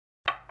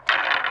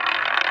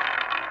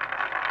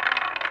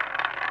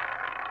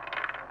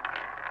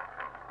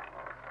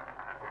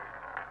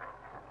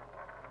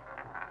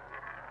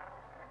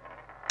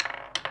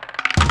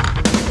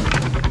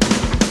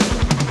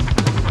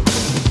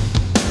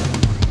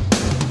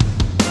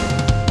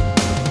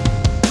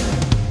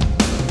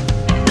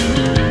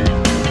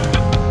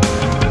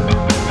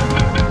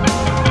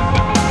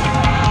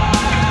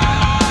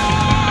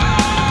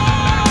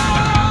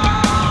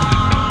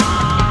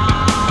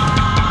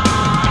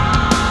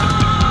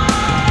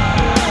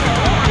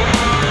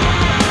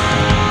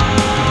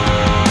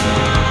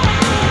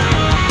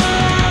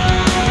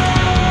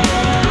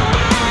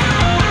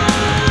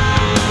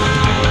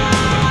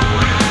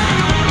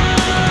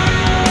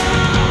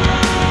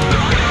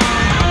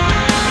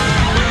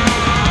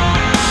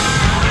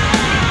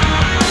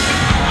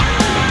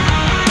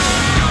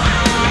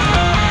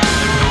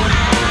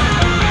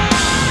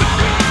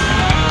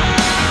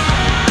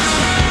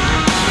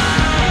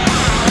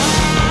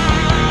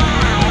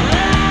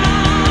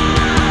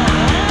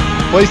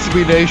Place to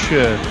be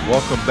nation,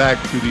 welcome back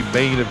to the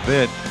main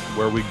event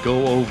where we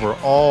go over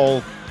all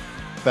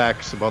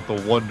facts about the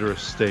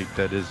wondrous state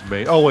that is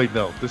Maine. Oh wait,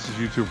 no, this is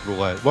YouTube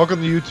Roulette.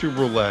 Welcome to YouTube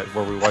Roulette,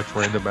 where we watch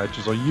random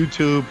matches on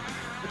YouTube.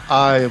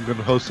 I am going to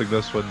be hosting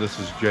this one. This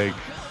is Jake.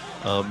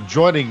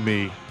 Joining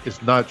me is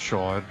not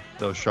Sean,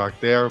 no shock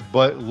there,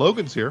 but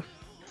Logan's here.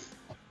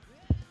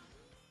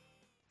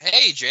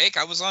 Hey, Jake,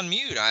 I was on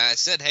mute. I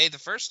said hey the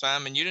first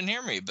time and you didn't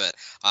hear me, but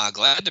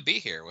glad to be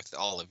here with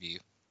all of you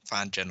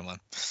fine gentlemen.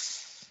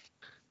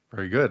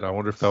 Very good. I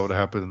wonder if that would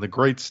happen in the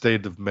great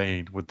state of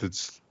Maine with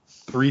its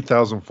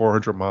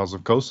 3,400 miles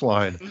of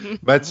coastline.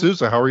 Matt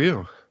Souza, how are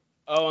you?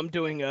 Oh, I'm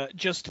doing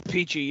just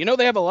peachy. You know,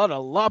 they have a lot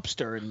of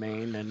lobster in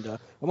Maine, and I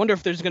wonder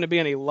if there's going to be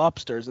any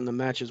lobsters in the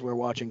matches we're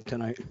watching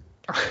tonight.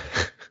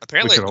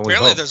 Apparently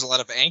there's a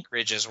lot of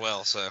Anchorage as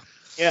well. So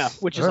yeah,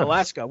 which is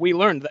Alaska. We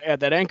learned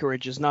that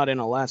Anchorage is not in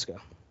Alaska.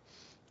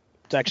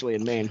 It's actually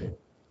in Maine.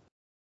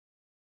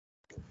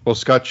 Well,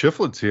 Scott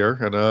Shiflin's here,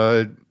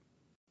 and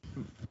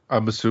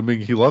I'm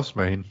assuming he loves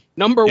Maine.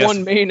 Number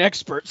one Maine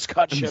expert,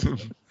 Scott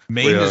Shiflin.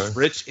 Maine is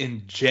rich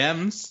in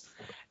gems,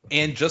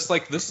 and just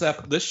like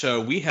this show,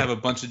 we have a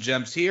bunch of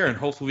gems here, and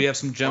hopefully we have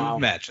some gem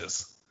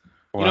matches.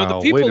 Wow. You know,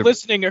 the people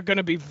listening are going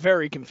to be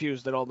very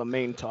confused at all the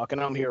Maine talk,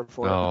 and I'm here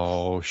for it.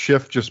 Oh,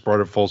 Schiff just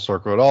brought it full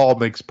circle. It all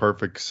makes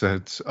perfect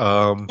sense.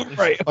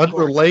 Right,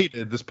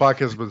 unrelated, this podcast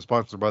has been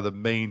sponsored by the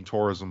Maine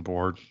Tourism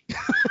Board.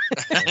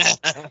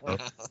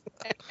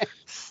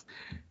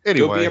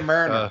 Anyway, go be a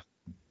mariner.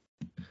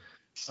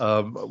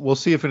 We'll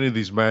see if any of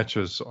these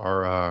matches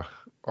are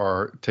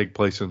take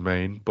place in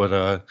Maine,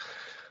 but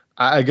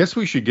I guess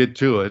we should get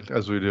to it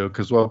as we do,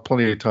 because we'll have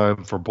plenty of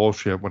time for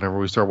bullshit whenever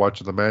we start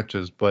watching the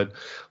matches. But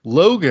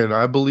Logan,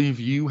 I believe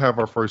you have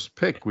our first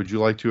pick. Would you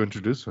like to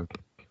introduce it?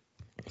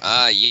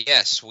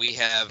 Yes, we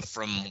have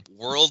from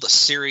World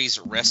Series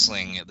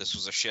Wrestling. This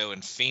was a show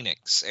in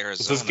Phoenix, Arizona.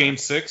 Is this Game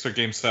 6 or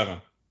Game 7?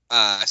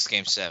 It's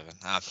Game 7.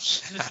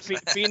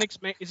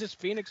 Is this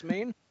Phoenix,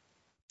 Maine?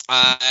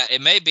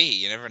 It may be.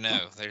 You never know.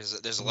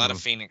 There's a lot of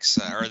Phoenix,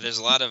 or there's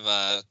a lot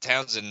of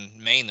towns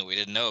in Maine that we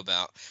didn't know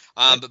about.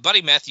 But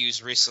Buddy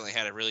Matthews recently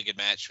had a really good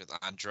match with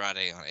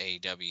Andrade on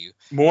AEW.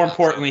 More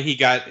importantly, he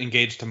got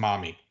engaged to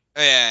Mommy.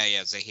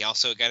 Yeah. So he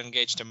also got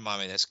engaged to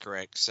Mommy. That's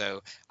correct.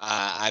 So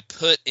I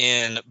put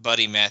in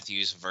Buddy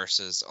Matthews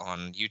versus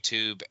on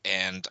YouTube,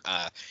 and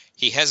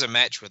he has a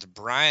match with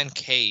Brian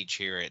Cage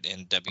here at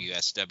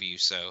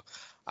NWSW. So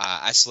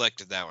I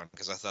selected that one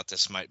because I thought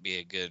this might be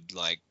a good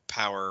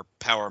power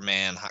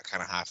man,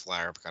 kind of high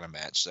flyer kind of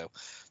match. So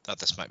thought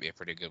this might be a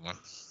pretty good one.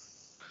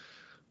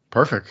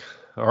 Perfect.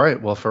 All right.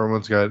 Well, if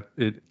everyone's got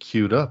it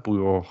queued up, we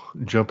will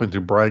jump into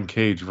Brian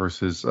Cage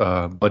versus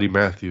Buddy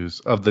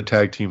Matthews of the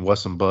tag team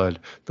Wes and Bud,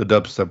 the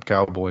Dubstep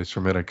Cowboys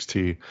from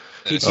NXT.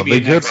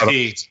 PTB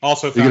NXT.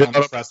 Also found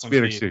on Wrestling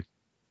NXT.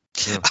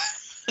 Yeah.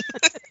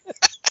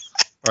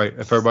 All right.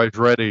 If everybody's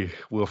ready,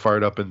 we'll fire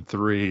it up in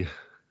 3,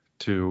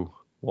 2,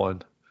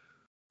 1.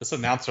 This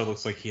announcer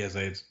looks like he has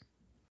AIDS.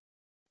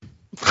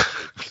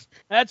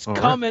 That's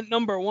comment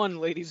number 1,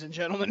 ladies and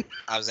gentlemen.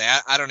 I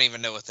don't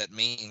even know what that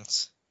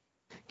means.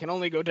 Can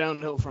only go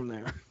downhill from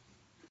there.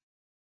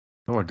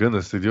 Oh my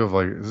goodness! Did you have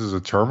this is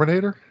a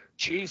Terminator?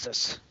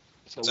 Jesus.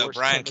 So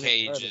Brian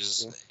Cage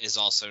is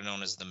also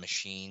known as the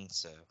Machine.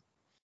 So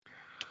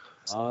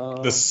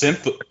the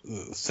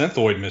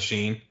synthoid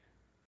machine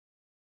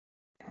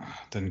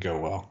didn't go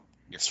well.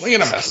 You're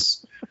swinging a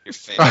miss. Your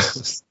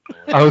face.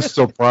 I was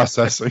still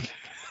processing.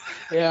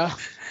 Yeah,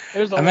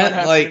 there's a lot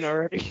happening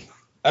already.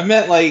 I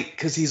meant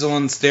because he's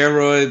on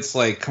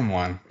steroids. Come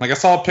on. I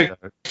saw a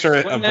picture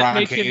of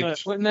Brian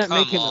Cage. Wouldn't that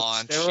make him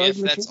a steroid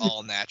machine? That's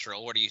all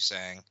natural. What are you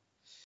saying?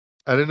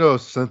 I didn't know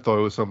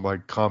synthoid was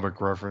some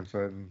comic reference.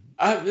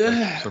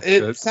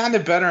 It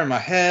sounded better in my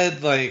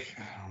head. I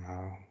don't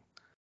know.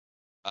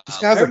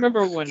 I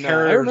remember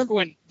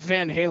when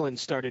Van Halen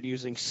started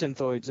using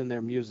synthoids in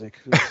their music.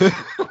 It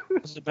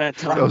was a bad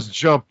time. That was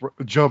jump,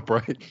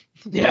 right?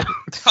 Yeah.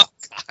 Oh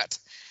God.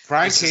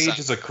 Brian Cage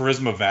is a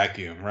charisma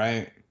vacuum,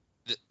 right?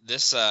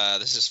 This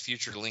is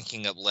future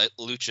linking up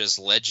Lucha's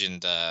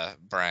legend,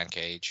 Brian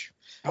Cage.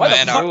 Why the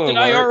fuck did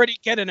I already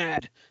get an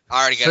ad?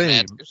 I already got an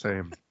ad.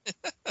 Same.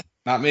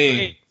 Not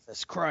me.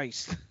 Jesus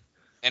Christ.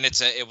 And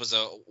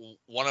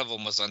one of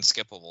them was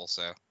unskippable,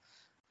 so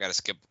got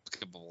to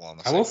skippable on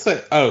the. I will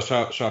say. Oh,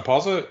 should I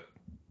pause it?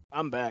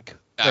 I'm back.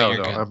 No,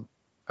 good.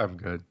 I'm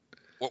good.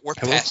 We're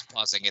past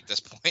pausing at this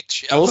point.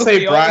 Joe. I will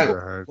say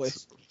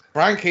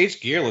Brian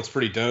Cage gear looks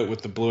pretty dope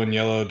with the blue and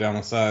yellow down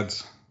the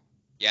sides.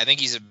 Yeah, I think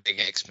he's a big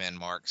X-Men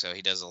mark, so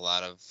he does a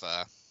lot of.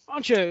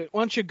 Why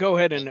don't you go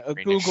ahead and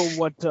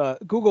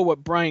Google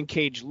what Brian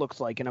Cage looks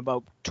like in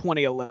about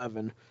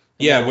 2011?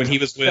 Yeah, when he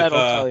was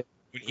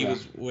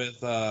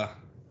with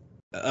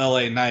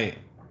LA Knight.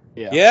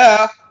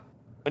 Yeah.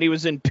 When he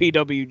was in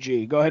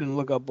PWG. Go ahead and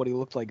look up what he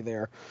looked like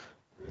there.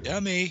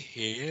 Yummy,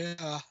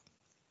 yeah.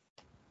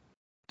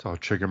 It's all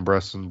chicken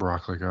breasts and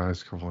broccoli,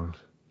 guys. Come on.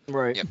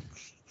 Right. Yep.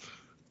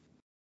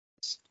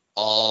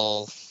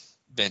 All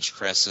bench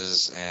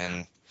presses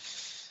and,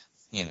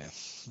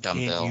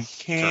 dumbbell you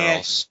can't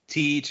curls.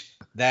 Teach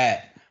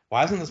that.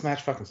 Why hasn't this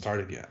match fucking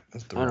started yet? I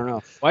don't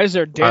know. Why is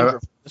there dandruff on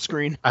the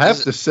screen? I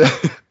have to say,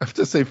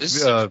 This World This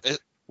is a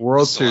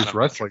lot Series of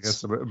Wrestling metrics. has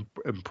some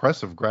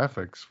impressive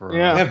graphics for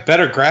Yeah. They have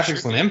better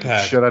graphics than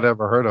Impact. shit I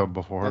never heard of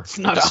before. That's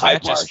not a This high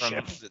match, bar is from,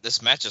 ship.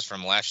 this match is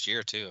from last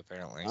year too,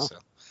 apparently. Oh. So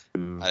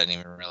I didn't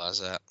even realize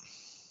that.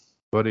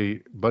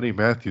 Buddy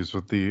Matthews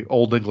with the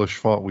old English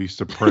font we used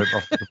to print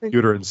off the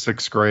computer in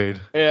 6th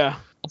grade. Yeah.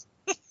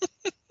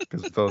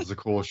 Because that was the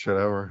coolest shit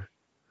ever.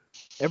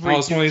 Every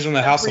It's when he's in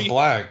the House of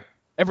Black.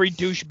 Every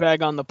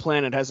douchebag on the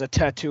planet has a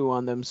tattoo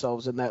on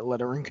themselves in that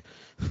lettering.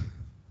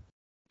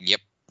 Yep.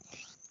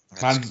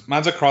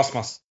 Mine's across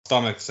my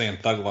stomach saying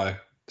Thug Life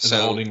in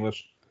Old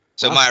English.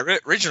 So my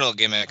original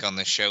gimmick on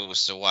this show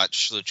was to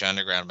watch Lucha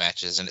Underground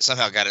matches, and it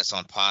somehow got its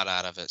own pod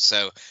out of it.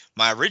 So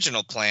my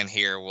original plan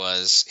here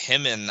was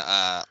him and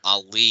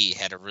Ali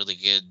had a really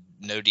good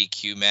no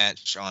DQ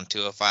match on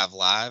 205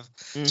 Live.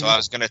 Mm-hmm. So I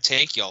was going to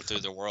take y'all through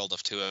the world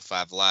of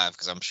 205 Live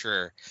because I'm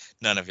sure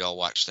none of y'all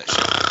watched that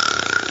show.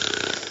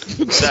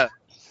 So,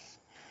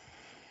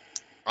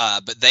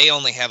 but they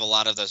only have a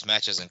lot of those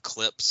matches in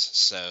clips,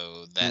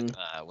 so that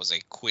was a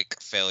quick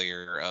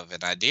failure of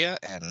an idea,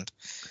 and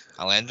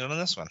I landed on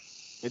this one.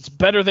 It's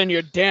better than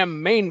your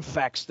damn main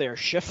facts there,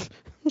 Schiff.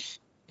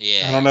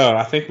 Yeah. I don't know.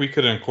 I think we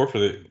could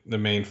incorporate the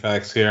main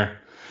facts here.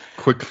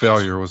 Quick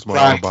failure was my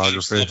Brian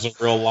autobiography. loves a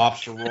real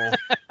lobster roll.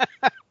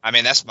 I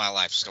mean, that's my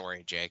life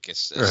story, Jake.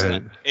 It's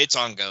Right. it's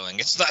ongoing.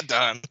 It's not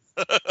done.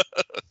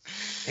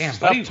 Damn,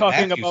 Stop Buddy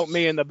talking Matthews, about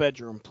me in the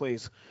bedroom,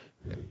 please.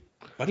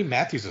 Buddy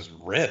Matthews is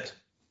ripped.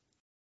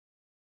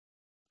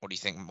 What do you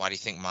think? Why do you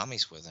think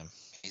Mommy's with him?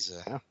 He's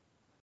a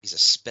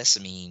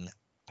specimen.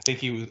 I think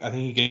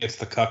he gets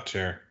the cuck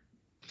chair.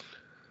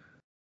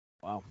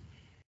 Wow.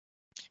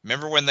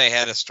 Remember when they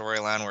had a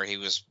storyline where he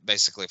was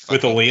basically With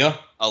fucking Aaliyah?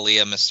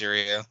 Aaliyah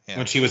Mysterio? Yeah.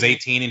 When she was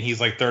 18 and he's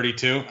like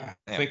 32? I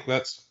Yeah. think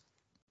that's...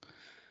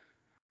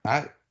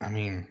 I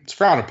mean, it's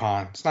frowned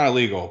upon. It's not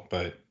illegal,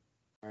 but...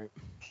 Right.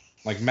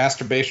 Like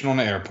masturbation on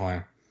an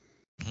airplane.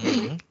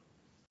 Mhm.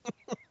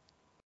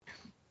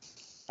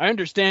 I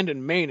understand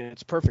in Maine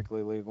it's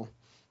perfectly legal.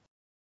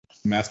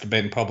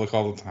 Masturbate in public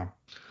all the time.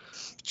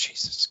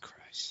 Jesus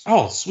Christ.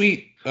 Oh,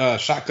 sweet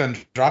shotgun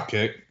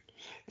dropkick.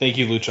 Thank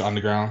you, Lucha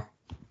Underground.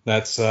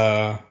 That's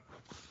that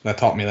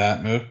taught me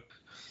that move.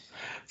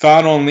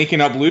 Found on Linking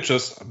Up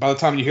Luchas. By the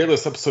time you hear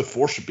this, episode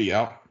 4 should be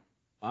out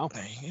Wow.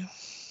 There you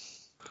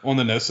on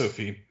the No-So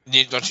feed.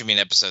 go. Don't you mean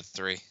episode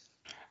 3?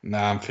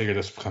 Nah, I figured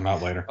this will come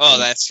out later. Oh,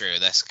 that's true.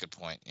 That's a good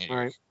point. You're All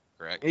right.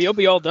 correct. You'll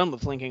be all done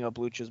with linking up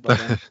luchas by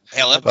then.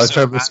 Hell, By the episode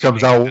time this 9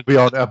 comes may out, have we'll be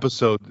on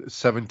episode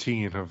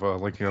 17 of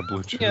Linking Up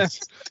Blue Cheese. Yeah.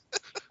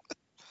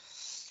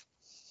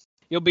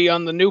 You'll be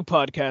on the new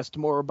podcast,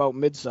 more about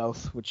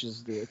Mid-South, which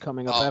is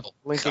coming up Oh, after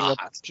linking up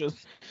God.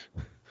 luchas.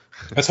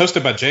 That's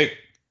hosted by Jake.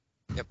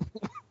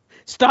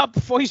 Stop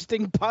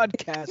foisting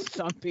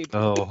podcasts on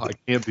people. Oh, I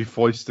can't be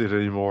foisted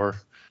anymore.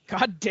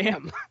 God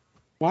damn.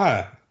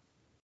 Why?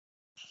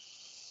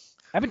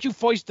 Haven't you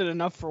foisted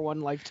enough for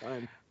one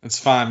lifetime? It's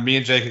fine. Me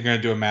and Jake are going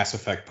to do a Mass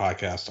Effect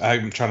podcast.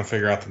 I'm trying to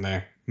figure out the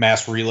name.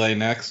 Mass Relay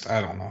next?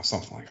 I don't know.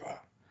 Something like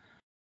that.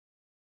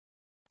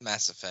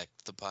 Mass Effect,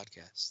 the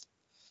podcast.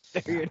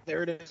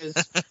 There it is.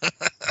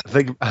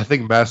 I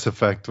think Mass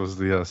Effect was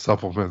the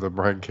supplement that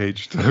Brian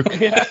Cage took.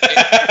 Yeah.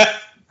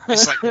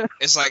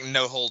 It's like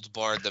No Holds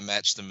Barred, the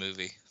match, the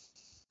movie.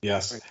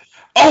 Yes.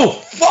 Oh,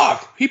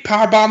 fuck! He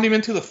powerbombed him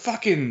into the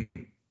fucking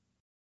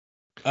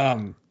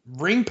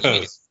ring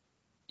post.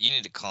 You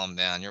need to calm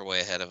down. You're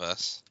way ahead of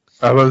us.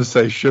 I was about to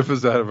say, Schiff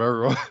is out of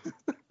everyone.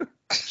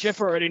 Schiff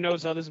already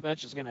knows how this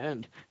match is going to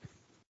end.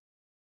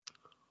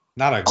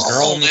 Not a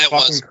girl in the that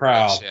fucking was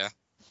crowd. gross, yeah.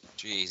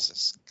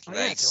 Jesus. Oh, yeah,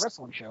 it's Thanks. a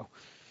wrestling show.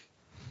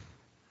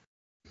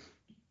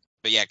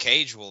 But yeah,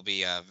 Cage will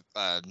be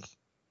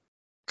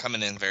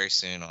coming in very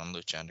soon on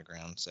Lucha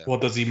Underground. So Well,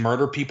 does he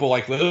murder people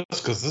like this?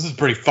 Because this is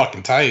pretty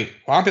fucking tight.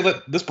 Why don't they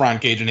let this Brian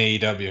Cage in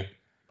AEW?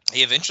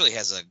 he eventually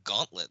has a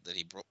gauntlet that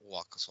he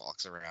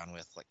walks around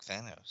with, like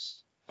Thanos.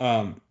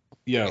 We'll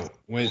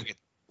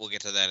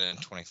get to that in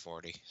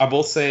 2040. I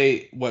will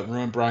say what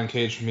ruined Brian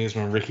Cage for me is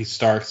when Ricky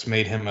Starks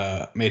made him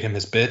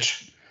his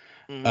bitch.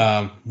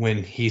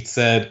 When he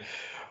said,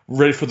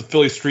 "Ready for the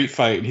Philly street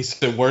fight," and he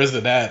said, "Where is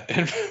it at?"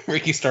 And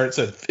Ricky Starks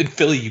said, "In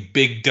Philly, you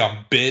big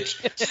dumb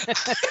bitch."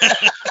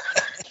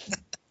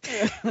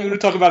 You want to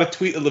talk about a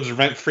tweet that lives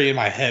rent free in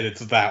my head? It's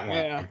that one.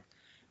 Yeah.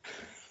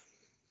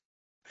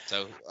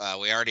 So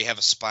we already have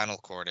a spinal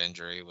cord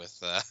injury with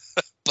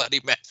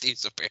Buddy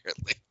Matthews,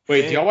 apparently.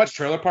 Wait, do y'all watch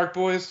Trailer Park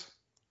Boys?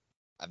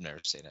 I've never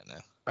seen it, no.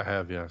 I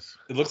have, yes.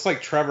 It looks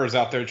like Trevor's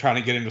out there trying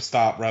to get him to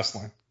stop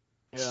wrestling.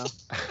 Yeah.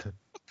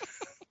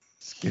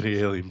 Skinny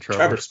alien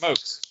Trevor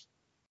smokes.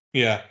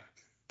 Yeah,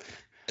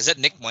 Is that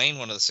Nick Wayne,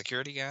 one of the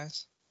security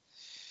guys?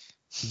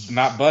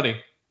 not Buddy.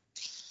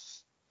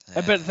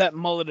 I bet that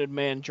mulleted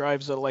man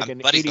drives an Buddy's on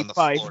the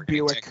 85 floor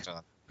getting Buick. checked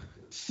on.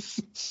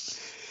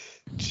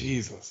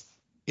 Jesus.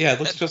 Yeah, it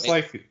looks just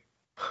like.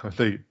 Are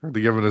they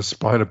giving his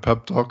spine a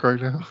pep talk right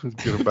now?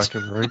 Get him back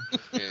in the ring.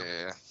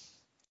 Yeah.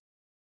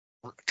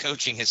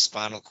 coaching his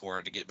spinal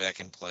cord to get back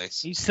in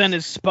place. He sent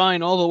his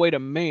spine all the way to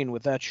Maine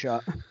with that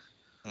shot.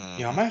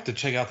 Yeah, I might have to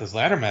check out this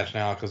ladder match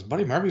now because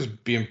Buddy Murphy's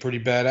being pretty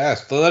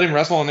badass. They let him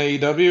wrestle on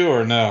AEW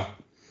or no?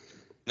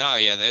 No,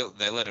 yeah,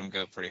 they let him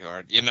go pretty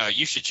hard.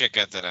 You should check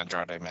out that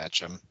Andrade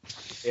match.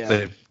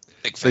 Yeah.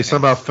 They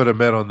somehow fit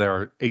him in on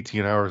their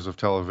 18 hours of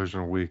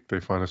television a week. They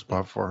find a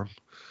spot for him.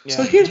 Yeah.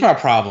 So here's my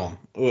problem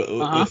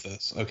with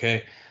this,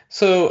 okay?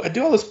 So I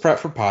do all this prep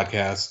for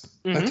podcasts.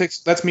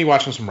 That's me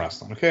watching some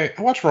wrestling, okay?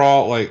 I watch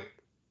Raw like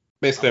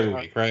basically every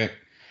week, right?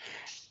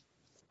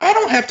 I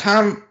don't have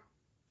time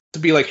to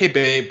be like, hey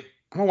babe,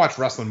 I'm gonna watch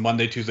wrestling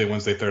Monday, Tuesday,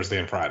 Wednesday, Thursday,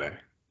 and Friday.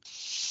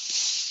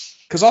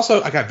 Because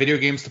also I got video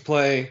games to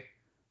play,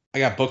 I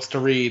got books to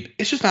read.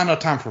 It's just not enough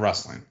time for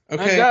wrestling.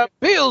 Okay. I got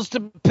bills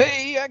to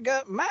pay. I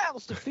got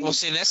miles to feed. Well,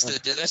 see, that's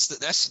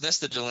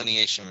the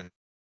delineation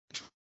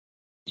between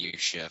you,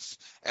 Schiff.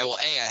 Well,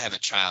 I have a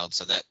child,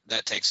 so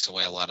that takes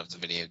away a lot of the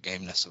video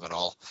gameness of it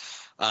all.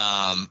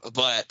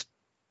 But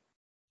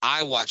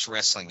I watch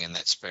wrestling in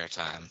that spare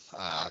time,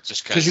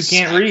 just because you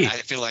can't read. I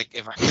feel like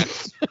if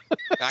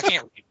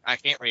I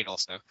can't read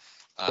also.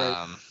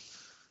 Right.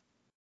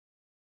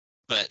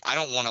 But I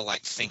don't want to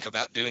like think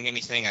about doing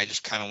anything. I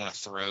just kind of want to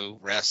throw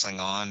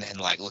wrestling on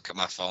and like look at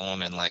my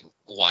phone and like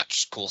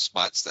watch cool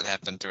spots that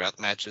happen throughout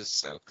the matches.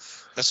 So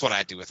that's what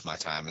I do with my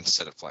time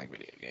instead of playing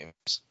video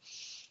games.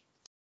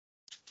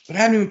 But I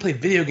haven't even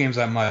played video games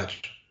that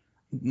much.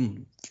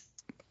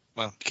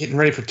 Well, getting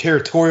ready for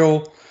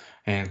Territorial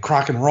and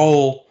Crock and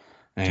Roll.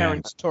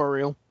 And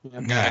Territorial.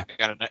 Yeah.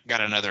 Got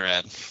another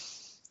ad.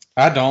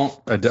 I don't.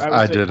 I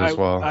did as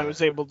well. I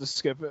was able to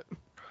skip it.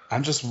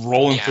 I'm just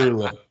rolling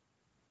through it.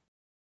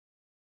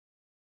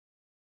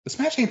 This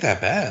match ain't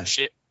that bad.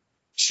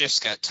 Shift's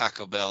got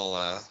Taco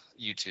Bell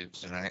YouTube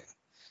tonight.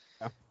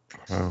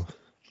 Oh.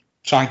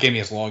 Sean gave me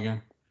his login.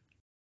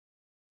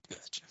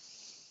 Gotcha.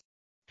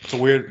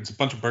 It's a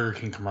bunch of Burger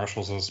King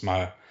commercials as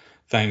my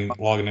thing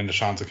logging into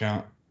Sean's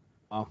account.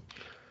 Oh.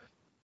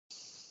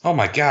 Oh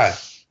my god.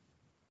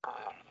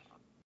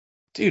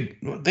 Dude,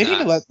 they need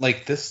to let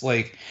like this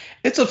like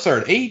it's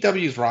absurd.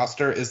 AEW's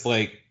roster is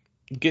like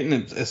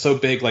getting so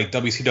big like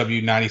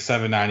WCW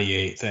 97,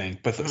 98 thing,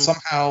 but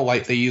somehow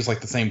like they use like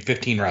the same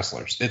 15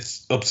 wrestlers.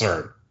 It's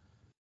absurd.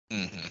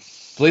 Mm-hmm.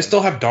 Do they still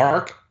have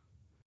Dark?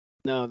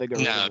 No, they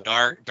go. No,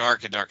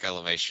 Dark and Dark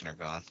Elevation are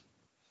gone.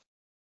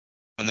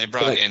 When they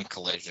brought in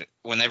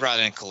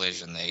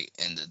Collision, they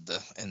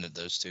ended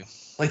those two.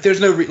 Like, there's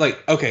no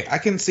okay, I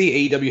can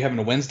see AEW having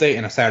a Wednesday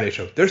and a Saturday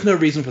show. There's no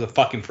reason for the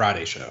fucking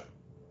Friday show.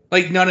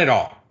 Like, none at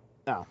all.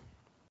 No.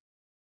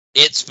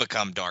 It's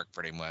become dark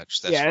pretty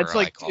much. That's it's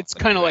like it's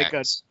kind of like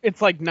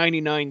it's like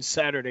 99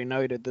 Saturday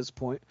night at this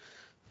point.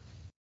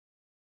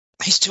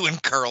 He's doing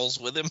curls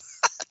with him.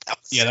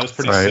 That was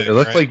pretty right. sick. It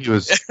looked like he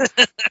was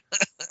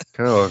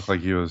kind of looked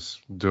like he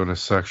was doing a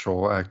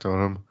sexual act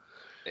on him.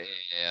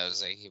 Yeah,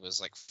 he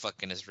was like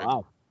fucking his rib.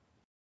 Wow.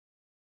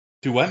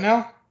 Do what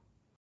now?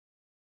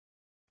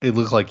 It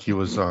looked like he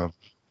was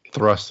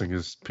thrusting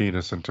his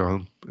penis into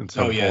him in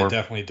some form. It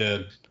definitely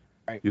did.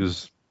 He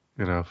was,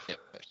 Yep.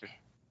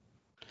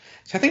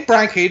 So I think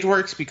Brian Cage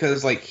works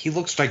because like he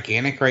looks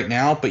gigantic right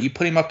now, but you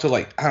put him up to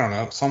like I don't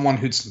know someone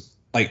who's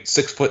like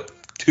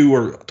 6'2"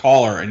 or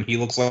taller, and he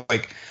looks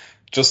like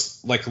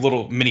just like a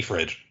little mini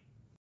fridge.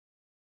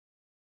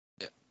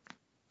 Yeah.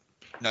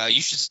 No,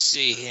 you should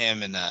see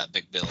him and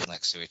Big Bill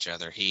next to each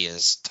other. He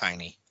is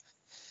tiny,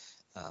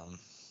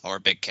 or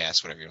Big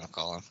Cass, whatever you want to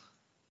call him.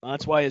 Well,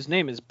 that's why his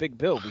name is Big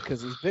Bill,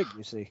 because he's big.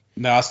 You see.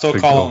 No, I still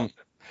call him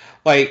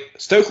like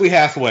Stokely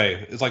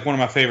Hathaway is like one of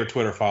my favorite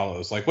Twitter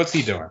follows. Like, what's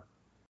he doing?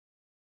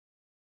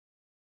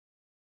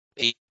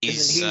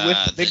 He's he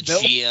with the Big Bill?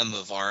 GM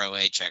of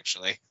ROH,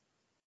 actually.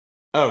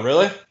 Oh,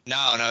 really?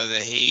 No,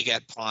 he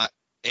got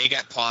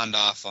pawned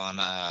off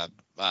on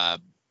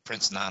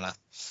Prince Nana.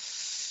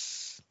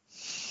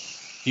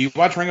 Do you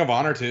watch Ring of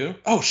Honor too?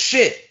 Oh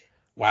shit!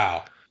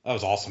 Wow, that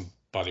was awesome,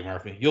 Buddy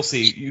Murphy. You'll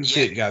see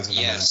it, guys, in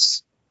a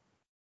minute.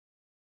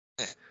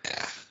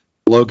 Yeah.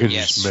 Logan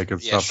just making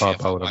stuff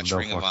up. I would have watch no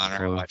Ring of Honor. I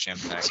clue. watch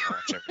Impact. I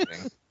watch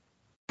everything.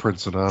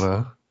 Prince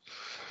Nana.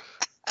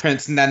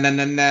 Prince na na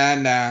na na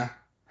na.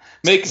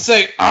 Make it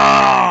say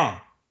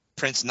ah.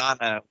 Prince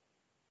Nana.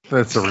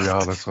 That's a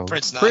Rihanna song.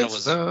 Prince Nana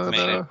was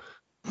made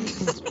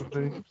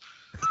it.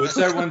 What's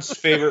everyone's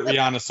favorite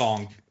Rihanna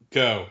song?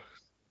 Go.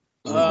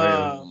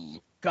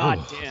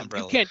 God damn!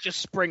 Umbrella. You can't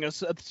just spring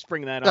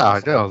that No, on.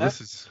 I know.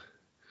 This is.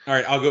 All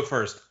right, I'll go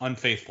first.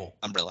 Unfaithful.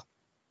 Umbrella.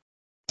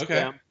 Okay.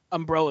 Yeah,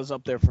 Umbrella's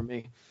up there for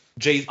me.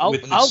 Jay. I'll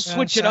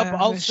switch it up.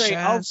 I'll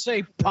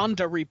say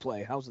Ponda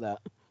Replay. How's that?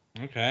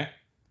 Okay.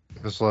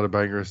 There's a lot of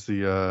bangers.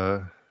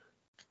 The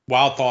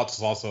Wild Thoughts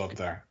is also up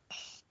there.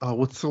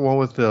 what's the one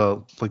with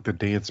the the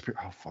dance?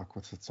 Oh fuck,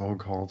 what's that song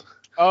called?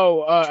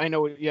 Oh, I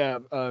know. Yeah.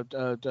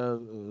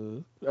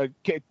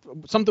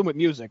 Something with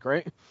music,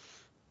 right?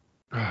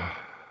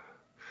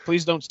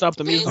 Please don't stop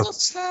the music.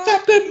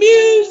 Stop the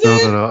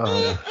music.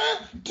 No.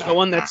 The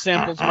one that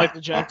samples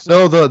Michael Jackson.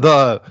 No,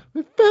 the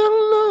we fell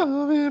in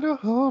love in a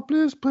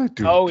hopeless place.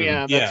 Oh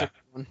yeah,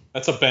 one.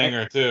 That's a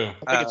banger too.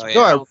 I think it's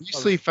Yeah. No, I Brown.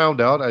 recently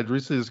found out. I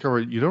recently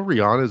discovered.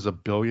 Rihanna is a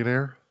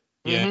billionaire.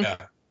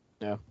 Mhm.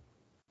 Yeah.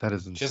 That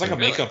is insane. She has like a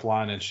Really? makeup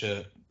line and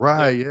shit.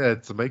 Right? Yeah,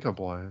 it's a makeup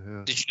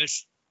line. Yeah.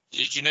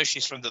 Did you know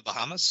she's from the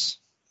Bahamas?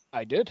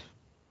 I did.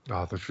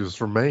 Oh, I thought she was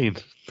from Maine,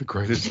 the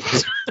greatest.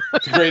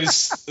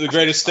 The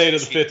greatest state of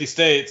the 50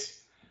 states.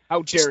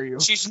 How dare you?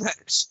 She's not.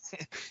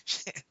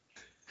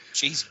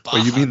 She's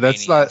Wait, you mean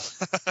that's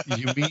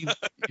Bahamian.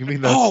 You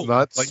mean that's Oh,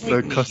 not like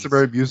the sweet.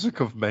 customary music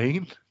of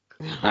Maine?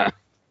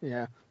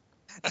 Yeah.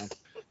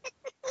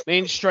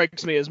 Maine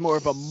strikes me as more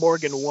of a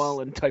Morgan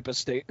Wallen type of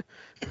state.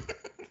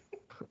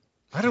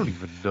 I don't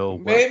even know.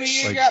 Maybe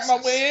you got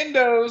my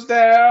windows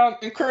down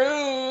and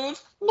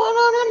cruise.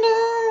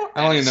 I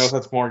don't even know if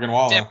that's Morgan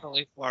Wallen.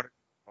 Definitely Florida.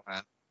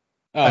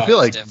 I feel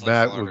like definitely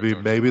Matt Florida, would be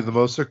Georgia. maybe the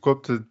most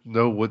equipped to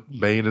know what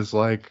Maine is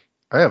like.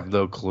 I have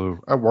no clue.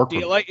 I work Do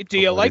with. you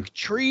somebody. like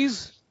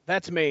trees?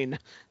 That's Maine.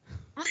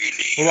 What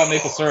about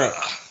maple syrup?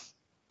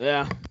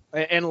 Yeah.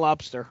 And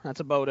lobster. That's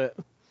about it.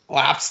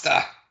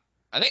 Lobster.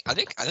 I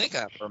think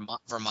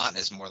Vermont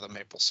is more the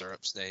maple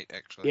syrup state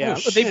actually. Yeah,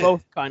 Oh, but they shit.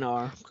 both kind of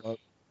are. But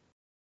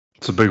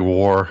It's a big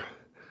war.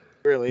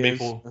 it really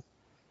Maple. is.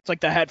 It's like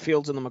the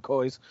Hatfields and the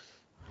McCoys.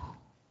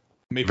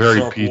 Maple Very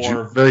syrup PG.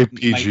 war, Very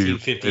PG.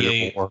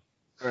 1958. war.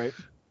 Right.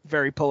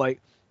 Very polite.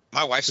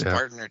 My wife's Yeah.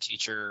 partner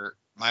teacher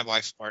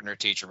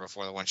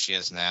before the one she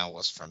is now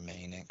was from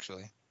Maine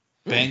actually.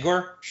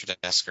 Bangor? Should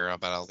ask her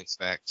about all these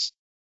facts.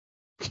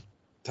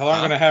 Tell her I'm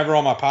going to have her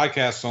on my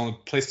podcast on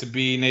Place to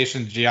Be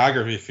Nation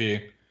Geography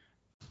feed.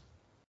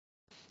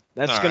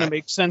 That's All going to right.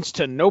 make sense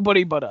to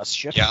nobody but us,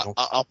 Chef. Yeah,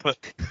 I'll put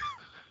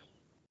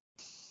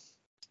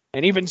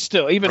And even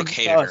still, even Brooke to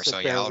hated her, us, so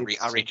it yeah, I'll barely-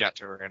 reach out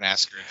to her and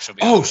ask her. If she'll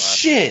be on the Oh, pod.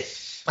 shit.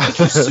 I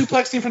just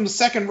suplexed him from the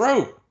second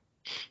rope.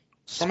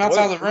 From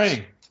outside the Spoilers.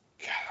 ring.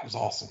 God, that was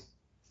awesome.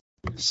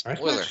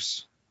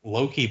 Spoilers.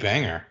 Low-key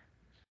banger.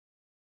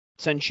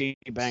 Senshi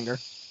banger,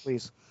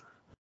 please.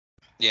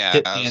 Yeah,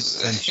 Hit I me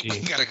was, at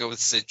Senshi. gotta go with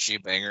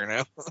Senshi Banger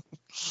now.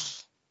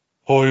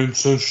 I am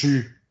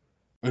Senshi,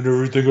 and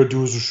everything I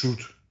do is a shoot.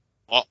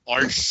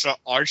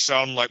 I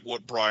sound like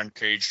what Brian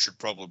Cage should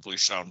probably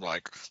sound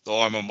like,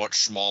 though I'm a much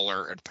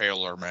smaller and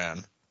paler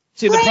man.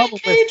 See, the problem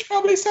with Cage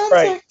probably sounds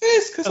Right. like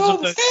this because Because all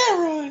of the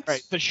steroids.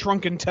 right the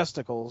shrunken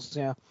testicles,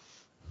 yeah.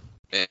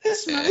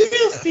 This is my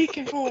real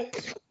speaking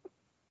voice.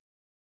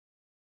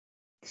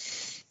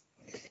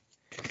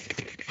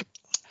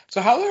 So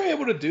how are they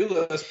able to do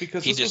this?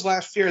 Because He this was just-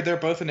 last year. They're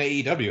both in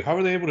AEW. How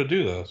were they able to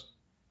do this?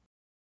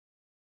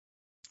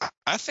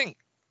 I think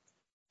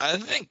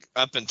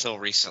up until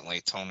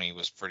recently, Tony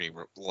was pretty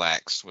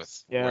relaxed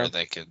with Yeah. where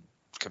they could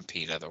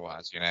compete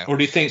otherwise, you know? Or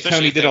do you think Especially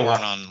Tony if they did a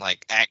weren't line? on,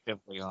 like,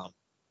 actively on.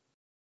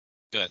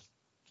 Good.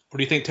 Or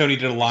do you think Tony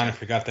did a line and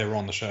forgot they were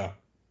on the show?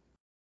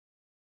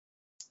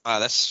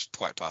 That's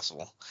quite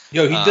possible.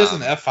 Yo, he does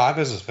an Um, F5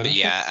 as his But finisher.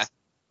 yeah.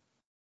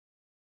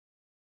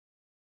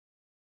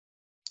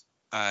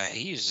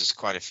 He uses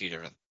quite a few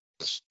different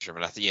things,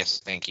 but I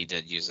think he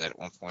did use that at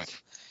one point.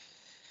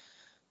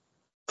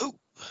 Oh,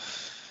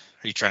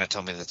 are you trying to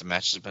tell me that the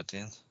match is about to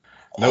end?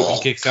 Nope, Oh,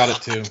 he kicks out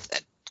at 2.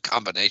 That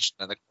combination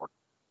of the court.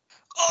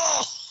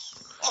 Oh,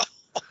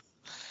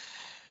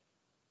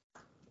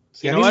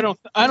 See, You know, I don't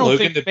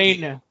Logan to think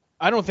Maine.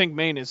 I don't think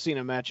Maine has seen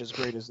a match as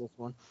great as this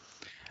one.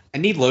 I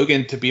need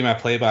Logan to be my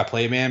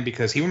play-by-play man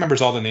because he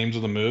remembers all the names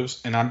of the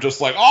moves, and I'm just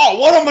like, oh,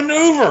 what a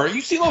maneuver!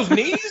 You see those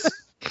knees?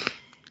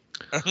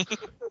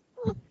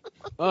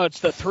 Oh, it's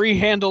the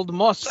three-handled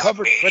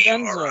moss-covered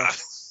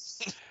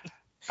credenza.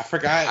 I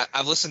forgot.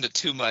 I've listened to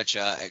too much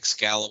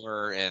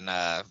Excalibur and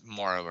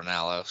Mauro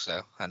Ranallo,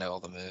 so I know all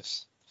the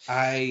moves.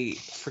 I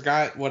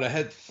forgot what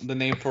the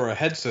name for a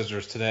head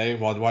scissors today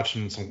while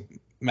watching some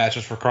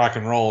matches for Crock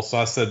and Roll. So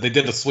I said they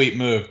did a sweet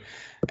move,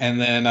 and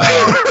then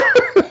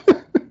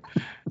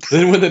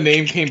then when the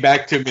name came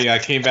back to me, I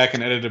came back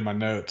and edited my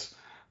notes.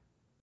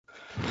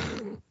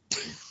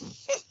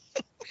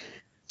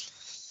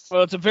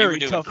 Well, it's a You were very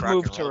doing tough Crock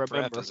move and to Roll prep,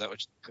 remember. Is that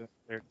what you're doing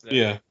there today?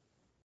 Yeah.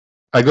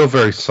 I go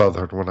very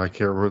southern when I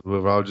can't remember the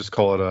move. I'll just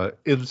call it a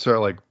insert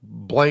like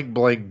blank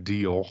blank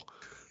deal.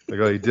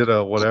 Like he did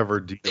a whatever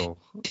deal.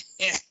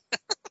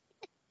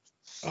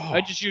 Oh,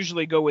 I just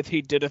usually go with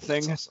he did a That's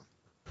thing. awesome.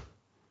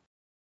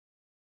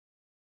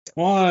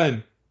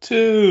 1,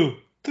 2,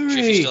 Chief, you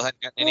 3. still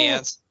haven't got any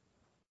ads?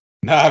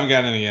 No, I haven't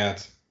gotten any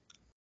yet.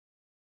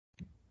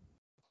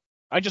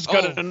 I just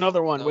got Oh,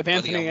 another one No, with Buddy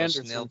Anthony almost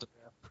Anderson. nailed it.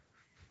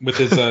 With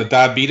his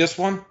diabetes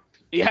one.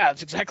 Yeah,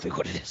 that's exactly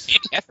what it is.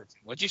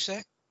 What'd you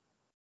say?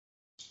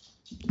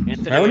 Anthony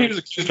Remember when he was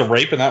Anderson. accused of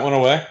rape and that went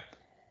away?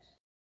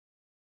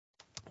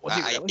 Was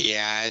he really?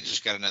 Yeah, I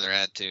just got another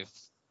ad too.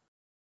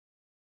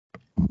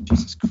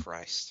 Jesus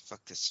Christ.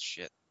 Fuck this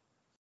shit.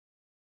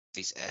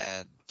 These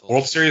ad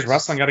World Series bullshits.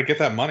 Wrestling got to get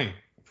that money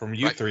from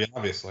you Right. three,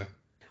 obviously.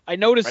 I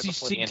noticed Right you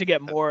before the seem end- to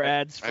get more right-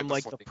 ads right from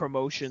like before the the-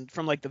 promotion,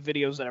 from like the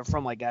videos that are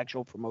from like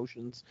actual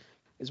promotions,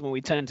 is when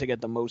we tend to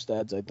get the most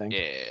ads, I think.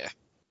 Yeah.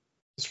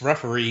 This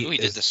referee Ooh, he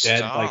did is the dead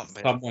stomp, like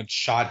man. someone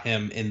shot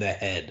him in the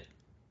head.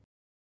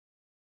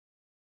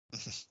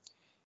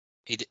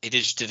 He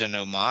just did an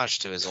homage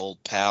to his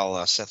old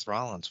pal Seth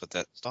Rollins with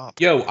that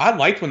stomp. Yo, I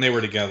liked when they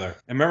were together.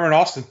 And remember when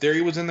Austin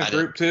Theory was in the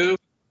group too?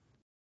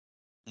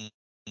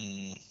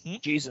 Mm-hmm.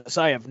 Jesus,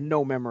 I have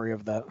no memory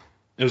of that.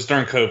 It was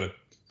during COVID.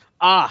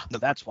 Ah,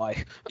 that's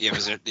why. Yeah,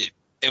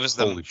 it was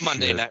the Holy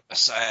Monday shit. Night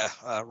Messiah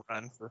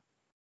run for.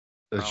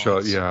 That show,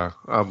 yeah,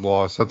 I'm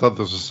lost. I thought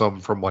this was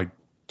something from like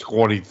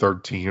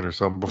 2013 or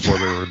something before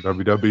they were in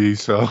WWE.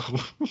 So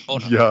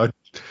yeah,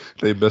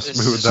 they missed This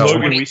me with is that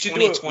Logan, one. we should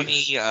do it. 2020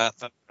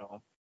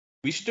 Thunderdome.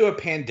 We should do a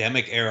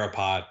pandemic era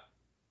pod.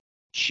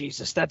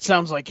 Jesus, that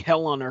sounds like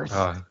hell on earth.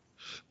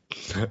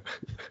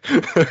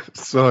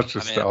 So much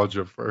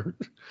nostalgia for.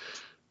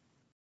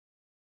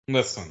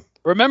 Listen,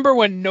 Remember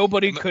when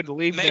nobody could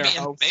leave their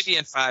house? Maybe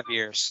in 5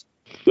 years.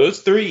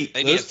 those three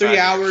Maybe in 5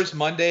 hours years.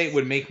 Monday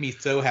would make me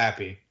so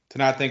happy to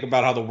not think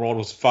about how the world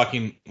was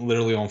fucking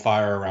literally on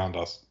fire around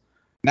us.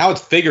 Now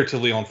it's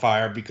figuratively on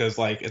fire because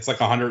it's like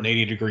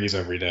 180 degrees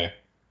every day.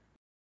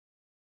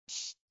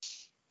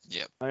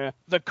 Yep.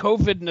 The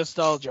COVID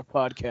nostalgia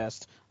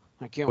podcast.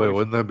 I can't Wait, wait.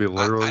 wouldn't that be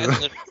literally?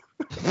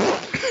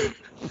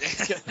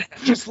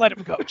 Just let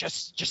him go.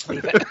 Just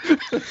leave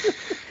it.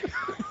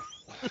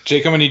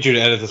 Jake, I'm gonna need you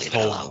to edit this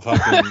whole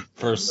fucking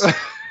first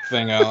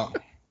thing out.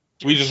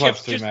 We just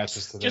watched 3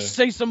 matches today. Just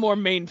say some more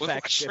main We'll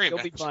fact watch shit. 3 You'll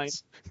be fine.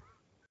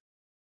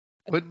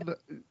 matches.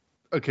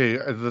 Okay,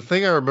 the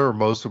thing I remember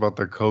most about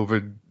the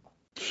COVID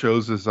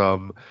shows is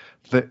that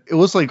it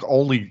was it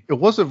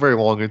wasn't very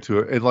long into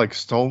it, and like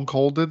Stone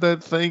Cold did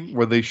that thing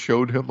where they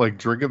showed him like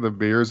drinking the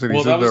beers and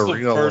he's in the arena. That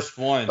was the first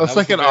one. That's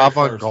like the an very first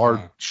avant-garde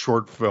one.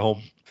 short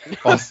film.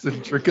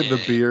 Austin drinking the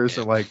Yeah, beers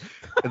yeah.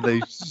 and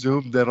they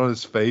zoomed in on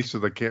his face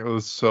and the camera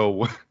was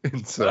so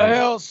insane. The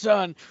hell,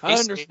 son? I He's-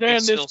 understand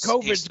he's this still-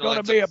 he's COVID's still going to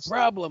ends be a up-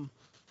 problem.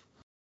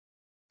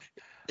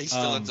 He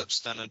still ends up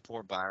stunning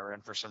poor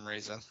Byron for some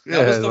reason.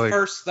 That was the like,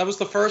 first. That was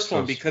the first so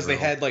one because they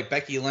surreal. had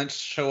Becky Lynch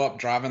show up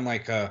driving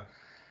honestly,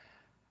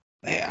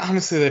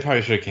 they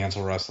probably should have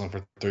canceled wrestling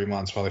for 3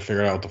 months while they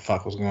figured out what the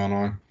fuck was going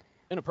on.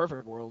 In a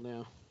perfect world,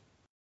 yeah.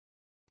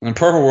 In a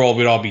perfect world,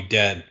 we'd all be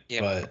dead.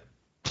 Yeah. But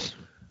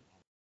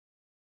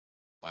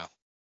Wow.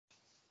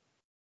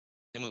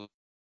 Then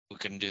we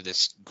couldn't do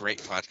this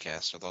great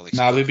podcast with all these.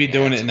 Nah, we'd be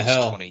doing ads it in this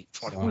hell.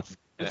 2021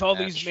 With all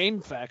match. these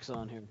main facts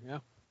on here, yeah.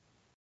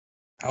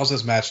 how's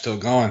this match still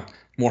going?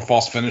 More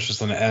false finishes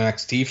than an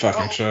NXT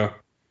fucking show.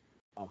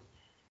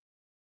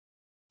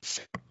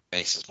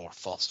 Face is more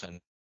false than.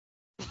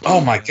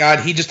 Oh my god,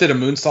 he just did a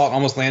moonsault and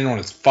almost landed on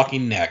his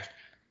fucking neck.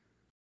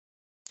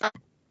 I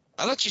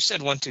thought you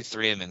said 1, 2,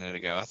 3 a minute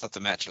ago. I thought the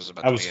match was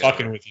about. I to was be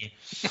fucking over. with you.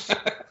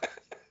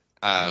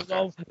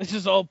 Okay. This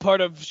is all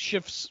part of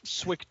Shift's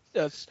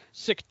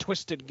sick,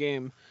 twisted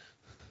game.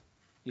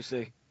 You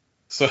see.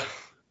 So,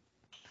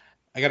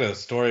 I got a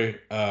story.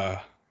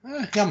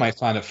 Y'all might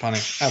find it funny.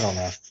 I don't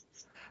know.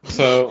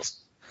 So,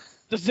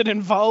 Does it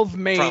involve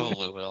Maine?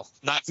 Probably will.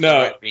 Not for No.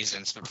 the right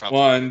reasons, but probably.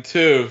 1,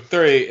 2,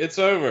 3, it's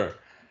over.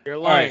 You're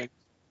All lying. right.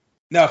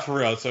 No, for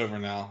real, it's over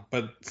now.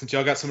 But since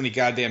y'all got so many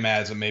goddamn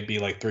ads, it may be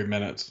like 3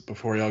 minutes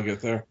before y'all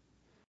get there.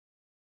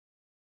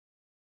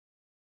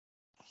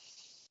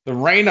 The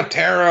reign of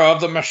terror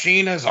of the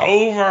machine is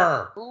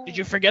over. Did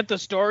you forget the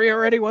story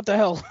already? What the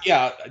hell?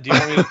 Yeah, do you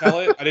want me to tell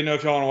it? I didn't know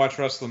if y'all want to watch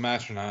the rest of the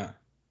match or not.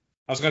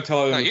 I was gonna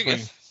tell it No, in you're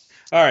between. good.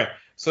 All right,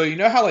 so you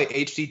know how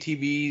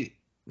HDTV,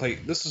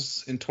 this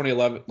is in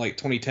 2011,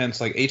 2010,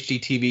 so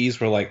HDTVs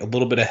were a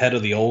little bit ahead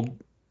of the old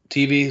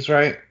TVs,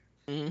 right?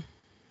 Mhm.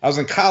 I was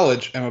in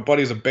college, and my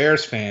buddy's a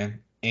Bears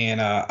fan,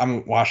 and I'm a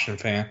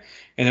Washington fan,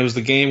 and it was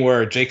the game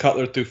where Jay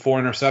Cutler threw 4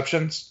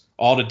 interceptions,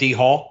 all to D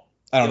Hall.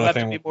 I don't You'll know if have to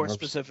anyone be more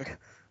remembers. specific.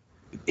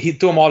 He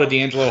threw them all to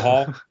D'Angelo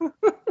Hall.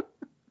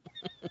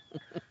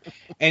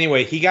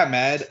 Anyway, he got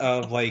mad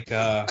of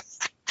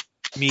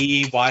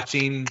me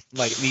watching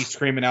me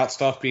screaming out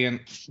stuff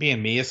being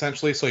me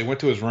essentially. So he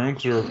went to his room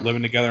because we were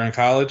living together in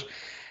college,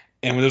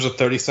 and when there was a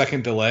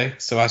 30-second delay,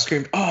 so I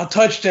screamed, "Oh,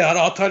 touchdown!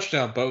 Oh,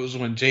 touchdown!" But it was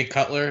when Jay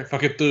Cutler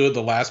fucking threw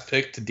the last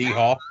pick to D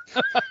Hall.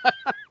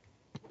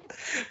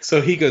 So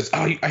he goes,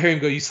 "Oh," I hear him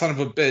go, "You son of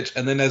a bitch!"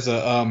 And then as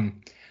a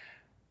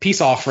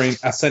peace offering,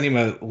 I sent him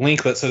a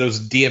link that said it was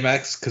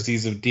DMX because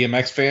he's a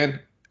DMX fan,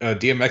 a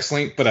DMX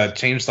link, but I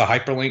changed the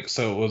hyperlink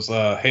so it was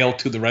 "Hail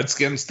to the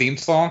Redskins" theme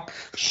song.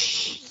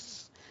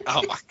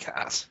 Oh my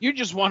god. You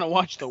just want to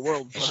watch the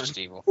world It's burn. just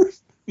evil.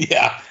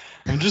 Yeah,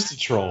 I'm just a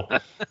troll.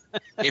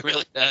 It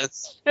really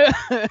does.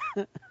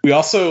 We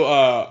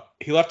also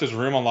he left his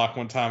room unlocked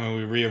one time and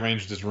we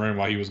rearranged his room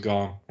while he was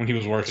gone when he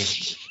was working.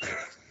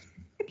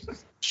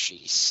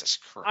 Jesus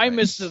Christ. I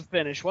missed the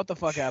finish. What the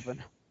fuck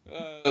happened?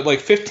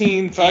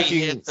 15 He fucking.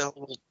 hit the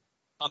little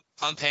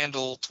pump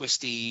handle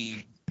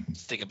twisty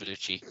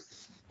thingamadoochie.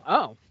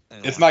 Oh.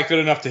 It's not good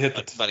enough to hit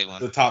Like Buddy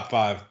one. the top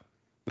 5.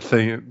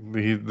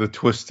 The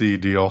twisty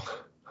deal.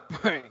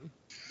 Right.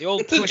 The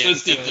old The twisted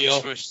twisty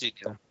deal. Twisty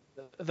deal.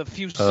 The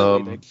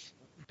fusility.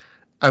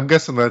 I'm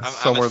guessing that's I'm a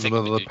somewhere in the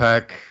middle of the thingamadoochie.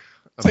 pack.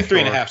 It's like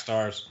 3.5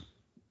 stars.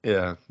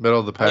 Yeah, middle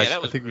of the pack. that I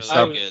was think we really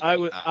stopped.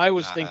 good. I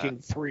was thinking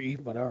 3,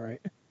 but all right.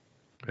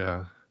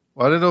 Yeah.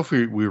 Well, I didn't know if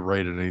we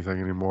rated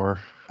anything anymore.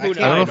 Who can't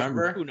knows?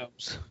 remember. Who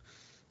knows?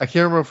 I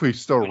can't remember if we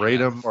still Yeah. rate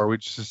them or we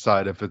just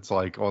decide if it's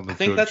like on the. I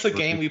think that's a Twitch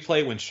game we release.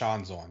 play when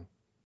Sean's on.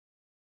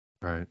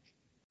 Right.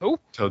 Who?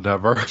 So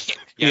never. Yeah, I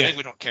Yeah. think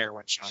we don't care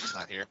when Sean's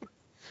not here.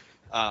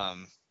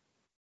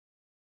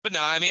 But no,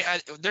 I mean,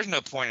 there's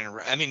no point in.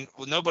 I mean,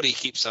 nobody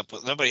keeps up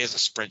with. Nobody has a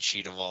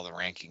spreadsheet of all the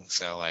rankings,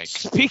 so like,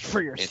 Speak for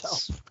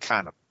yourself. it's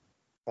kind of.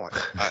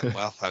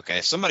 Well, okay.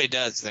 If somebody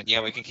does, then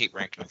yeah, we can keep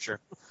ranking them. Sure.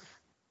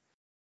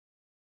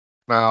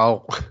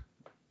 No.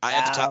 I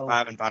have the top Wow.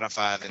 5 and bottom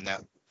 5, and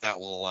that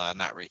will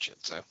not reach it.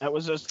 So That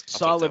was a it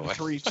solid that way.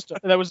 3-star.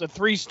 That was a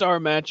 3-star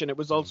match, and it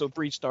was also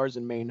 3 stars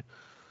in main.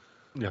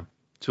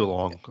 Too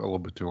long. A little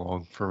bit too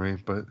long for me,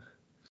 but.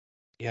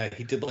 Yeah,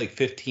 he did like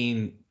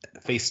 15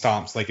 face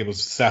stomps like it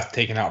was Seth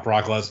taking out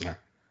Brock Lesnar.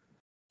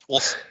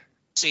 well,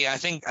 see, I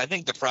think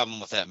the problem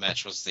with that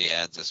match was the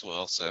ads as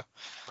well. So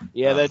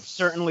Yeah, that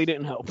certainly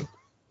didn't help.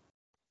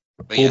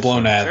 but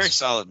Full-blown yeah, ads. very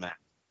solid match.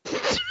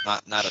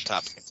 Not a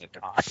top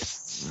contender.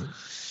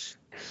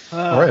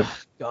 All right.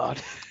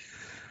 God.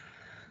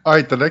 All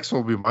right, the next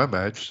one will be my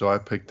match. So I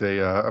picked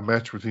a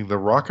match between the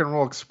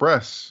RNR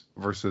Express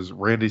versus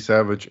Randy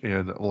Savage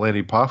and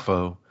Lanny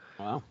Poffo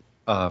Wow.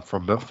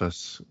 from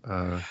Memphis.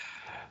 VHS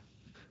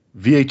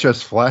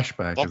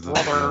flashback. The is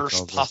what brothers it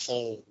calls it.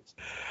 Puffle.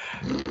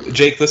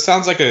 Jake, this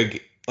sounds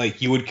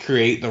like you would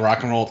create the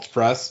Rock and Roll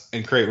Express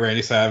and create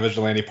Randy Savage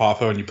and Lanny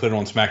Poffo and you put it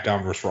on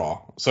SmackDown vs.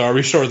 Raw. So are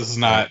we sure this is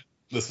not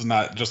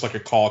just like a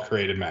call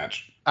created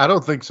match? I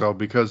don't think so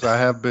because I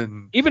have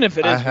been. Even if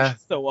it is, we I should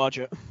still watch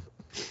it. I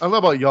don't know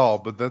about y'all,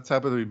 but that's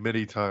happened to me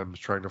many times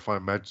trying to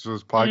find matches for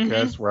this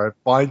podcast where I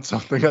find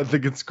something I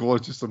think it's cool.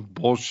 It's just some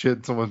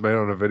bullshit someone's made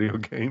on a video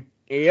game.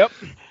 Yep.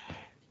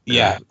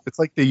 Yeah. It's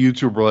like the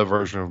YouTube Roulette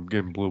version of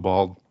getting blue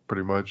balled,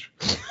 pretty much.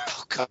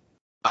 Oh God.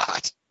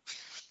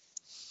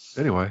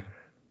 Anyway.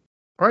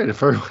 All right,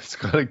 if everyone's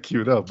got it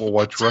queued up, we'll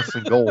watch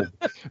Wrestling Gold.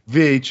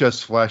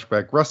 VHS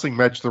flashback. Wrestling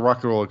match, the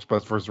RNR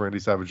Express versus Randy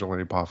Savage and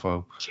Lanny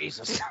Poffo.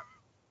 Jesus.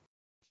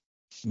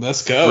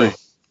 Let's go. 3,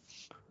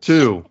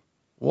 2,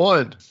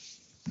 1.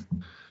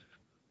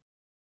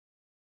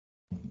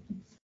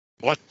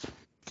 Let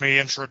me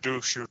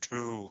introduce you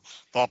to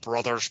the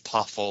Brothers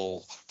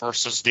Puffle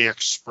versus the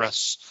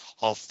Express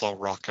of the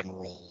Rock and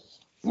Roll.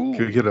 Can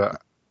we get a...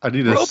 I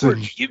need a...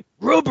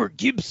 Robert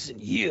Gibson,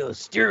 yeah,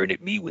 staring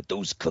at me with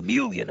those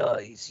chameleon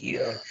eyes,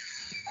 yeah.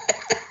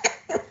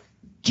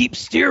 Keep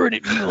staring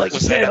at me like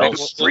Was that, that a I'll good-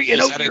 straighten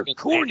was out that a your good-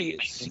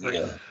 corneas,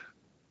 yeah.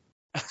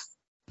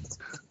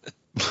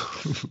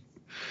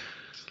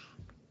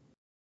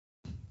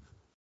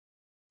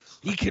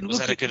 He can Was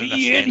look that a at good me enough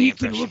and he Lanny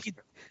can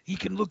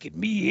impression? look at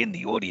me and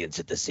the audience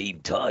at the same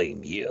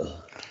time, yeah.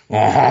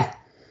 Uh-huh.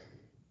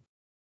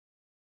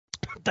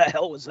 What the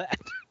hell was that?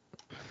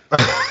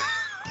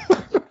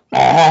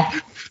 Uh-huh.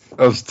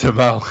 That was Tim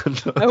Allen.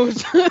 That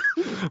was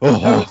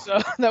Oh.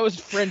 that was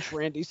French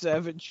Randy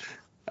Savage.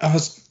 I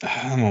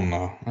don't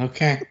know.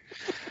 Okay.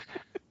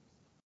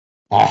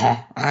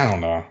 I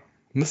don't know.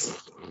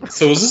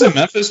 So was this in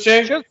Memphis,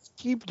 Jay? Just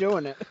keep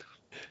doing it.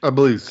 I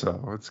believe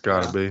so. It's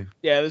got to be.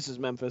 Yeah, this is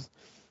Memphis.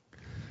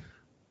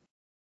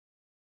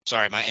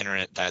 Sorry, my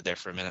internet died there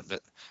for a minute,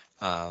 but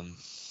I'm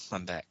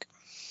back.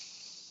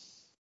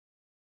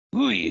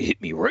 Ooh, you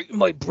hit me right in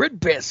my bread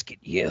basket,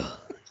 yeah.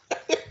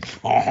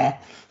 Uh-huh.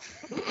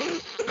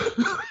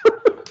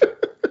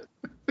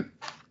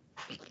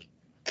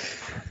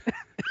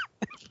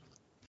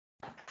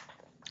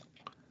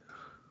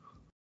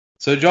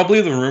 So did y'all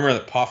believe the rumor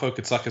that Poffo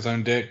could suck his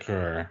own dick,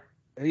 or?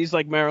 He's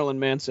like Marilyn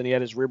Manson. He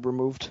had his rib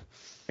removed.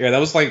 Yeah, that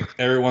was like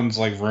everyone's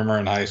like rumor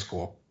in high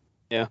school.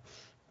 Yeah.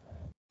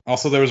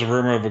 Also, there was a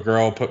rumor of a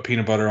girl put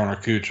peanut butter on her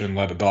cooch and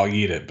let a dog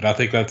eat it, but I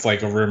think that's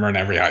like a rumor in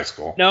every high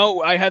school.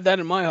 No, I had that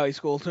in my high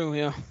school too.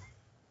 Yeah.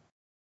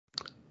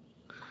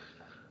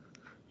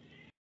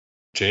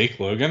 Jake,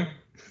 Logan?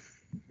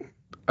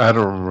 I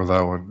don't remember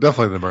that one.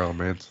 Definitely the Marilyn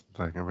Manson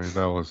thing. I mean,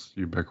 that was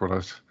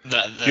ubiquitous.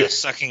 The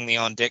sucking the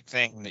on dick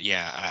thing.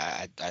 Yeah,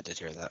 I did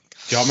hear that.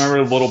 Do y'all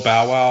remember the little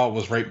Bow Wow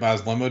was raped by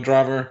his limo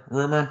driver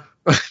rumor?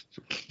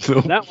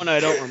 No. That one I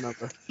don't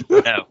remember.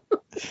 No.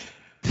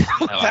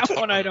 That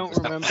one I don't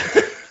remember.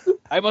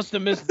 I must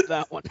have missed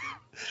that one.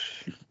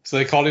 So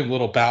they called him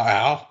Little Bow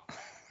Wow?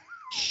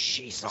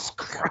 Jesus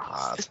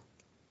Christ.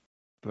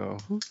 No.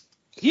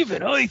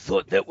 Even I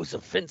thought that was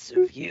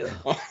offensive, yeah.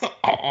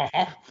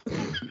 I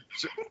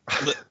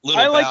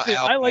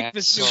like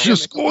this new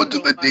Just gimmick. going to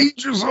the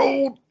danger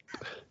zone.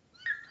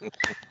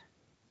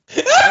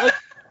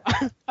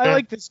 I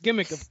like this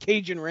gimmick of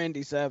Cajun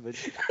Randy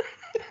Savage.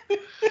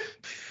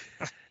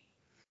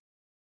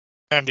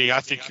 Andy, I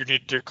think you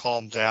need to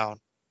calm down.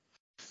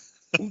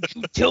 Don't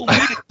you tell me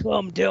to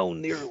calm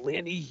down there,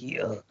 Lenny,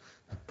 yeah.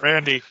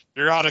 Randy,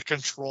 you're out of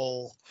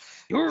control.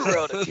 You're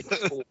out of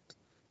control.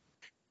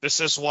 This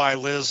is why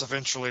Liz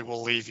eventually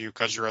will leave you,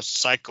 because you're a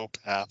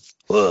psychopath.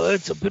 Well,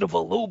 that's a bit of a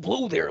low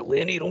blow there,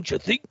 Lenny, don't you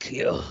think,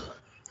 yeah?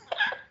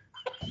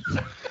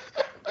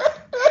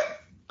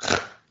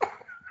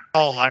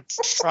 Oh, I'm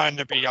trying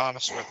to be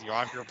honest with you.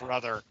 I'm your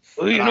brother.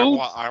 Well, you And know,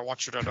 I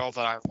want you to know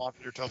that I love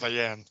you till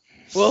the end.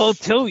 Well, I'll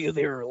tell you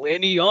there,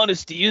 Lanny,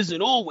 honesty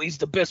isn't always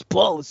the best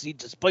policy,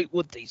 despite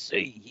what they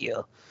say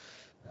here.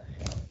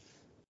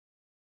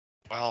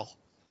 Well,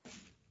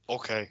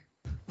 okay.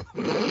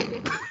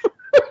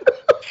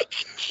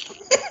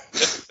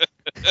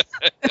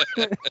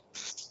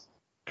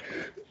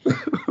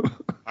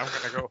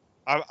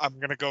 I'm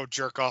gonna go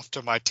jerk off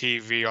to my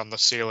TV on the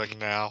ceiling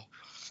now.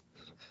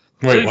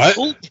 Wait,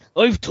 what?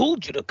 I've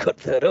told you to cut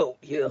that out,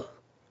 yeah.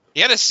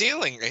 He had a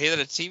ceiling. He had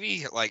a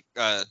TV like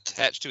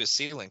attached to his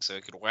ceiling, so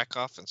he could whack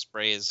off and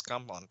spray his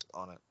cum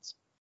on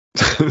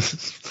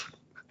it.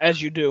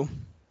 As you do.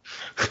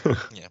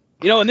 Yeah.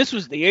 You know, and this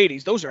was the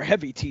 80s. Those are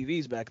heavy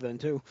TVs back then,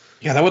 too.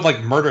 Yeah, that would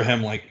like murder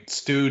him like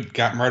Stu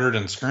got murdered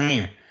in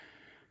Scream.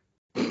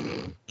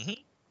 Mm-hmm.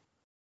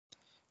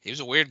 He was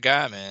a weird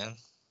guy, man.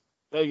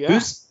 Oh, yeah.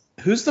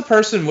 Who's the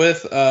person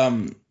with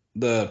the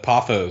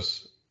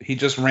Poffos? He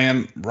just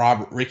ran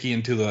Ricky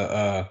into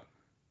the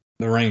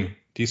ring.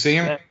 Do you see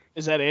him?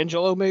 Is that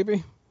Angelo,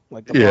 maybe?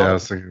 Like the Yeah, I ball?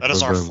 was thinking That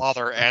is our something.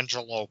 father,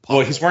 Angelo.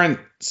 Well, he's wearing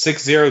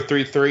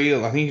 6033.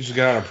 I think he just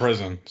got out of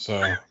prison.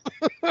 So I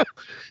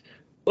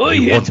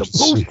You had want to to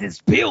see- post his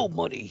bail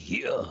money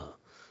here.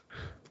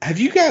 have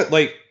you got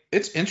like?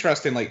 It's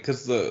interesting, like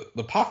because the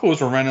Poffos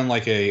were running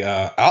like a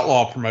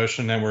outlaw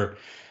promotion, and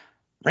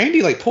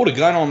Randy like pulled a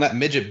gun on that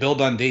midget Bill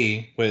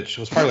Dundee, which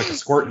was probably like a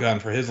squirt gun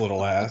for his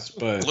little ass.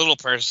 But Little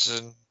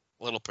person.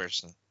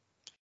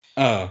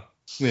 oh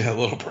yeah,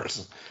 little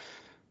person.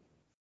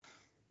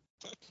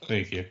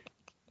 Thank you.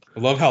 I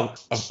love how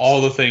of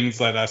all the things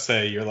that I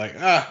say, you're like,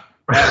 that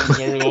was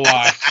over the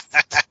line.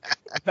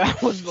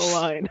 That was the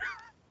line.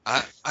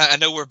 I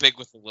know we're big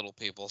with the little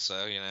people,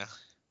 so you know.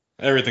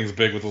 Everything's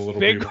big with the little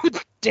Big,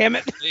 people. damn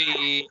it.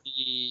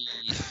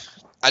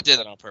 I did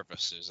that on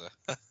purpose, Sousa.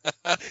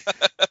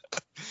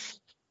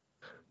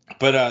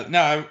 But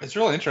no, it's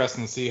really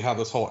interesting to see how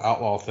this whole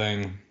outlaw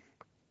thing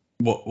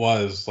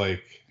was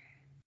like.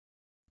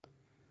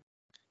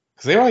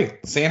 Because they were like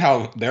saying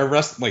how their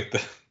like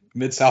the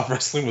Mid-South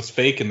wrestling was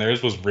fake and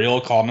theirs was real,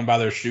 calling them by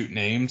their shoot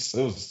names.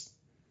 It's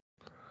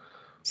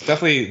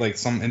definitely like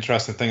some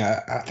interesting thing.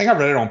 I think I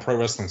read it on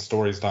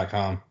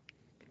ProWrestlingStories.com.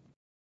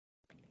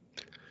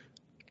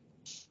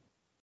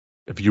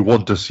 If you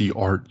want to see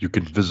art, you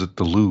can visit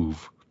the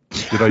Louvre.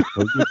 Did I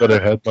tell you that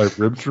I had my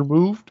ribs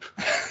removed?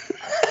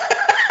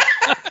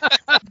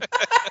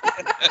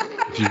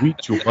 If you eat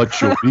too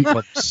much, you'll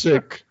become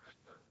sick.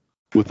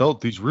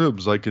 Without these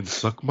ribs, I can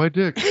suck my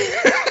dick.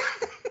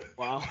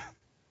 Wow.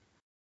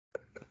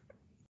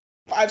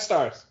 5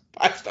 stars.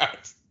 5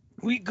 stars.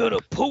 We got a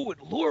poet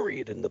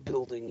laureate in the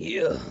building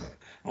here.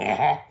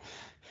 Uh-huh.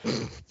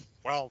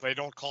 Well, they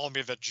don't call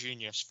me the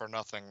genius for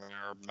nothing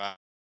there, Matt.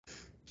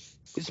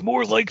 It's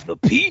more like the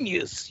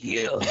penis,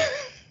 yeah.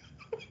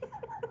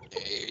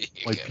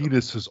 My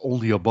penis is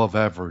only above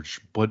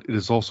average, but it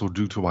is also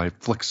due to my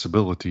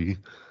flexibility.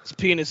 His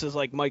penis is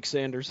like Mike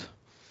Sanders.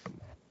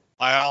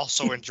 I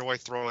also enjoy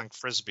throwing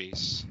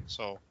frisbees,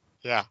 so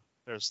yeah,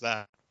 there's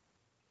that.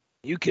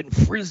 You can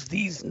frizz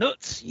these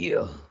nuts,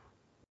 yeah.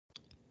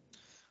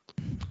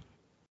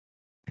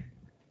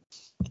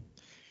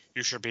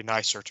 You should be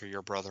nicer to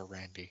your brother,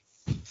 Randy.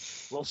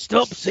 Well,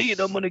 stop saying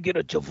I'm gonna get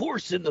a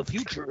divorce in the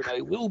future, and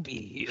I will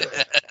be here.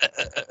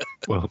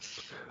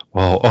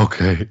 Well,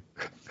 okay.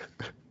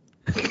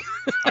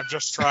 I'm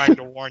just trying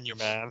to warn you,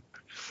 man.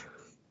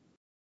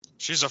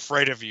 She's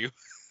afraid of you.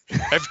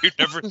 Have you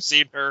never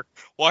seen her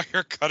while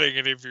you're cutting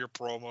any of your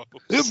promos?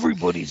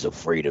 Everybody's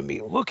afraid of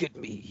me. Look at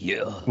me,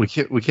 yeah. We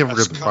can't That's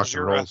forget the 'cause rock and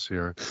you're rolls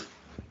here.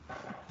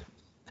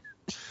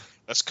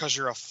 That's because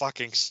you're a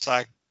fucking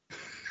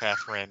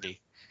psychopath, Randy.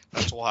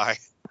 That's why.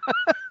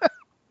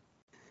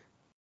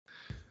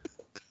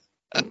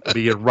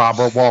 Me and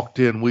Robert walked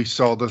in. We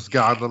saw this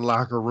guy in the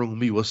locker room.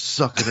 He was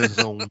sucking his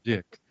own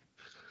dick.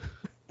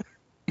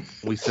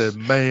 We said,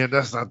 "Man,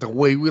 that's not the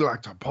way we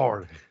like to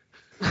party."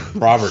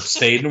 Robert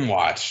stayed and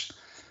watched.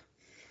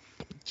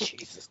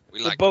 Jesus.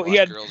 We like both- to he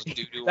watch had- girls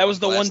doo-doo That was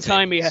the glass one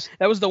time tables.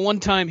 that was the one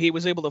time he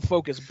was able to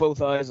focus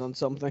both eyes on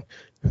something.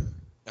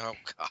 Oh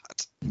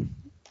God.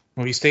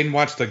 Well, he stayed and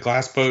watched the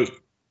glass boat.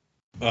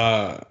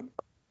 The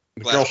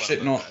Glass girl boat,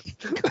 shitting my on.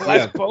 bad. Glass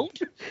Yeah. boat?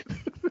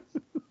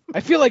 I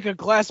feel like a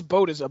glass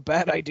boat is a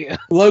bad idea.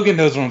 Logan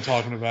knows what I'm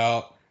talking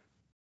about.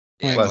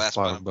 Yeah, Glass glass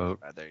bottom bottom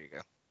boat. boat. There you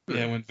go.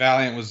 Yeah, when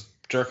Valiant was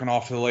jerking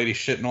off to the lady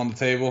shitting on the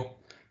table.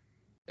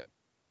 Yeah,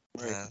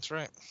 that's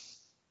right.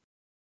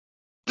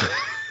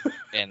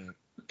 And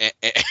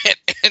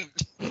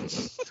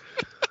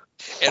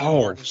Oh,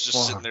 Morton's just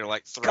sitting fuck. there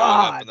like throwing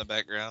God. up in the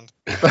background.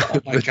 Oh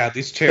my god,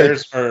 these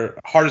chairs are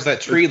hard as that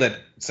tree that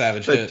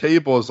Savage That hit.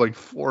 table is like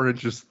 4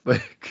 inches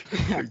thick.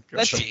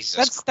 That's Jesus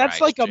that's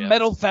Christ, like a Jeff.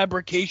 metal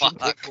fabrication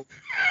Fuck. table.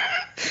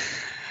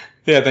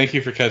 Yeah, thank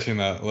you for catching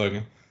that,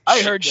 Logan.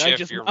 I heard you.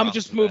 Jeff, you're I'm wrong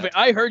just for moving. that.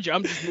 I heard you.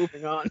 I'm just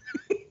moving on.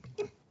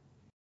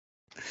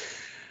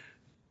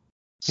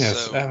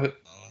 Yes, So,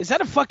 Is that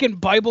a fucking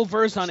Bible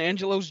verse on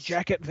Angelo's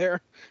jacket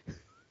there?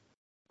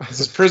 This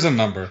is prison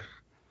number.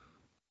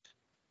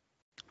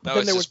 No, then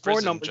it's there his was more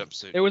prison numbers.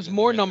 jumpsuit. There was He didn't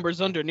more have it.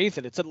 numbers underneath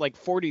it. It said like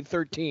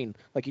 4013,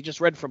 like he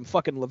just read from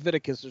fucking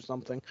Leviticus or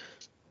something.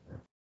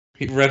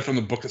 He read from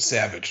the Book of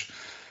Savage.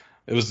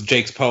 It was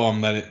Jake's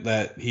poem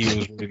that he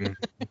was reading.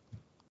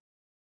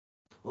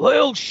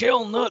 Lyle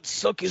shall not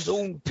suck his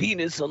own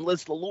penis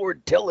unless the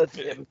Lord telleth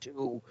him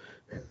to.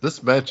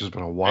 This match has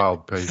been a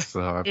wild pace,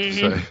 though, I have to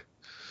say.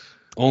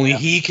 Only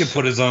he can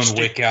put his own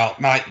wick out,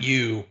 not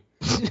you.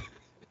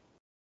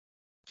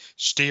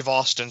 Steve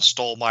Austin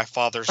stole my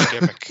father's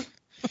gimmick.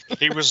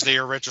 He was the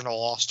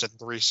original Austin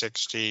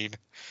 316.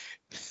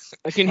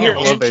 I can hear. I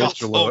love Angelo.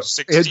 Angelo.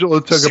 60 Angelo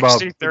took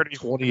about 30.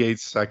 28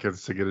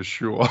 seconds to get his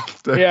shoe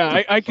off there.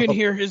 Yeah, I can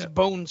hear his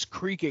bones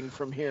creaking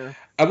from here.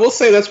 I will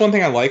say that's one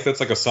thing I like. That's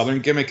like a Southern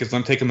gimmick is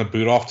them taking the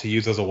boot off to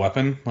use as a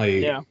weapon. Like,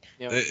 Yeah.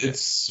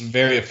 it's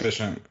very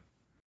efficient.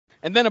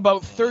 And then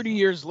about 30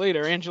 years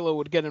later, Angelo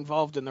would get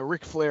involved in the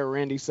Ric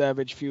Flair-Randy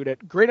Savage feud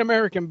at Great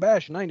American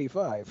Bash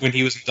 '95. When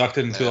he was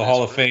inducted into That the is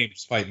Hall of great. Fame,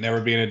 despite never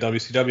being in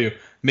WCW,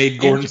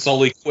 made Gordon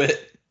Sully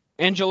quit.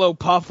 Angelo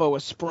Poffo, a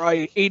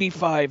spry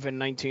 85 in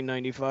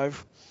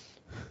 1995.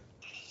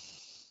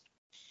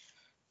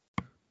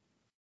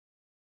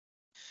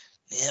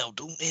 Now,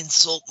 don't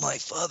insult my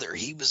father.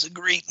 He was a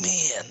great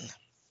man.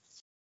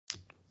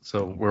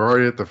 So we're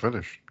already at the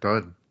finish.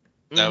 Done.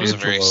 That was a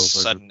very Angelo,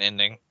 sudden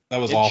ending. That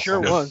was It awesome. sure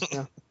was.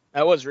 Yeah.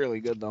 That was really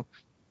good, though.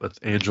 That's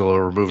Angelo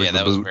removing Yeah, the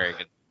that was boot. very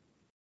good.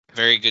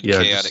 Very good,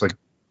 Yeah, chaotic. just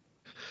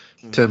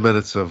like 10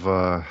 minutes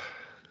of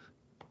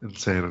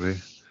insanity.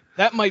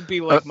 That might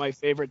be like my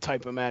favorite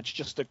type of match.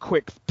 Just a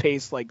quick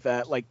pace like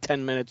that, like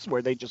 10 minutes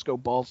where they just go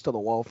balls to the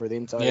wall for the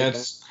entire Yeah, thing.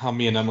 it's how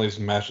me and Emily's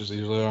matches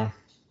usually are.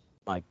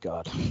 My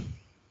God.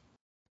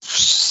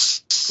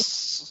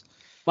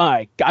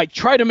 I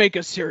try to make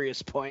a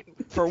serious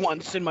point for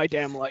once in my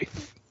damn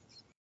life.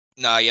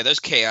 No, yeah, those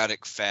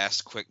chaotic,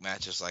 fast, quick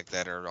matches like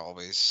that are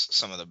always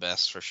some of the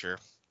best for sure.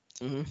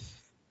 Mm-hmm.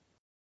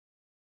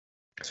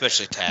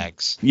 Especially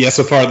tags. Yeah,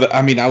 so far,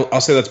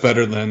 I'll say that's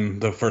better than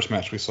the first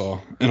match we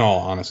saw, in all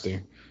honesty.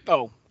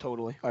 Oh,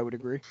 totally. I would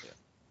agree.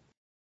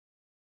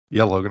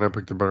 Yeah, Logan, I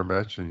picked a better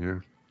match than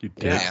you. You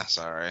did. Yeah,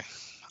 sorry.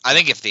 I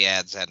think if the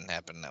ads hadn't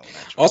happened, that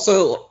match.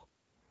 Also,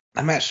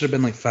 that match should have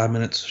been like 5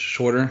 minutes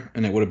shorter,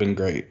 and it would have been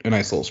great. A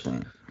nice little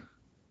sprint.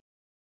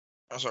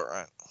 That's all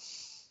right.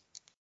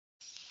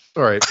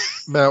 All right,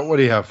 Matt, what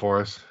do you have for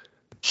us?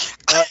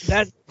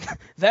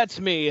 That's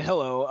me.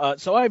 Hello.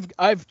 So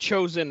I've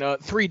chosen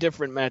 3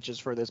 different matches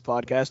for this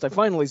podcast. I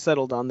finally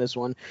settled on this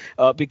one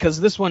because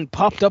this one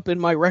popped up in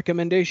my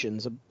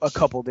recommendations a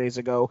couple days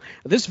ago.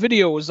 This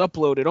video was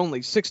uploaded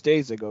only 6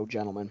 days ago,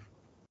 gentlemen.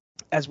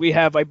 As we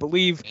have, I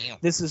believe, Damn.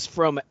 this is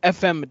from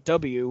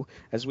FMW,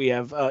 as we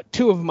have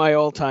 2 of my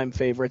all-time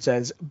favorites,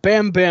 as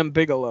Bam Bam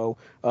Bigelow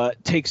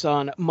takes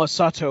on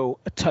Masato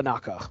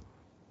Tanaka.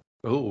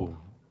 Oh,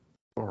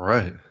 all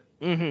right.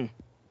 Mm-hmm.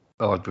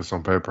 I like this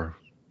on paper.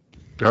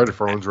 All right,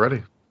 if everyone's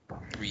ready.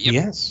 Yep.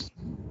 Yes.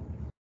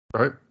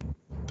 All right,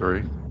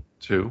 3,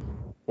 2,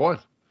 1.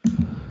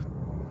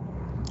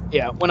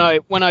 Yeah, when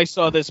I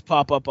saw this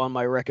pop up on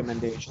my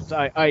recommendations,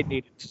 I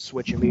needed to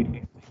switch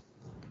immediately.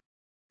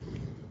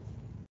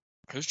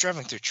 Who's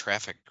driving through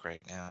traffic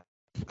right now?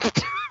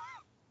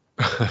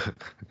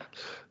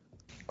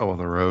 I'm on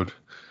the road.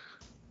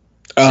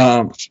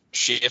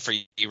 Shit, are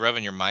you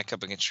rubbing your mic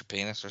up against your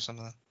penis or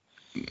something?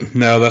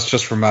 No, that's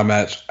just for my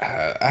match.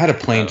 I had a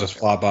plane Oh, just okay.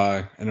 fly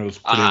by, and it was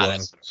pretty low.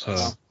 That's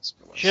So.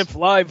 Ship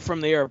live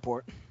from the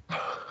airport.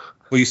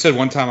 Well, you said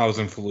one time I was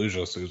in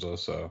Fallujah, Souza,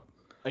 so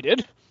I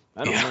did?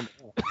 I don't Yeah. remember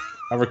that.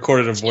 I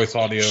recorded a voice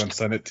audio and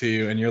sent it to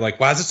you, and you're like,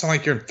 why does it sound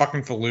like you're in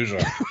fucking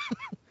Fallujah?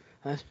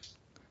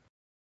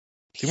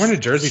 You wearing a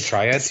Jersey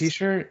Triad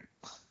t-shirt?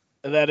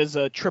 That is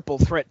a triple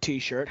threat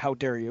t-shirt. How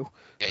dare you?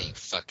 Yeah, you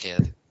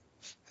fuckhead.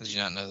 How did you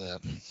not know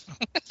that?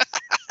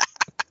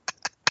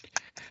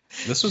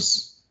 This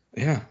was,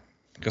 yeah.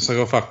 Guess I'll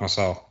go fuck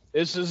myself.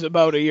 This is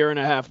about a year and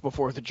a half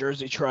before the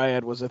Jersey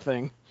Triad was a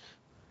thing.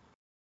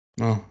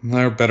 Well,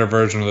 they're a better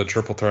version of the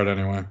triple threat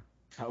anyway.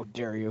 How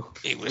dare you?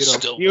 He You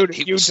don't-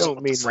 you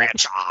don't mean that.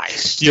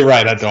 franchise. You're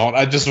right, I don't.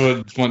 I just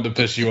wanted to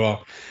piss you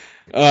off.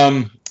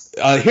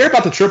 Hear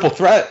about the triple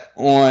threat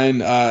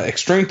on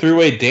Extreme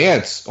Three-Way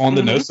Dance on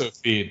the Mhm. NoSo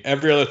feed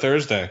every other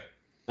Thursday.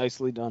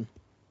 Nicely done.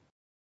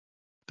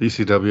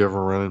 DCW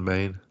ever run in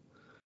Maine?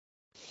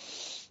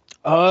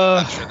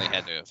 I'm sure they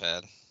had to have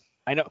had.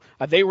 I know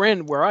they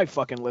ran where I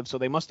fucking live, so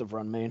they must have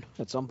run Maine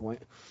at some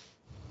point.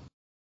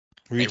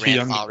 Were They you too ran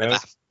young to Florida.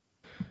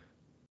 go?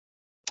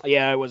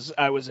 Yeah, I was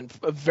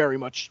very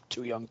much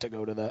too young to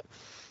go to that.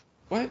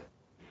 What?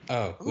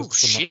 Oh, Oh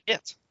this is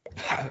shit!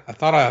 I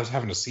thought I was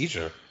having a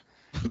seizure.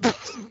 That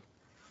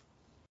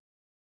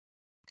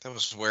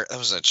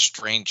was a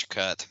strange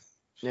cut.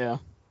 Yeah.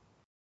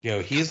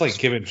 Yo, he's like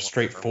giving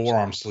straight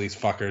forearms to these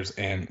fuckers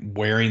and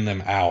wearing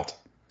them out.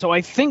 So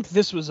I think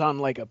this was on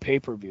like a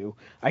pay-per-view.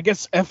 I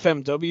guess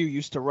FMW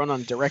used to run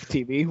on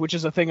DirecTV, which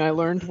is a thing I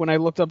learned when I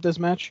looked up this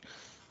match.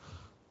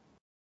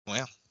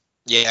 Well,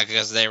 yeah,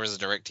 because there was a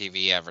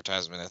DirecTV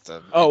advertisement at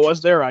the. Oh,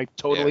 was there? I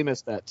totally Yeah.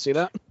 missed that. See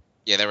that?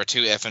 Yeah, there were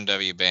 2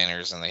 FMW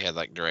banners, and they had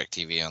like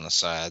DirecTV on the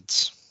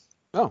sides.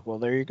 Oh, well,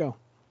 there you go.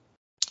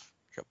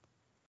 Yep.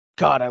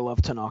 God, I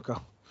love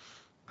Tanaka.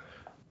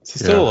 Is he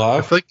still I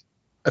alive? feel like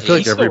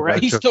He's every still match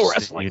he's I've still seen,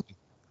 wrestling.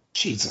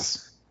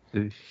 Jesus.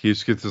 he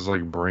just gets his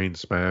like brain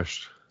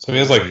smashed. So he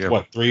has like,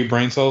 what, 3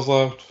 brain cells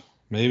left?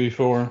 Maybe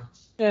 4?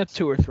 Yeah,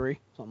 2 or 3,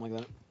 something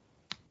like that.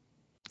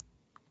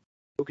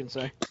 Who can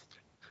say?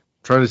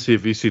 Trying to see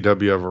if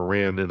ECW ever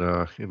ran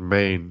in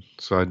Maine,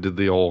 so I did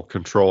the old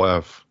Control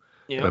F.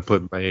 And I Yeah.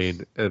 put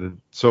Maine, and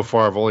so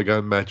far I've only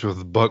gotten match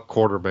with Buck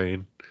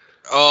Quartermain.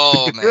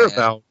 Oh You can hear man,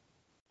 about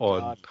on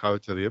God. Highway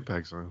to the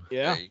Impact Zone.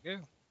 Yeah, there you go.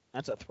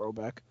 that's a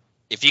throwback.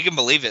 If you can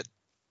believe it,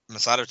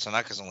 Masato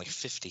Tanaka's only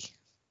 50.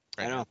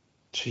 I know.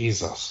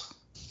 Jesus.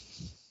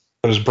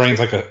 But his brain's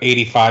like an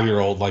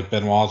 85-year-old like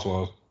Benoit's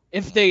was.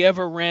 If they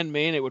ever ran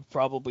Maine, it would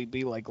probably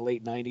be like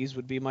late 90s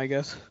would be my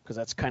guess, because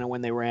that's kind of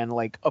when they ran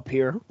like up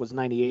here, was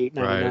 98,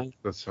 99. Right,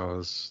 that's what I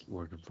was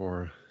looking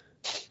for.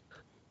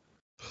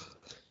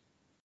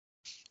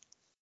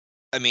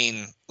 I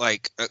mean,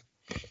 like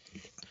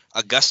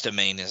Augusta,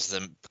 Maine is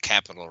the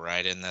capital,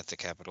 right? Isn't that the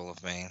capital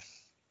of Maine?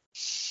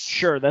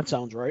 Sure, that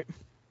sounds right.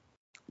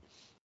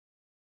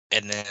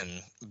 And then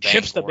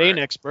Chip's the Bangor. Maine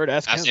expert,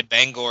 ask I him. said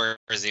Bangor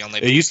is the only.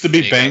 It used to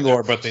be big Bangor,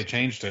 other- but they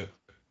changed it.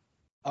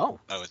 Oh,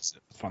 it's.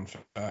 Fun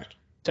fact.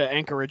 to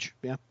Anchorage,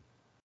 yeah.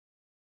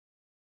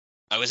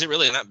 Oh, is it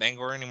really not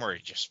Bangor anymore? Or you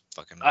just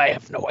fucking. I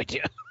have no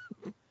idea.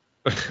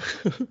 I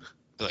feel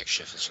like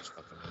Schiff is just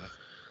fucking. With it.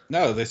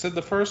 No, they said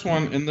the first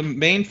one in the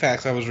main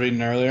facts I was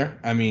reading earlier.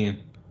 I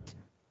mean,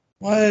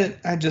 what?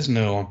 I just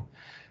knew.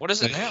 What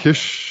is it now?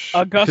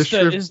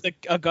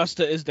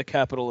 Augusta is the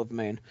capital of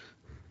Maine.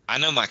 I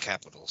know my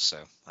capital, so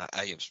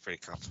I was pretty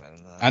confident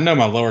in that. I know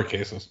my lower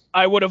cases.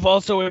 I would have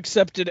also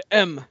accepted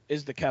M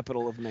is the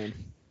capital of Maine.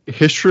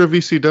 History of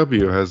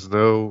ECW has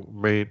no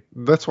Maine.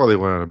 That's why they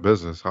went out of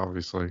business,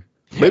 obviously.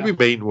 Maybe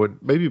Maine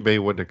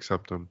wouldn't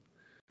accept them.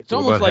 It's We'll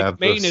almost not like have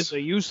Maine this. is a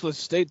useless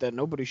state that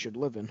nobody should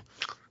live in.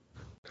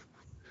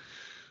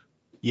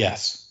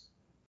 Yes.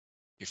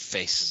 Your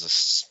face is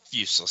a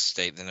useless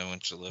state that no one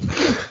should live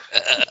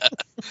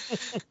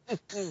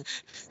in.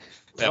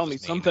 Tell me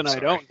something I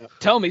don't know.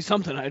 Tell me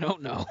something I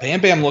don't know.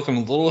 Bam Bam looking a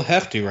little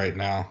hefty right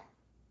now.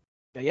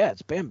 Yeah,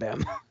 it's Bam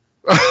Bam.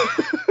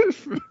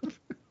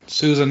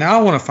 Susan, now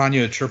I want to find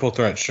you a triple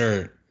threat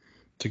shirt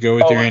to go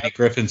with your Andy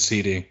Griffin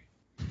CD.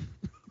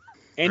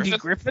 Andy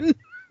Griffin?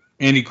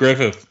 Andy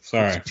Griffith,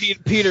 sorry.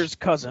 Peter's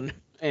cousin.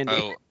 Andy.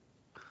 Oh,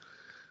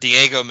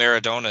 Diego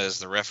Maradona is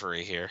the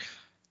referee here.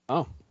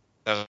 Oh.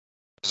 That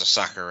was a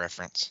soccer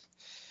reference.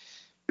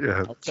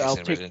 Yeah. I'll Guess I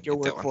didn't take your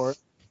get word that for it.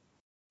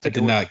 I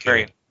did not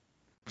care.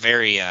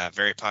 Very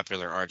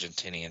popular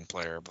Argentinian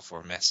player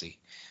before Messi.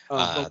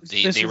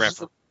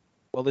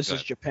 This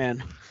is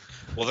Japan.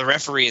 Well, the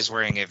referee is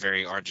wearing a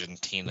very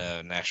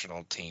Argentina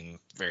national team,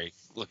 very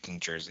looking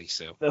jersey.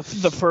 So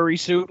The furry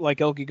suit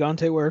like El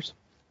Gigante wears.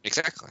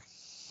 exactly.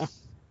 Huh.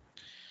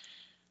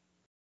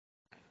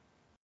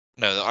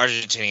 No, the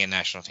Argentinian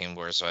national team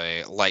wears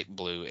a light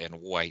blue and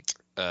white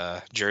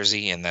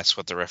jersey, and that's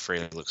what the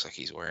referee looks like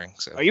he's wearing.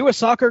 So Are you a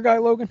soccer guy,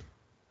 Logan?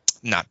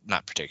 not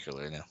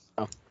particularly, no.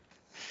 Oh.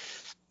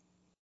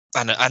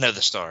 I know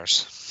the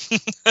stars.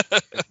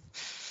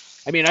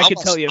 I mean, I could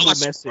Almost- tell you who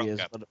almost Messi broke is,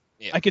 up. but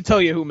Yeah. I could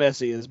tell you who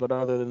Messi is, but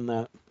other than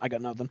that, I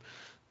got nothing.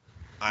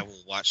 I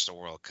will watch the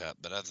World Cup,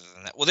 but other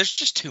than that, well, there's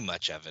just too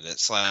much of it.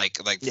 It's like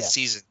the Yeah.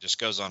 season just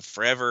goes on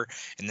forever,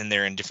 and then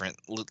they're in different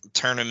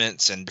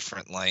tournaments and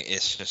different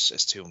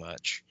it's too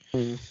much.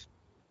 Mm.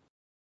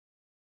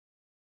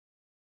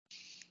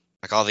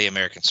 Like all the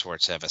American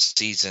sports have a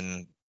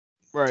season.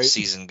 Right. The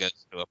season goes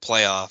to a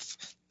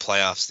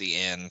playoffs the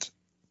end.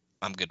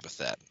 I'm good with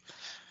that.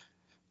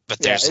 But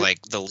Yeah, there's like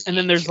the league, and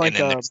then there's like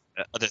there's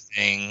the other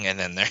thing, and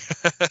then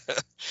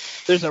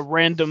there's a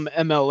random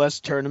MLS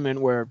tournament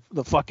where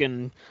the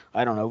fucking,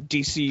 I don't know,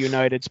 DC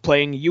United's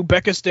playing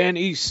Uzbekistan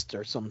East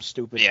or some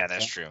stupid. yeah,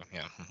 that's true.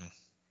 Yeah.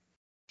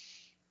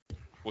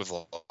 We've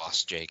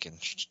lost Jake and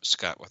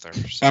Scott with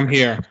ours. I'm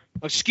here.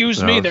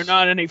 Excuse me, they're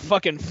not any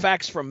fucking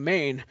facts from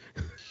Maine.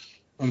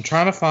 I'm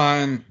trying to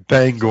find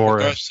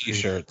Bangor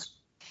t-shirts.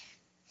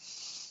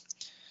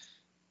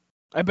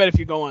 I bet if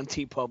you go on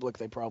TeePublic,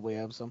 they probably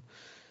have some.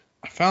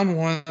 I found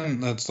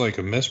one that's like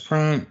a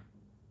misprint.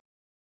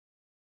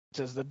 It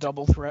says the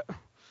double threat.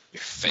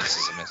 Your face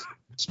is a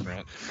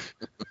misprint.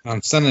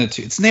 I'm sending it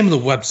to you. It's the name of the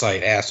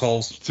website,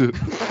 assholes. The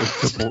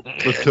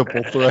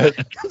triple threat.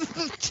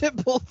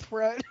 Triple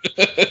threat.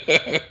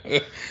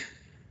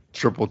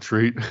 Triple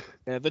treat.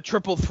 Yeah, the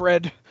triple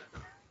thread.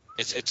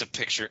 It's a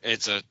picture.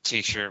 It's a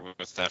T-shirt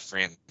with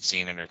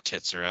Francine and her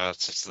tits are out.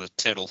 It's the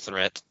tittle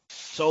threat.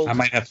 Sold. I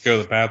might have to go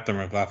to the bathroom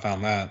if I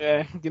found that.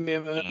 Yeah, give me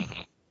a minute.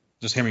 Mhm.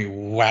 Just hear me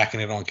whacking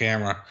it on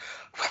camera.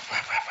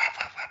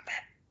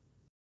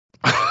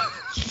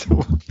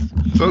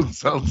 So it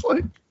sounds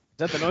like. Is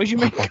that the noise you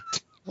make?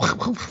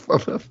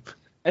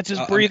 That's his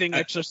breathing I-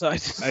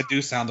 exercises. I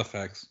do sound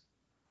effects.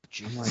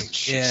 I'm like,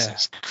 yeah.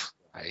 Jesus Christ.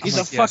 He's I'm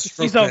a like, fuck-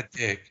 stroke he's a- that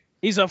dick.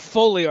 He's a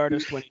Foley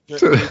artist when he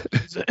does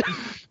it.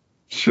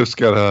 It's just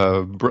got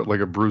a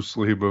Bruce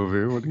Lee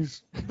movie when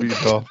he's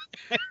beaten off.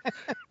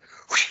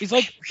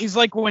 He's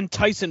like when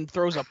Tyson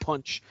throws a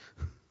punch.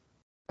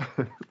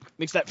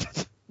 Makes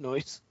that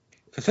noise.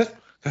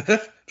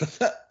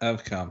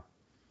 I've come.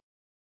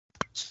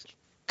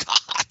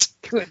 God.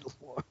 Good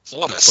lord. What a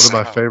One of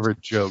sound. my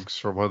favorite jokes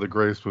from one of the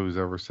greatest movies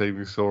ever,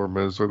 Saving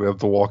Silverman, is when they have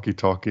the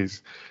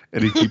walkie-talkies,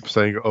 and he keeps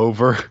saying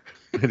over,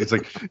 and he's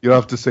like, you don't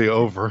have to say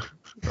over.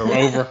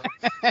 Over.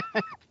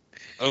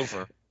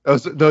 Over.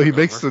 No, he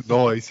makes the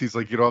noise. He's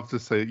like, you don't have to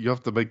say, you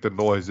have to make the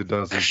noise. It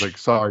does. He's like,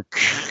 sorry.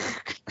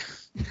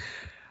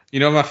 You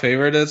know what my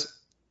favorite is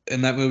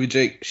in that movie,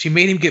 Jake? She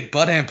made him get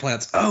butt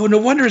implants. Oh, no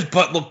wonder his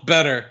butt looked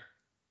better.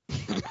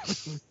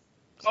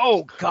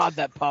 Oh God,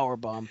 that power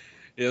bomb.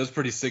 Yeah, it was a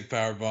pretty sick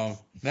power bomb.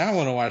 Now I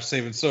want to watch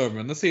Saving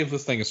Silverman. Let's see if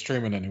this thing is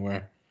streaming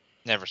anywhere.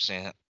 Never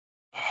seen it.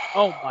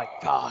 Oh my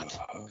God.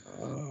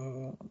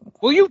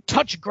 Will you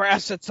touch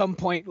grass at some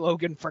point,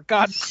 Logan? For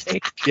God's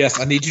sake. Yes,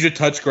 I need you to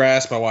touch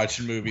grass by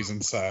watching movies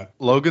inside.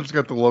 Logan's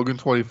got the Logan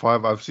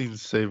 25. I've seen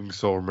Saving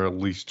Silverman at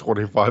least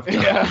 25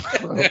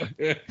 times.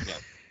 Yeah.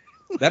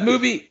 That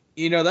movie,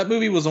 that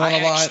movie was on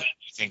a lot.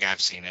 I think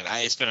I've seen it.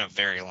 It's been a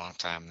very long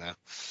time though.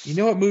 You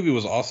know what movie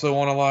was also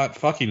on a lot?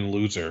 Fucking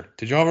Loser.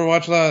 Did y'all ever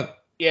watch that?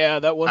 Yeah,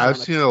 that was. I've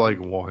seen it like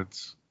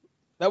once.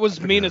 That was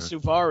Mina Yeah.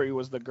 Suvari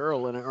was the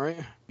girl in it, right?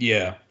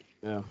 Yeah.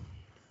 Yeah.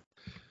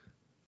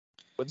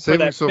 But for Saving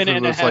that Silverman minute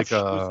and a was half, like she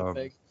was a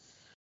big-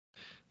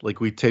 like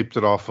we taped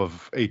it off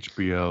of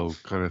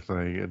HBO kind of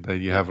thing, and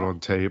then you have it on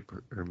tape,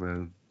 and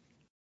then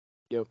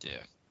Yeah.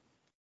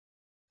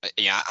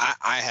 Yeah,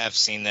 I have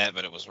seen that,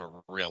 but it was a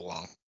real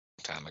long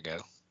time ago.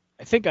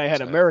 I think I had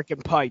So, American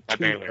Pie I 2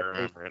 barely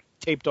remember it.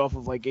 taped off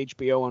of like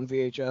HBO on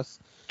VHS.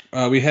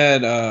 We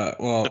had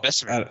The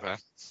best of it.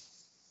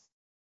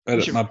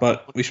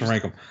 we should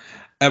rank them.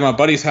 At my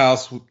buddy's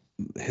house,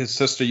 his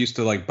sister used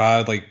to like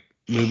buy like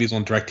movies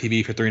on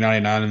DirecTV for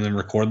 $3.99 and then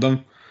record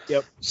them.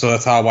 Yep. So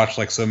that's how I watched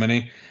like so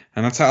many,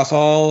 and that's how I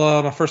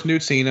saw my first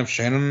nude scene of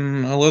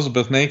Shannon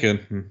Elizabeth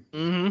naked.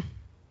 Mm-hmm.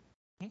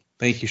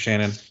 Thank you,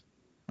 Shannon.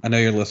 I know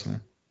you're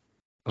listening.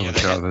 oh Yeah, my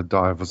they god, had- the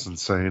dive was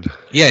insane.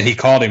 Yeah, and he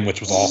called him, which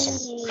was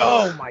awesome.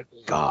 Oh my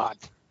God.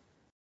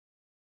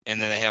 And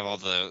then they have all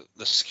the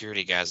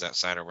security guys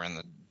outside are wearing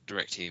the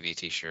DirecTV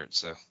t-shirts,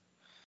 so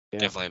Yeah.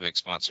 definitely a big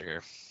sponsor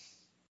here.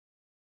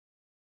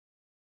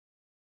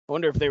 I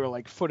wonder if they were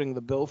like footing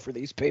the bill for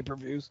these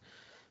pay-per-views.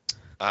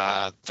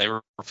 They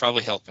were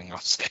probably helping, I'll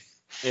say.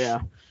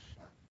 Yeah.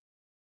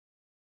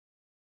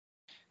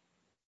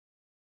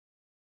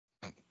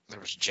 There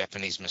was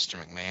Japanese Mr.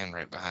 McMahon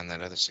right behind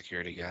that other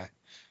security guy.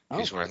 Oh.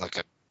 He's wearing like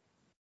a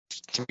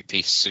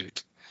three-piece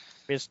suit.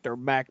 Mr.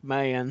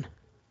 McMahon.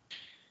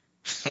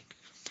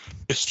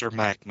 Mr.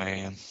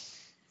 McMahon.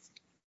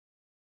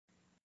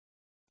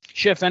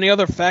 Schiff, any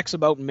other facts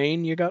about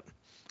Maine you got?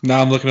 No,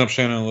 I'm looking up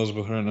Shannon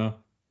Elizabeth right now.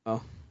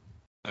 Oh.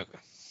 Okay.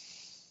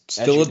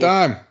 Still you a do.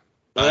 dime.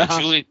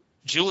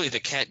 Julie the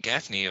Cat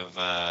Gaffney of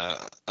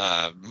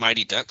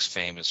Mighty Ducks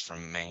fame is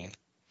from Maine.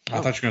 I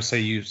thought you were gonna say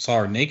you saw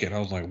her naked. I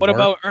was like, What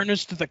about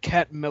Ernest the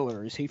Cat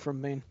Miller? Is he from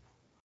Maine?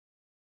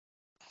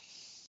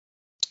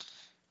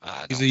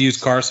 He's a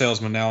used car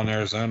salesman now in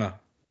Arizona.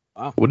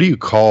 What do you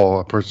call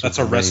a person? That's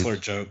a from wrestler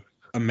joke.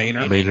 A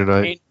Mainer.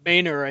 Maynardite.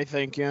 Mainer, I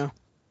think, yeah.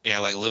 Yeah,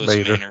 like Lewis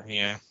Maynard. Maynard,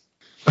 yeah.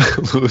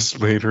 Lewis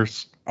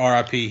Mayners.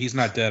 R.I.P. He's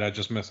not dead. I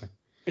just miss him.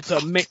 It's a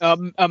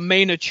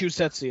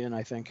Massachusettsian,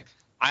 I think.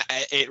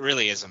 It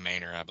really is a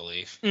Maynard, I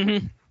believe.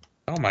 Mm-hmm.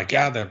 Oh my Yeah,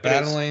 God, they're it is.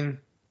 battling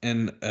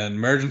in an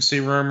emergency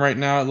room right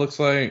now. It looks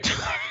like.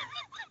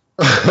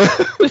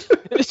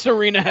 This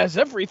arena has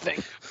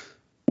everything.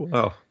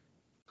 Wow.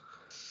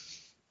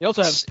 You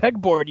also have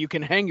pegboard you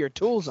can hang your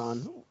tools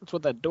on. That's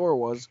what that door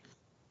was.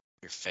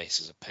 Your face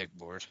is a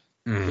pegboard.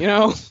 You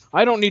know,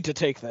 I don't need to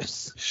take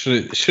this.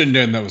 Shouldn't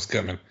known that was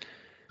coming.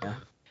 Yeah.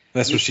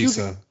 That's what she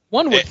said.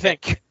 One would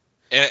think.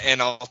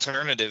 An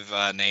alternative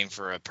name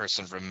for a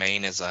person from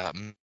Maine is a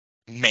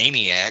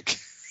maniac.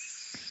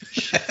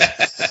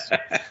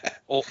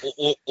 or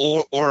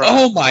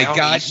Oh my down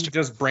God! east- He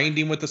just brained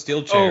him with the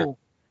steel chair. Oh,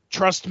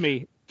 trust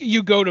me.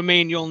 You go to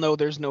Maine, you'll know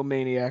there's no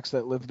maniacs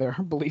that live there.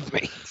 Believe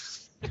me.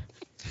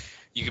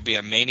 You could be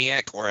a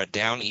maniac or a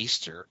down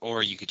easter,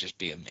 or you could just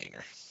be a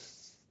Mainer.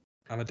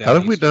 I'm a How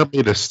have we Downeaster. not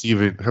made a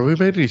Stephen? Have we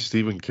made any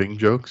Stephen King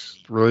jokes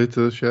related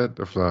to this yet?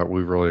 If not,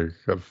 we really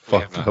have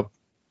fucked not. up.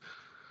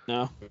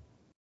 No,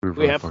 We've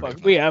we really have fucked fucked.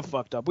 up. We have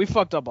fucked up. We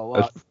fucked up a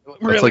lot.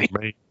 That's Really. like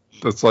Maine.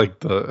 That's like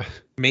the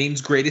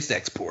Maine's greatest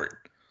export.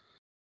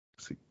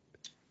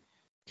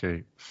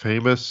 okay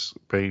famous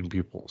Maine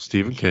people.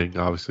 Stephen King,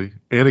 obviously.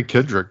 Anna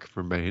Kendrick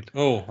from Maine.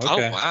 Oh,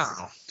 okay. Oh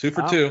wow! 2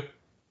 for Wow. 2.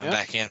 I'm Yeah.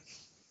 back in.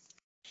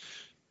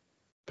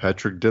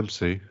 Patrick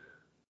Dempsey.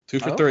 2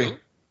 for Oh. 3.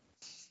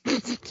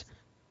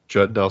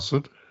 Judd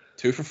Nelson.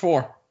 2 for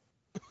 4.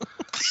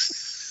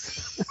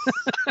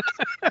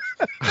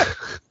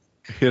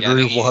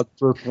 Henry he-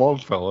 Wadsworth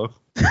Longfellow.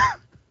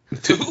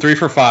 3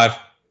 for 5.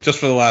 Just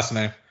for the last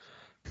name.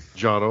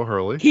 John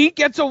O'Hurley. He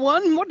gets a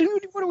one. What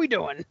are we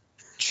doing?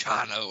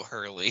 John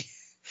O'Hurley.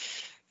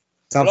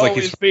 Sounds It'll like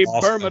always he's be from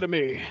Boston. Burma to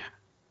me.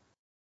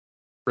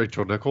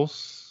 Rachel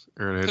Nichols,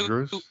 Aaron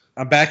Andrews.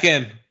 I'm back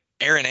in.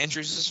 Aaron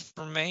Andrews is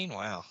from Maine.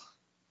 Wow.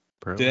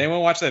 Apparently. Did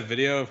anyone watch that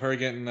video of her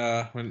getting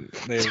when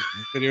they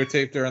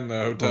videotaped her in the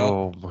hotel?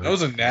 Oh my! That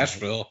was in God.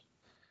 Nashville.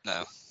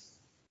 No.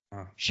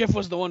 Schiff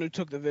was the one who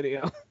took the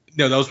video.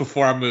 No, that was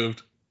before I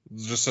moved.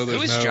 Just so Who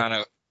there's is no.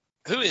 John?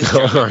 Who is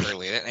John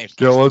O'Hurley? That name's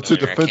Go on to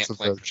familiar. I can't defensive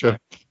place there, it.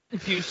 Chip.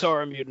 If you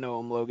saw him, you'd know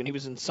him, Logan. He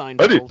was in I Seinfeld.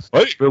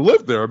 didn't even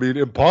live there. I mean,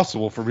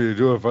 impossible for me to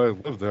do if I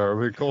lived there.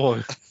 I mean, come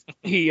on.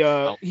 He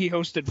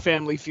hosted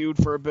Family Feud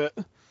for a bit.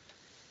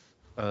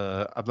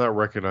 I'm not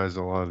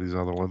recognizing a lot of these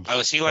other ones. Oh,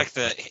 is he like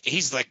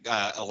he's like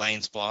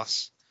Elaine's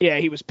boss? Yeah,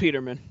 he was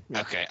Peterman.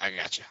 Yeah. Okay, I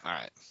got you. All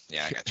right.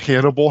 Yeah, I got you.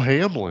 Hannibal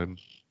Hamlin.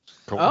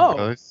 Come on, Oh.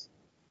 guys.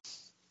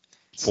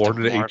 Born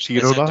in DeMar's- is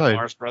it 1809.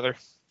 DeMar's brother?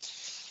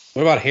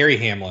 What about Harry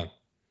Hamlin?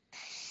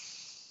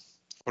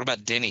 What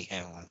about Denny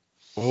Hamlin?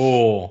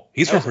 Oh,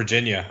 he's That from was-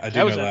 Virginia. I do That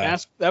know was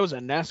that. that was a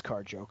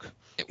NASCAR joke.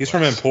 It He's was.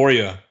 from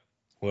Emporia,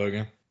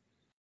 Logan.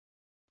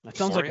 That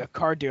sounds like Euphoria? a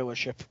car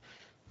dealership.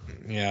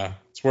 Yeah,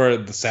 it's where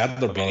the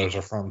Sadler brothers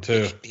are from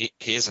too. He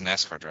is a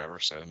NASCAR driver,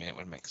 so I mean it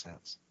would make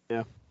sense.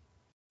 Yeah.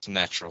 It's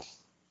natural.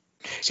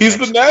 He's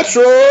the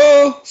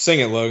natural. Sing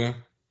it, Logan.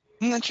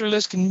 Natural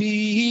as can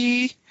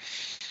be.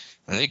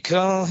 They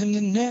call him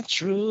the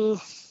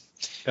natural.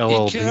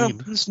 LL He Bean.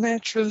 comes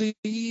naturally.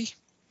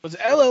 Was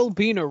LL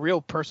Bean a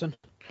real person?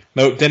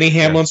 No, Denny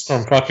Hamlin's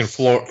from fucking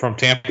from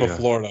Tampa, Yeah.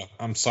 Florida.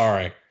 I'm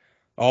sorry.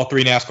 All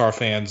 3 NASCAR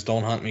fans,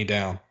 don't hunt me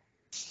down.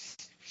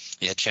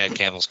 Yeah, Chad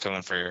Campbell's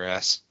coming for your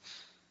ass.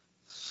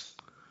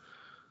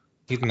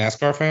 He's a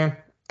NASCAR fan?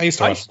 I used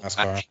to watch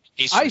NASCAR.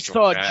 He's from I saw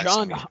Georgia,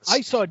 John. so it's-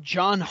 I saw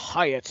John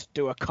Hyatt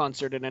do a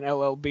concert in an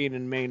LL Bean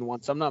in Maine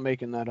once. I'm not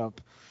making that up.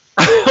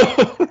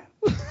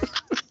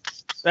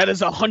 That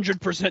is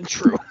 100%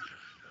 true.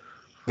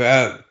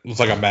 That was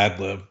like a Mad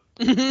Lib.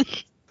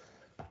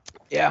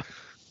 Yeah.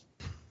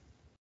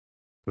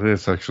 I think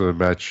it's actually a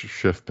match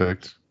Shift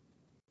picked.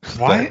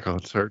 Why? That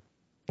concert.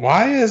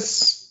 Why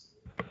is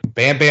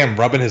Bam Bam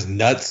rubbing his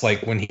nuts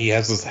like when he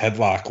has this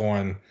headlock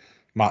on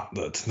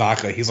the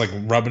Tanaka? He's like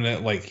rubbing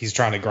it like he's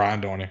trying to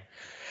grind on it.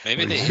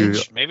 Maybe the Dude.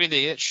 itch. Maybe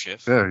the itch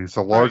shift. Yeah, he's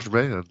a large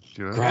man.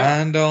 You know.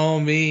 Grind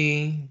on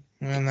me.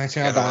 When I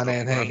your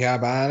body, take your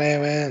body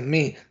with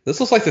me. This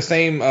looks like the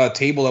same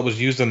table that was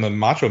used in the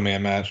Macho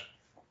Man match.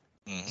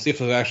 Mhm. See if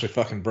it actually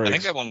fucking I breaks.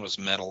 think that one was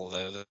metal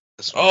though.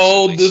 This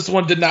Oh, was at this least-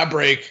 one did not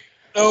break.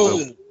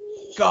 Oh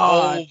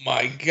God. Oh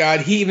my God.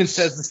 He even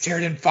says this chair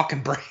didn't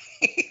fucking break.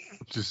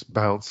 Just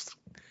bounced.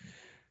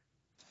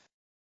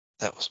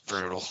 That was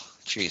brutal.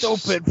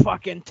 Jesus. Stupid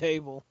fucking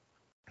table.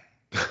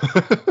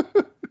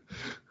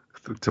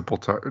 The tipple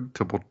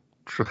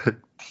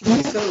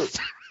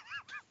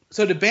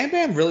So did Bam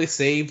Bam really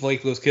save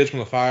like those kids from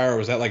the fire, or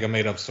was that like a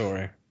made up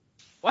story?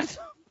 What?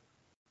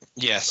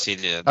 Yes, he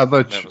did. I'm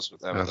not That su- was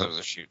that was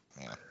a shoot.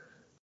 Yeah.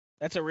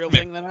 That's a real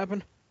thing that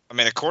happened? I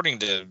mean, according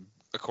to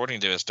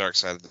his Dark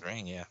Side of the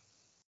Ring, yeah,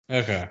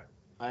 Okay.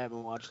 I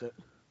haven't watched it.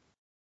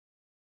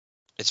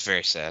 it's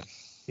very sad.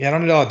 Yeah, I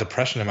don't need a lot of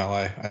depression in my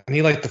life. I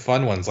need like the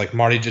fun ones, like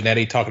Marty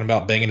Jannetty talking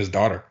about banging his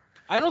daughter.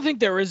 I don't think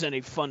there is any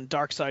fun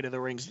Dark Side of the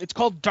Ring. It's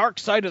called Dark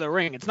Side of the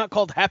Ring. It's not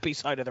called Happy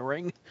Side of the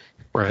Ring.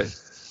 Right.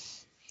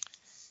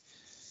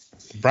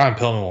 Brian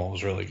Pillman one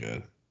was really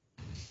good.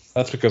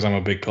 That's because I'm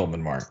a big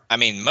Pillman mark. I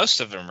mean, most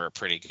of them are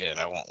pretty good.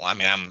 I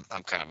mean, I'm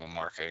kind of a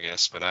mark, I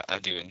guess, but I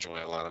do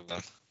enjoy a lot of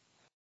them.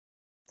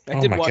 I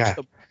Oh did my watch God.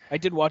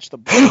 the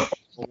Brawl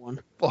one.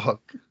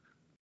 Fuck.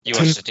 You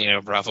watched the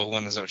Dino Bravo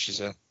one? Is that what she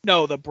said?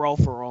 No, the Brawl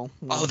for All.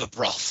 Oh, the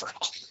Brawl for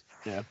All.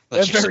 Yeah.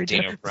 That's They're just very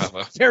Dino different.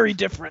 Bravo. Very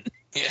different.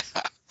 Yeah.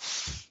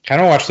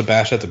 Kind of watched the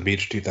Bash at the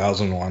Beach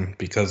 2001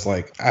 because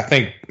like I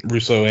think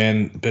Russo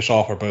and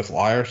Bischoff are both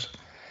liars.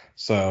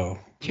 So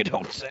You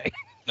don't say.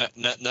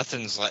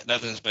 Nothing's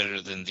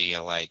better than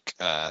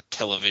the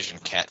television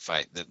cat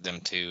fight that them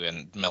two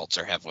and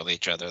Meltzer have with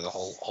each other the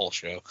whole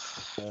show.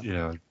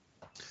 Yeah.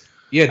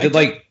 yeah,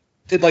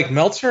 did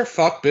Meltzer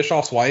fuck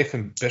Bischoff's wife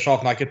and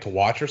Bischoff not get to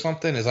watch or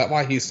something? Is that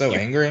why he's so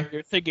angry?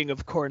 You're thinking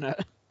of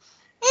Cornette.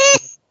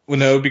 Well,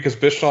 no, because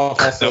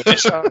Bischoff also No,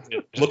 Bischoff,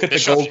 look at the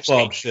Bischoff Gold just Club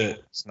hates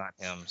shit. It's not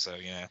him, so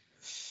yeah.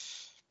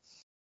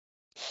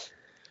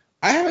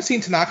 I haven't seen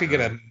Tanaka get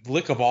a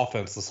lick of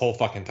offense this whole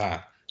fucking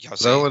time. Y'all That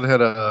see- one had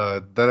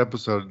that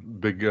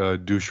episode big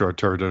douche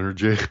turd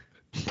energy.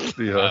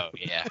 Oh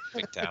yeah,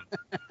 big time,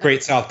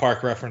 Great South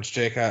Park reference,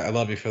 Jake. I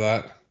love you for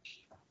that.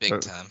 big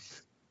time.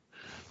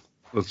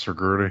 That's for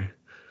Gertie.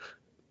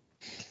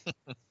 Hey,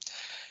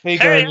 Hey,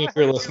 Gurney, if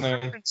you're I listening.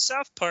 referenced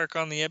South Park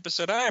on the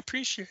episode. I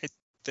appreciate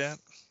that.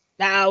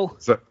 Now.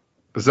 Is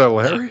that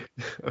Larry?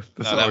 That's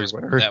No, not that was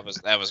Larry.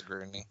 that was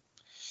Grooney.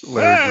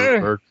 Larry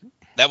Gertberg.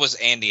 That was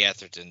Andy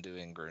Atherton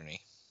doing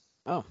Grooney.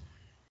 Oh.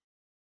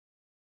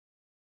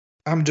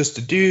 I'm just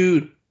a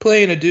dude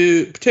playing a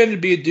dude, pretending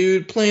to be a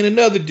dude playing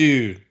another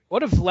dude.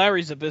 What if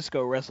Larry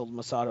Zbyszko wrestled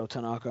Masato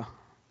Tanaka?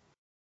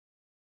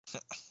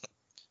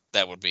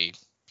 That would be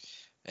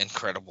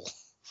incredible.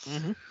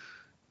 Mm-hmm.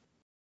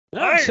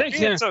 Why are you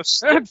being so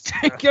I'm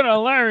taking a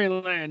Larry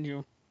land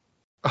you.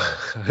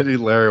 I need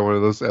Larry one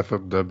of those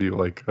FMW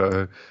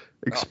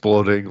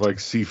exploding like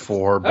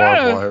C4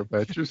 barbed wire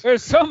matches.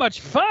 There's so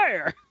much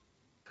fire.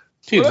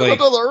 Dude, What like,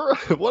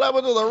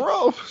 happened to the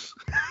ropes?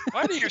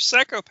 Why do your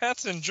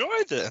psychopaths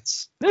enjoy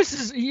this? This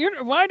is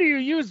why do you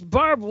use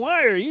barbed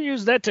wire? You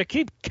use that to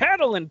keep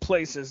cattle in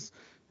places.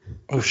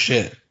 oh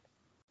shit.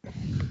 Ooh.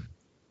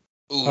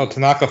 Oh,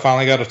 Tanaka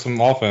finally got some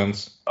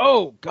offense.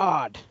 Oh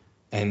God.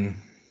 And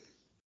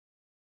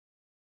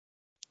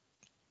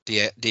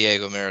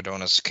Diego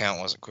Maradona's count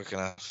wasn't quick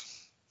enough.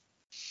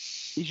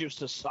 He's used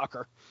to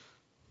soccer.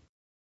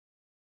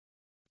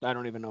 I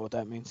don't even know what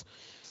that means.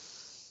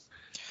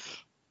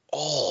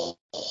 Oh.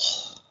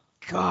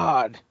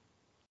 God.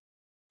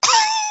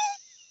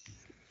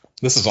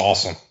 this is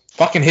awesome.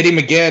 Fucking hit him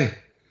again.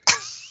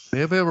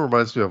 Bam Bam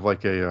reminds me of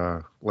like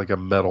a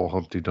metal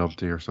Humpty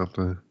Dumpty or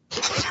something.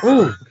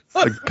 Ooh.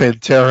 Like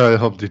Pantera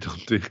Humpty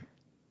Dumpty.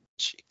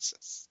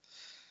 Jesus.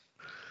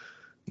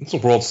 It's the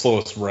world's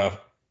slowest ref.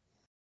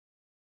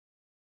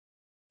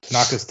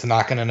 Tanaka's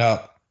Tanakaing it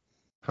up.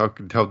 How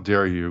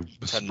dare you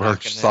besmirch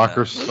Tanaka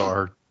soccer it up.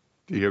 star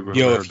Diego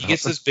Yo, Maradona. if he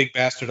gets this big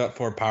bastard up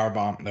for a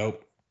powerbomb,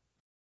 nope.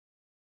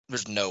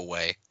 There's no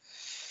way.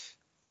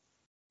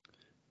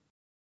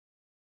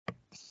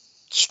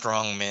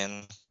 Strong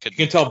men could. You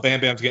can tell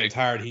Bam Bam's getting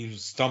tired. He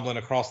was stumbling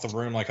across the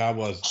room like I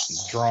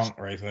was drunk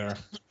right there.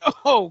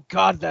 Oh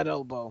God, that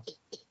elbow.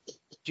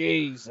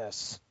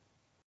 Jesus.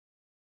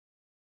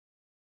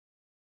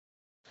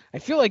 I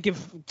feel like if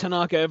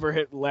Tanaka ever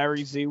hit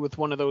Larry Z with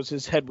one of those,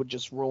 his head would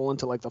just roll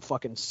into like the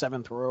fucking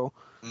 7th row.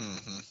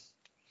 Mm-hmm.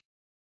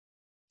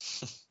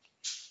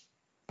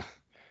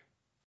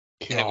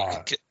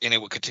 God. And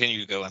it would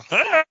continue going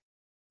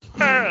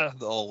the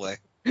whole way.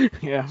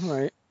 Yeah,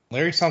 right.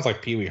 Larry sounds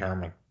like Pee Wee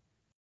Herman.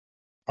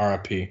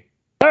 R.I.P.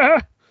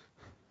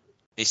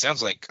 He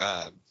sounds like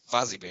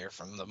Fozzie Bear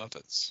from the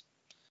Muppets.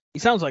 He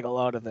sounds like a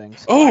lot of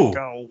things.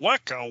 Oh!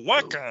 Waka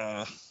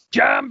waka.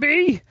 John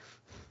B.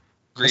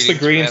 That's the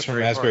greetings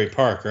from Asbury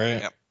Park,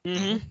 right? Yep.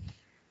 Mm-hmm.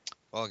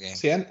 Ball game.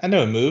 See, I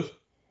know a move.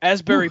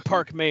 Asbury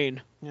Park,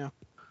 Maine. Yeah.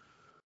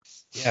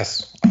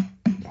 Yes.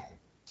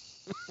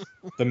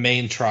 The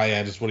main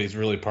triad is what he's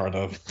really part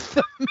of.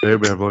 Bam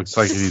Bam looks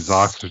like he needs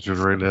oxygen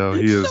right now.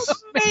 He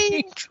is.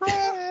 Main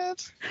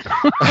triad.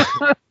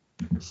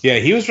 Yeah,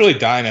 he was really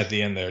dying at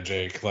the end there,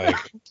 Jake. Like,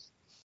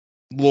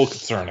 a little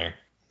concerning.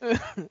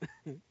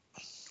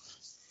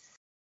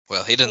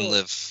 Well, he didn't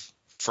live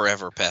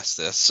forever past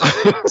this. So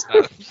it's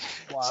not,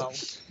 Wow.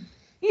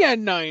 He had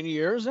 9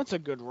 years. That's a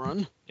good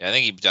run. yeah, I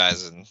think he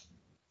dies in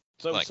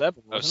So Like,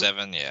 07. wasn't it?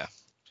 07, yeah.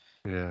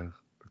 Yeah.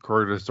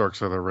 According to his Dark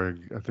Side of the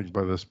Ring, I think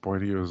by this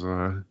point he was,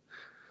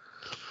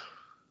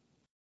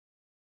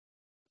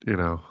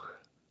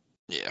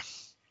 Yeah.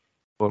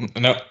 well,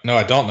 No,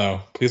 I don't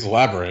know. Please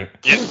elaborate.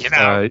 he's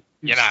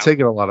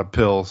taking a lot of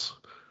pills.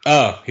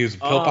 Oh, he was a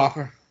pill Oh.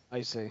 popper?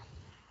 I see.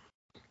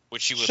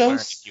 Which you would Shows- learn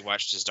if you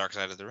watched his Dark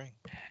Side of the Ring.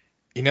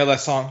 You know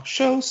that song?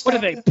 Show What stop do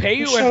they it, pay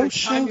you show, every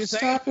show time you say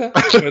stop it.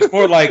 It's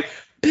more like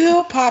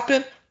pill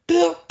popping,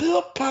 pill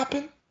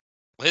popping.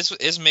 Well,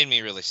 his made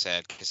me really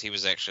sad because he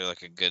was actually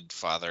like a good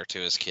father to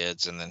his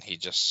kids, and then he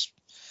just,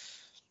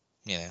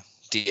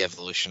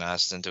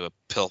 de-evolutionized into a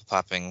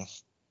pill-popping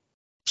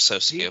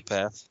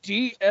sociopath.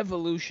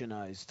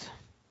 De-evolutionized.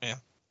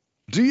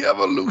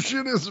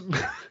 De-evolution is.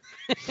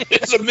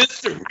 It's a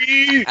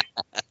mystery.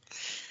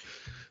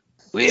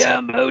 We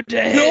are Pill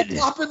Motorhead.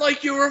 popping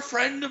like you're a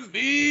friend of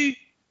me.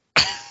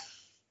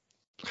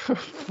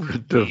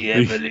 The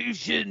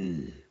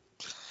evolution.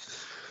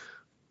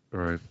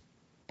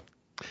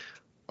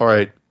 All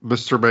right,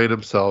 Mr. Main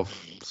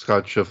himself,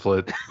 Scott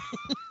Shiflett,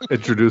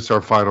 introduce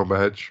our final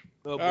match.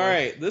 Oh, All boy.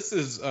 right, this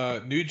is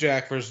New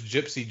Jack versus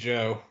Gypsy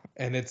Joe,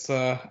 and it's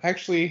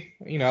actually,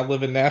 I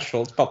live in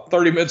Nashville. It's about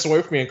 30 minutes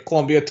away from me in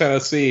Columbia,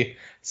 Tennessee.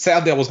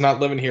 Sadly, I was not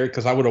living here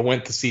because I would have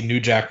went to see New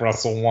Jack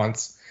wrestle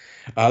once.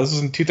 This was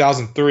in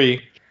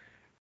 2003.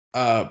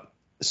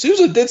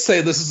 Sousa did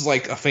say this is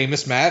like a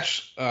famous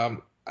match.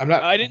 I'm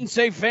not. I didn't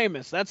say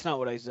famous. That's not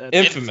what I said.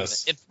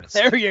 Infamous.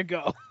 There you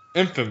go.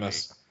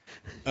 Infamous.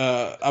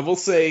 I will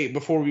say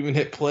before we even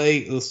hit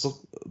play,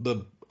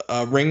 the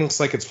ring looks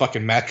like it's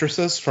fucking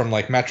mattresses from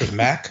like Mattress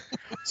Mac.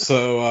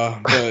 So,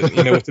 but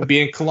with it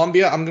being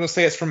Columbia, I'm gonna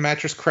say it's from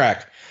Mattress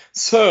Crack.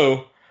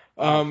 So,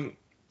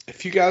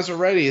 if you guys are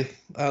ready,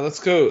 let's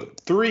go.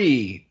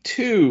 3,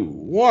 2,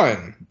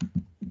 1.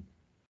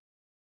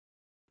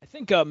 I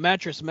think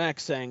Mattress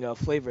Max sang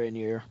Flavor in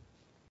Your Ear.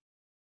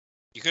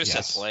 You could have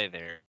Yes. said play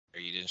there. Or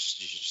you didn't.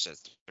 You just said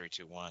 3,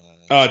 2, 1.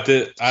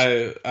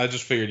 I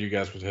just figured you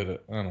guys would hit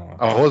it. I don't know.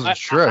 I wasn't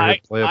sure I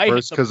hit play I at hit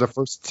first because the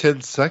first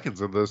 10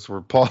 seconds of this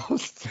were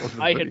paused.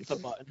 I hit the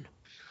button.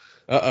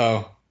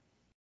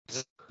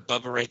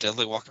 Bubba Ray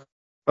Dudley Walker.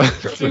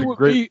 That's They a would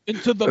great. be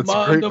into the That's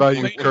mind great of by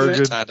you, main Kurgan.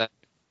 event. Tie-dye.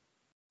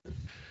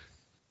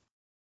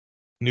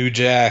 New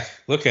Jack,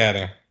 look at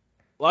him.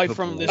 Live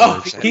from this.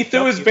 Oh, Lord. he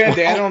threw his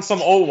bandana on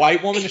some old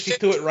white woman and she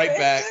threw it right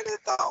back.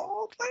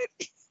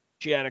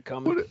 She had it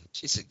coming. What,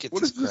 She said, "Get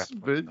what this is this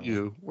crap."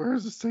 venue? Where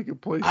is this taking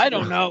place? I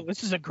don't know.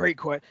 This is a great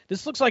question.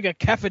 This looks like a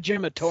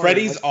cafegimatorium.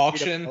 Freddie's Like,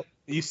 auction.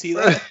 You see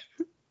that?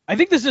 I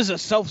think this is a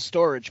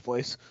self-storage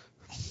place.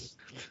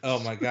 Oh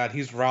my God,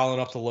 he's riling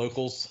up the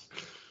locals.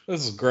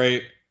 This is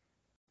great.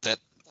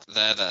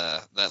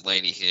 That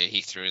lady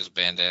he threw his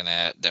bandana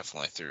at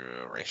definitely threw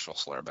a racial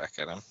slur back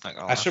at him. Not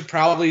gonna I lie. should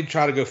probably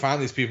try to go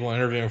find these people and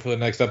interview them for the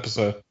next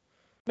episode.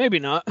 Maybe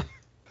not.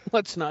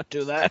 Let's not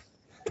do that.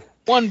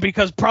 One,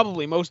 because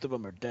probably most of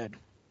them are dead.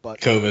 But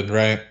COVID,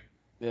 right?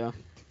 yeah,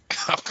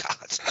 Oh God.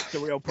 it's a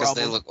real Because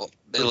problem.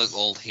 they look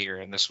old here,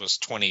 and this was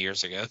 20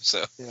 years ago.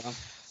 So Yeah.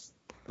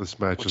 This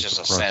match which is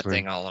a depressing sad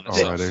thing all in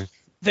itself. already.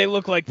 They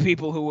look like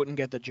people who wouldn't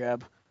get the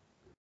jab.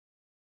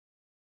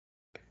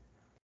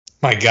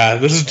 My God,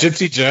 this is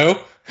Gypsy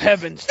Joe.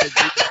 Heavens to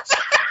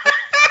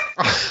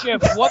Jesus.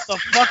 Chip, what the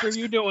fuck are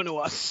you doing to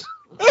us?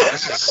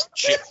 This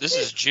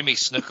is Jimmy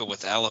Snuka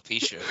with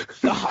alopecia.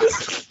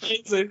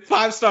 God.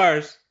 5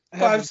 stars. 5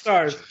 Heavens to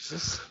stars.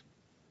 Jesus.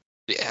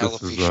 The is,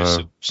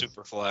 alopecia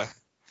superfly.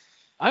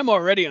 I'm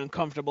already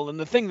uncomfortable, and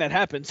the thing that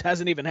happens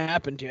hasn't even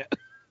happened yet.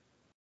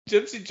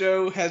 Gypsy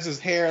Joe has his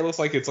hair. Looks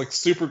like it's like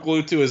super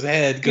glued to his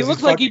head. He 'cause looks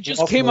he's like he fucking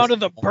just came awesome. out of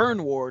the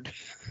burn ward.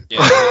 Yeah,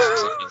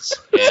 it looks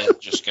like his head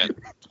just got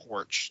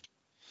torched.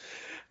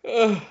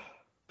 Ugh.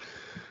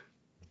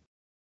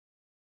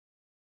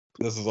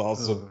 This is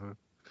awesome.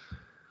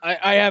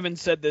 I haven't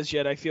said this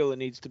yet. I feel it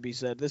needs to be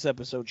said. This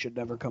episode should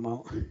never come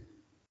out.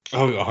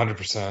 Oh,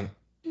 100%.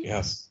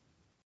 Yes.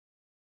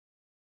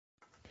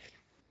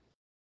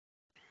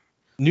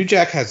 New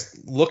Jack has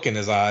look in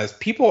his eyes.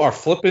 People are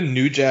flipping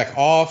New Jack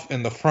off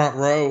in the front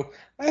row.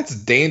 That's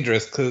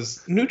dangerous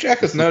because New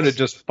Jack is known to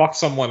just fuck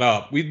someone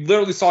up. We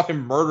literally saw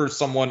him murder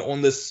someone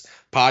on this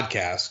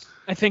podcast.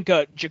 I think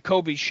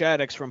Jacoby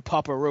Shaddix from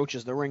Papa Roach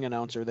is the ring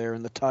announcer there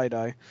in the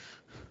tie-dye.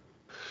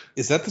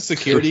 Is that the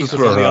security? This is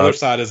Because on the where, other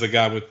side is a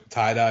guy with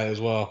tie-dye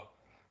as well.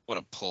 What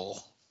a pull.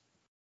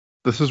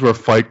 This is where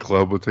Fight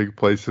Club would take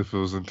place if it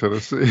was in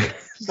Tennessee.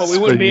 But we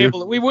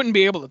wouldn't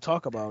be able to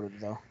talk about it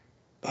though.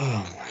 Oh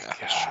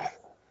my God.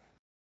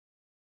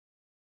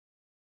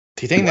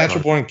 Do you think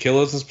Natural Born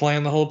Killers is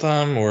playing the whole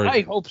time? Or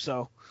I hope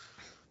so.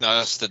 No,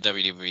 that's the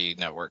WWE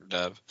Network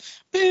dub.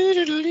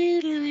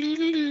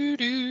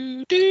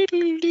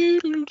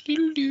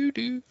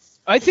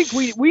 I think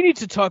we need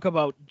to talk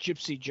about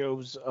Gypsy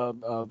Joe's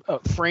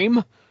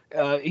frame.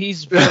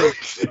 He's very,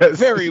 Yes.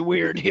 very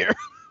weird here.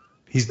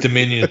 he's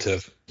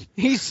diminutive.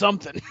 He's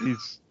something.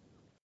 He's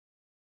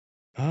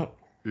Oh.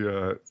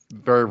 yeah,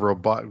 very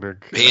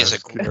robotic. He is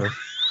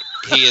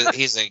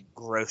he's a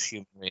gross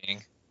human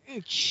being.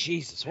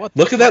 Jesus, what?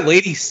 Look the at that fuck?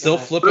 lady still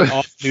flipping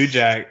off New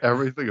Jack.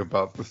 Everything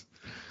about this.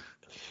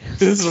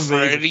 This is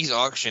amazing. Friday's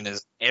auction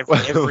is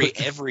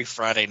every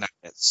Friday night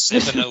at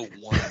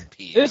 7:01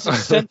 p.m. This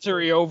is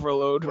sensory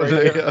overload right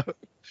here.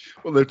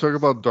 When they're talking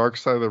about Dark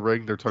Side of the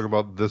Ring, they're talking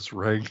about this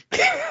ring.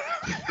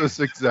 This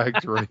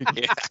exact ring.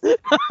 Yeah.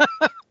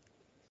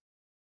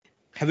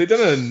 Have they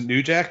done a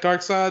New Jack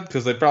Dark Side?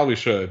 Because they probably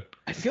should.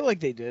 I feel like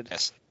they did.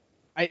 Yes.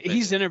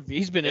 He's been It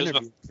was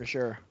interviewed for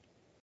sure.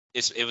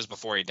 It was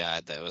before he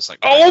died though. It was like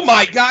Oh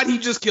my God! He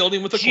just killed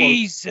him with a quote.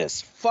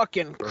 Jesus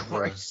fucking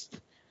Christ.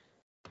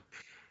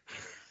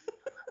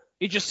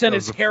 He just sent That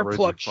his was a hair forensic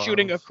plug files.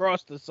 shooting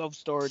across the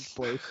self-storage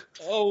place.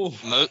 Oh.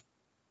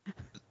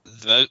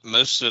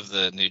 Most of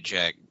the New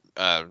Jack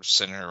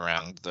centered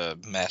around the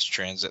mass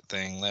transit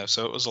thing though,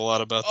 so it was a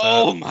lot about that.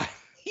 Oh my!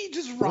 He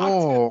just rocked.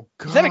 Oh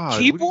God! Is that a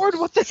keyboard?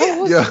 What the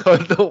hell? Yeah,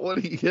 I know what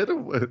he hit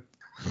him with.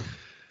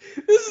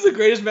 This is the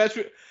greatest match.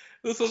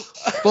 This was.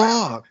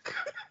 Fuck.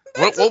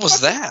 What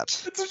was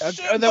that? It's a Uh,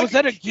 shit, was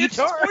that a kid's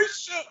guitar? toy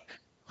shit.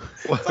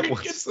 What, It's like a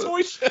what's, kid's the,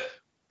 toy shit.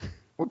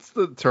 what's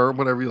the term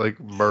whenever you like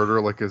murder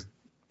like a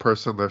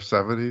person in their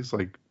 70s,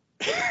 like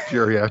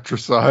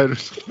geriatricide or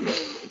something?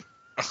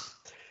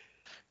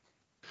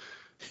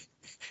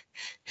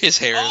 His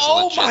hair is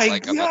Oh legit my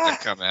like about God.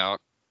 to come out.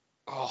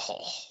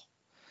 Oh.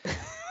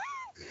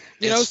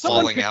 You know, It's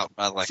someone falling could- out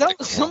by like the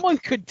clump. Someone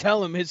could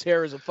tell him his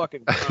hair is a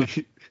fucking crown.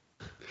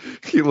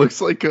 He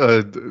looks like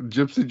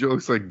Gypsy Joe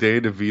looks like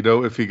Dan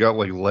DeVito if he got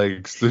like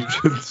legs.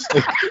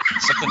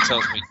 Something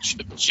tells me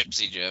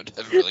Gypsy Joe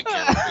doesn't really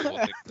care what people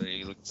think that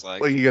he looks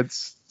like. Like he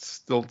gets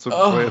stilts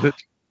Oh. implanted.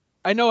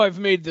 I know I've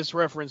made this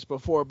reference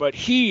before, but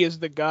he is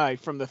the guy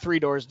from the Three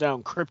Doors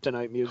Down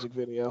Kryptonite music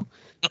video.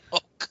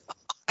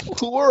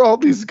 Who are all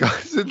these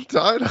guys in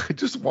tie-dye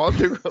just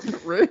wandering around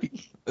the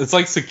ring? It's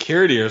like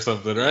security or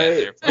something, Yeah, right?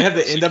 they're- They have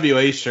the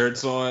NWA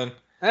shirts on.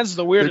 That's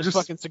the weirdest just-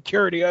 fucking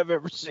security I've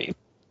ever seen.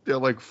 They're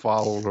like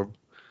following him.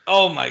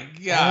 Oh my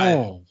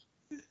God!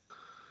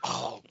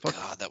 Oh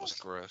god, that was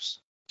gross.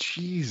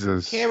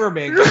 Jesus.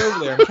 Cameraman, get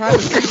over there! I'm trying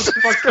to see what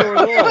the fuck's going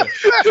on.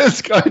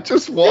 This guy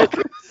just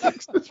walking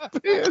his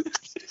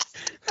pants.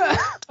 I'm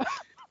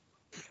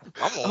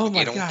gonna Oh my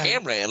get on God.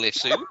 camera,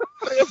 LSU.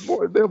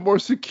 They have more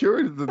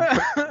security than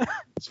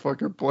this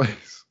fucking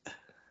place.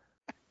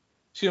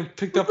 She done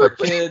picked up her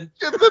kid.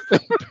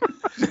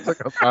 She's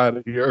like, I'm out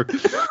of here.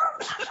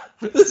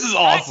 This is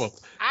awesome.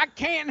 I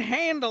can't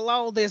handle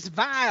all this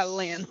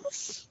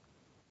violence.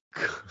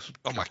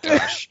 Oh my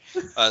gosh.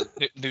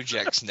 New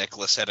Jack's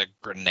necklace had a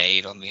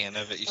grenade on the end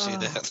of it. You see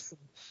that?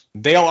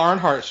 Dale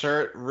Earnhardt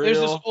shirt. Real. There's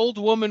this old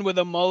woman with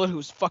a mullet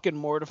who's fucking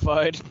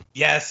mortified.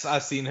 Yes,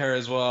 I've seen her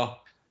as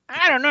well.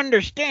 I don't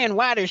understand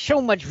why there's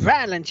so much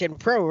violence in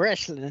pro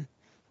wrestling.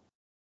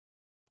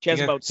 She has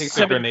about take the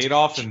 7 grenade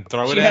off and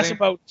throw it She at has him.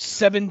 about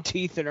 7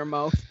 teeth in her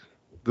mouth.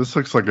 This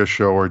looks like a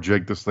show where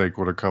Jake the Snake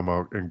would have come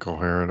out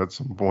incoherent at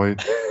some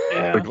point,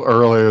 Yeah. like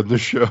earlier in the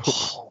show.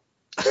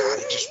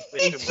 Just He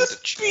whipped him with a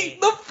just chain.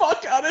 beat the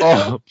fuck out of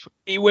him. Oh,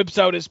 He whips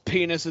out his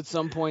penis at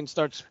some point and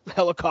starts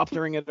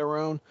helicoptering it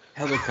around.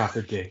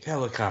 Helicopter dick.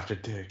 Helicopter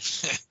dick.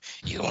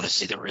 You want to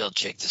see the real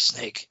Jake the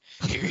Snake?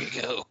 Here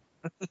you go.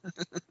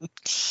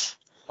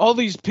 All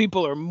these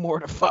people are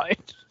mortified.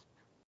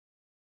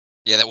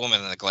 Yeah, that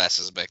woman in the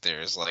glasses back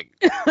there is like.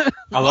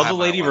 I love the I'm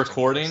lady not watching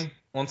recording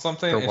on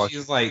something, They're and watching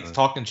she's like it.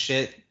 talking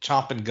shit,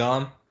 chomping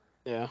gum.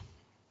 Yeah.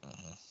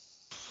 Mhm.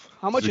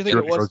 How much do you think it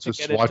security was guards to just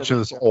get into watching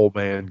this? this old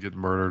man get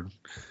murdered.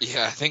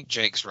 Yeah, I think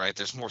Jake's right.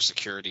 There's more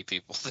security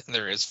people than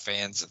there is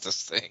fans at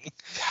this thing.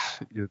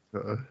 It,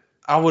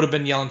 I would have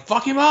been yelling,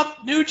 "Fuck him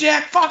up, New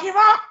Jack! Fuck him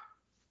up!"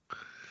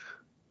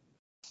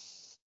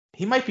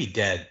 He might be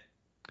dead.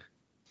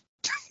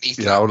 He's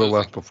yeah, I not would have moving.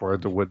 left before I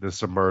had to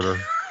witness a murder.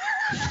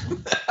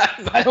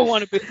 I don't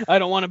want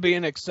to be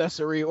an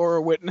accessory or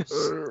a witness.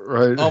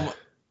 Right?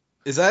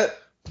 Is that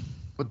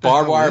What the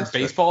barbed hell wire is that?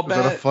 baseball Is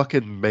that a bat?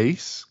 fucking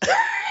mace?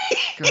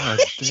 God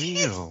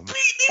damn.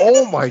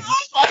 Oh my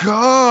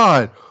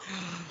god!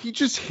 He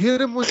just hit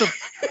him with a.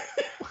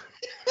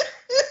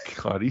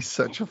 God, he's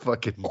such a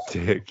fucking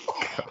dick.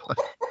 God,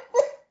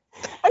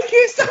 I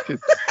can't stop.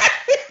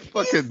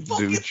 fucking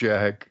New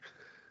Jack.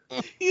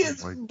 He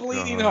is Oh my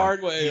bleeding God.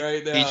 hard way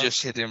right now. He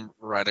just hit him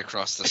right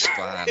across the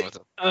spine with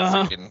a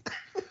Uh-huh.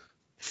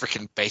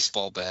 freaking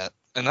baseball bat.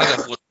 Another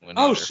wooden one.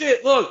 Oh either.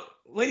 shit! Look,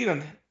 lady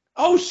on.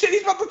 Oh shit!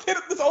 He's about to hit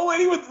this old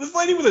lady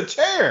with a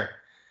chair.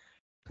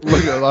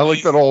 Look, I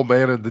like that old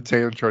man in the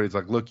tan shirt. He's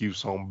like, "Look, you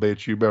son of a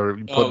bitch, you better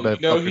put Oh, that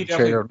you know, he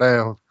fucking chair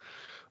down.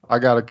 I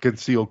got a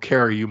concealed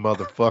carry, you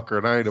motherfucker,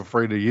 and I ain't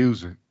afraid to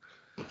use it."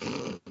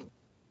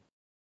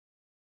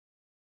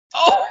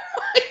 Oh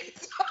my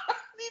god!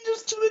 He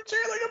just threw the chair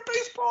like a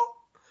baseball.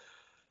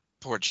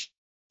 Poor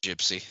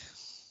Gypsy.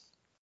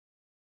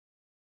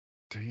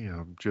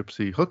 Damn,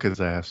 Gypsy, hook his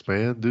ass,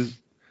 man, dude.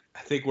 I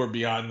think we're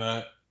beyond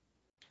that.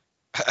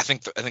 I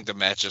think the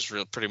match is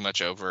pretty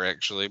much over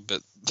actually,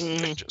 but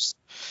they're just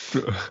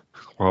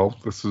Well,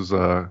 this is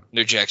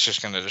New Jack's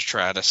just gonna just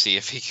try to see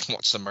if he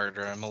wants to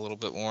murder him a little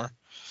bit more.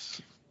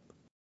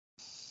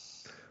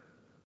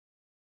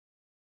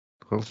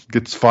 well,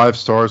 gets 5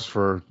 stars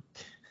for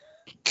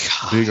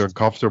God. being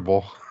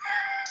uncomfortable.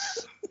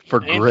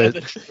 For Ain't grit.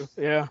 that the truth?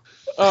 Yeah.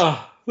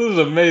 Oh, this is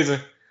amazing.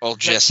 Old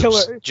Is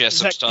that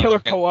Jessup's Killer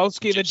talking.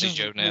 Kowalski that Gypsy just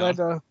Joe now.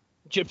 led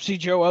Gypsy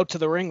Joe out to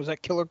the ring? Was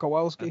that Killer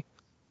Kowalski?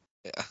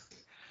 Yeah.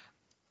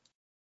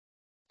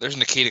 There's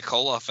Nikita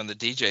Koloff in the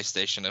DJ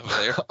station over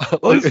there.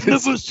 I've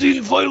never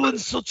seen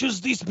violence such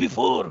as this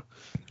before.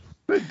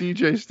 That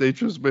DJ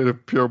stage was made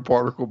of pure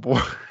particle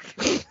board.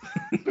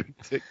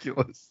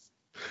 Ridiculous.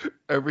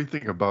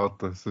 Everything about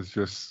this is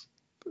just.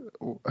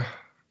 Oh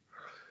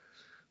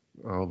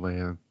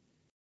man,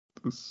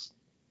 this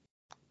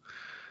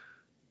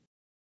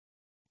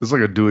is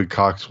like a Dewey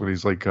Cox when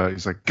he's like,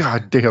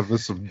 God damn,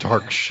 this is some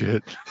dark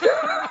shit.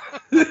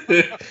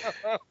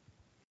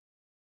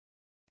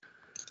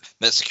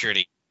 That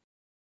security.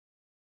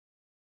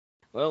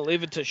 Well,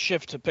 leave it to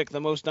Shift to pick the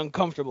most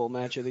uncomfortable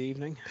match of the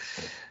evening.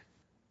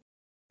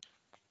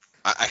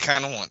 I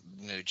kind of want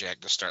New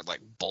Jack to start like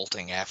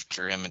bolting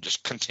after him and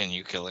just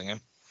continue killing him.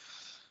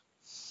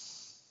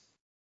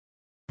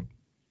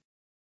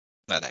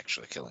 Not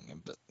actually killing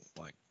him, but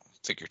like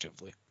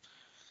figuratively.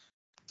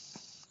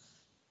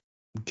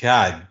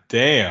 God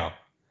damn.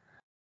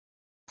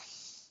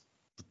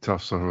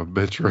 Tough son of a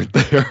bitch right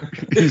there.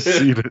 He's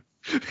seen it.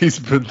 He's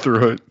been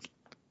through it.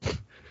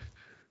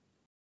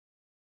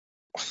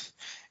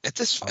 At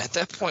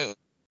that point,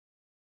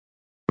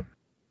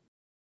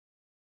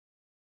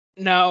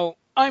 Now,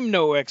 I'm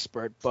no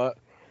expert, but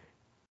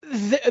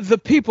the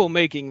people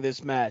making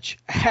this match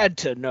had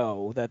to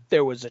know that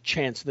there was a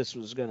chance this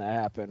was going to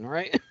happen,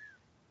 right?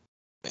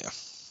 Yeah.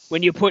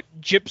 When you put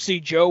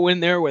Gypsy Joe in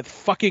there with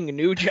fucking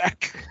New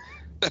Jack.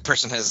 that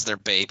person has their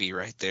baby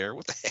right there.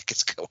 What the heck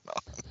is going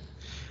on?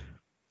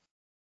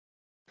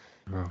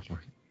 Oh, my.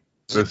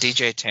 Is it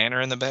DJ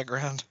Tanner in the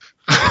background?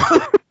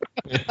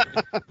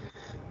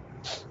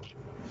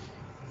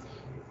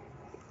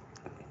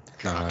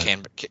 God.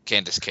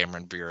 Candace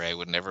Cameron Bure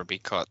would never be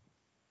caught.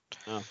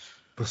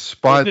 The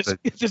spot This,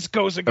 that this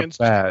goes the against.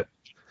 bat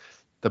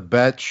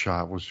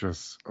shot was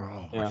just,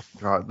 oh my Yeah.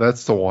 God,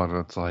 that's the one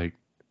that's like,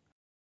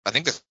 I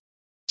think that's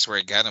where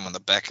he got him on the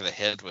back of the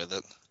head with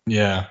it.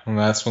 Yeah, and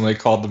that's when they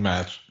called the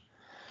match.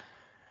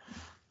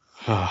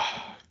 Oh,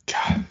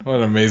 God, what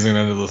an amazing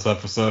end of this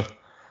episode.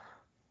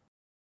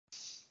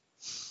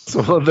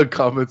 so one of the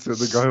comments here,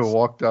 the guy who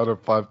walked out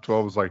at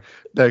 5:12 was like,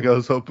 dang, I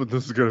was hoping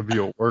this was going to be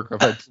a work.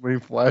 I've had so many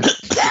flashes.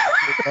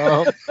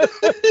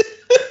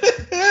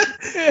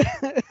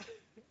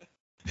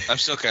 I'm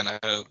still kind of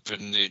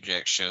hoping New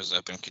Jack shows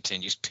up and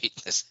continues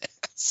beating his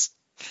ass.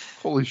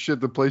 Holy shit,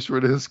 the place where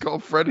it is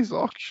called Freddy's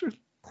Auction.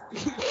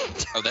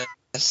 Oh,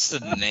 that's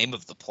the name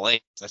of the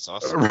place. That's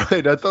awesome.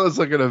 Right, I thought it was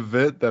like an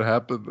event that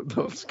happened. That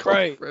was called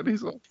Right.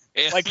 Freddy's Auction.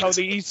 Yeah. Like how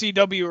the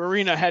ECW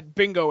arena had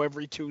bingo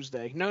every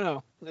Tuesday.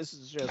 No, this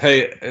is just.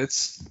 Hey,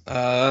 it's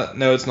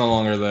no, it's no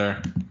longer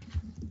there.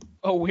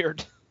 Oh,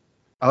 weird.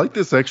 I like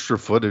this extra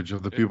footage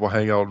of the people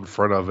hanging out in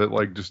front of it,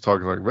 like just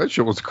talking like, that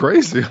shit was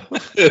crazy.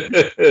 They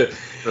This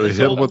hit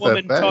him old, with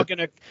that woman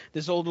bat.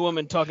 this old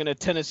woman talking to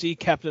Tennessee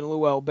Captain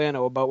Lou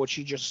Albano about what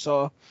she just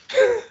saw.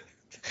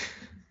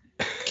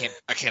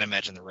 I can't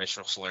imagine the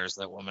racial slurs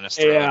that woman is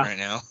throwing right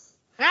now.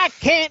 I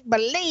can't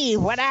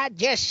believe what I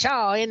just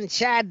saw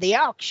inside the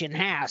auction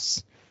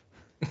house.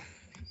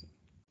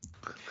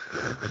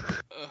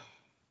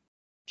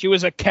 She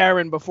was a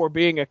Karen before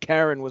being a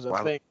Karen was a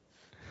Wow. thing.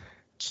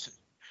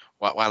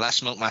 While I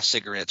smoke my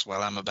cigarettes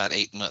while I'm about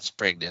 8 months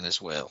pregnant as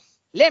well.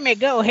 Let me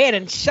go ahead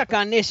and suck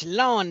on this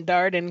lawn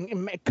dart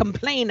and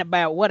complain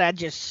about what I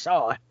just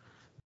saw.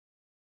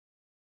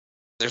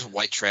 There's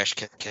white trash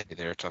Katie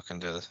there talking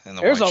to in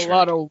the There's white a shirt.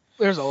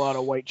 lot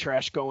of white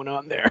trash going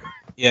on there.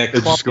 Yeah,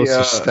 It just goes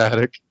to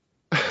static.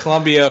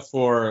 Columbia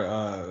for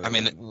I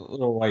mean,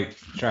 little white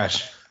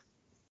trash.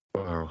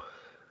 Wow.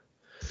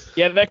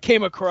 Yeah, that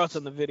came across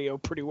in the video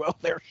pretty well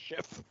there,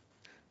 Schiff.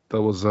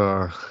 That was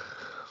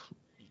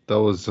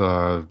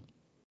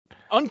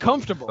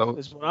Uncomfortable That-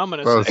 is what I'm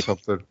gonna that was say.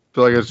 something. I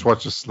feel like I just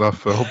watched a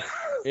snuff film.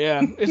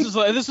 Yeah,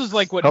 this is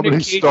like what How Nick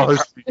many Cage.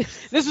 stars?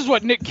 This is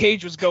what Nick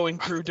Cage was going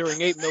through during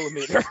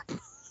 8mm.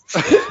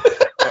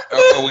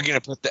 Are we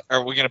gonna put that?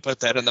 Are we gonna put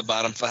that in the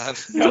bottom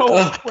 5? No,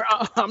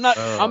 I'm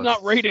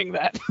not rating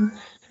that.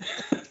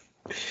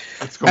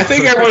 I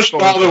think everyone should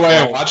follow the way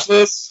I watch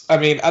this. I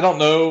mean, I don't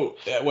know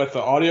what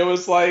the audio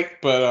is like,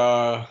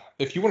 but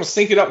if you want to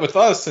sync it up with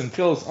us and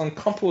feel as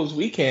uncomfortable as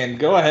we can,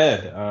 go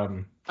ahead.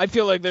 I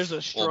feel like there's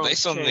a strong Well,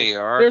 based on chance, the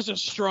art, there's a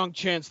strong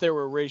chance there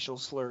were racial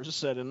slurs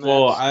said in that.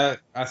 Well,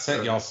 I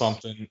sent y'all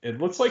something.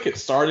 It looks like it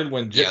started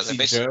when Yeah, Gypsy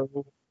they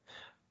Joe,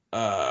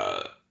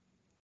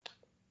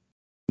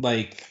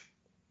 like,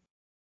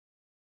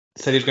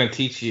 said he was going to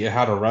teach you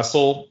how to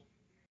wrestle,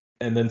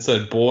 and then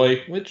said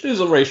 "boy," which is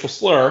a racial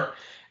slur,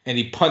 and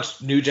he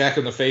punched New Jack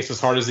in the face as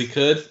hard as he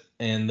could,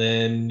 and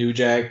then New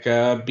Jack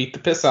beat the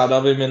piss out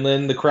of him, and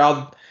then the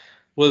crowd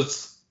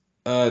was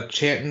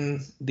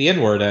chanting the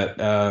N-word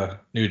at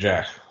New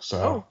Jack. So,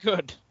 Oh,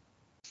 good.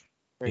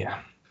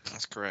 yeah.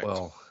 that's correct.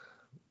 Well,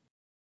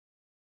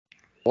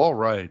 all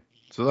right.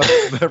 So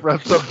that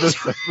wraps up this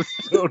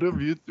episode of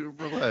YouTube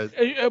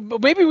Roulette.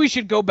 But maybe we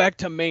should go back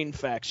to main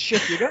facts.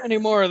 Shit, you got any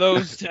more of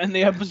those to end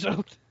the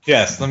episode?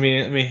 Yes, let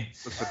me.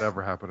 This would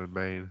never happen in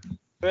Maine.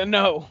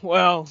 No.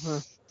 Well,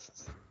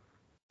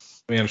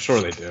 I mean, I'm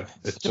sure they do.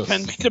 It's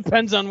just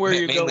depends on where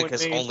you go Mainly in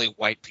because Maine. only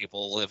white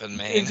people live in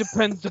Maine.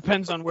 It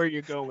depends on where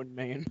you go in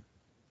Maine.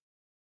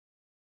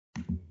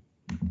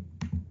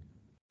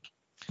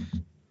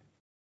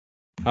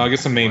 I'll get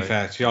some main Right.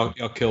 facts. Y'all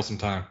kill some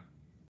time.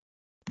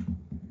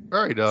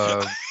 All right.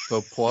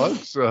 So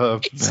plugs.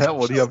 Matt,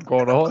 what do you have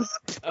going on?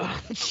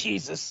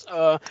 Jesus.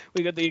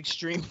 We got the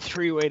Extreme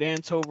Three-Way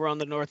Dance over on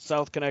the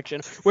North-South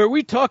Connection, where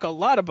we talk a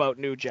lot about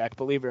New Jack,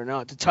 believe it or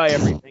not, to tie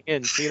everything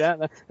in. See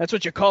that? That's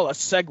what you call a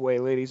segue,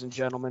 ladies and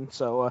gentlemen.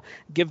 So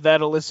give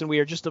that a listen. We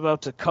are just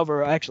about to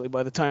cover, actually,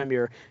 by the time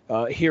you're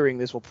hearing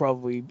this, we'll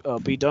probably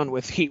be done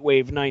with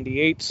Heatwave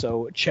 98,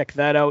 so check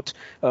that out.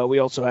 We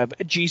also have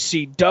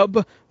GC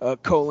Dub, a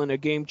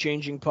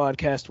game-changing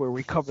podcast where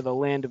we cover the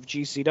land of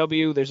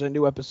GCW. There's a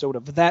new episode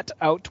of that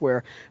out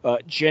where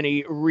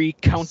Jenny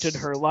recounted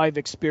her live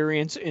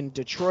experience in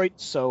Detroit,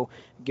 so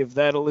give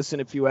that a listen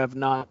if you have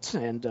not,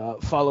 and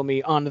follow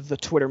me on the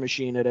Twitter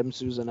machine at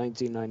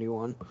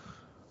msouza1991.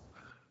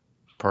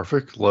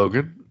 Perfect.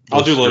 Logan.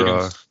 I'll do what's your,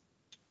 Logan's.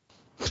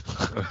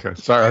 Okay.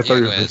 Sorry, I thought Yeah,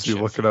 you go were ahead, busy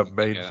Jeff. looking up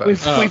Maine Yeah.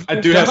 facts. I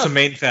do have some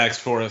Maine facts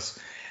for us.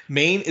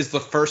 Maine is the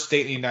first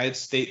state in the United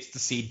States to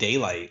see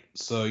daylight,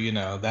 so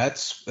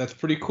that's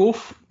pretty cool.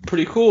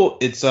 Pretty cool.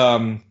 It's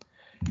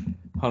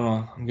hold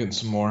on, I'm getting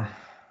some more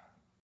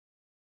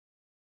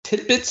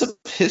tidbits of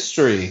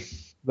history.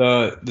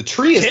 The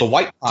tree is the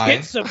white pine.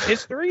 Bits of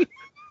history?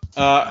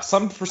 For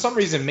some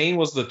reason, Maine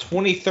was the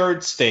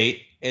 23rd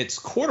state. Its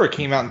quarter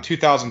came out in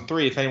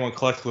 2003. If anyone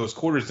collected those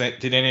quarters,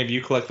 did any of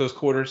you collect those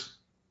quarters?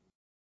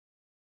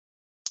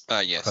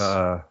 Yes.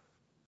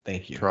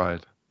 Thank you.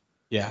 Tried.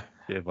 Yeah.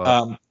 Gave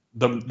up.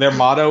 Their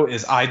motto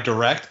is "I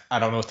direct." I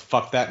don't know what the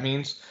fuck that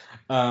means.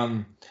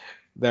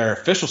 Their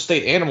official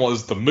state animal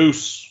is the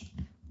moose.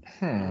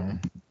 The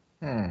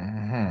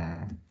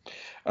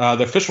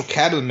official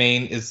cat of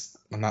Maine is.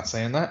 I'm not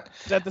saying that.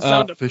 Is that the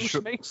sound a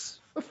official- moose makes?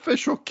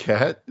 Official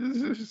cat.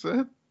 Is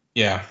that?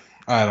 Yeah,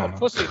 I don't know.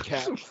 Pussy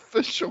cat.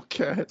 Official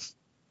cat.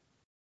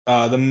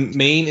 The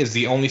Maine is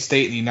the only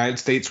state in the United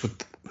States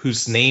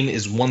whose name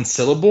is one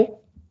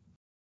syllable.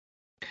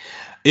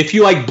 If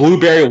you like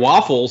blueberry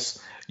waffles,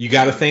 you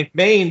got to thank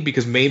Maine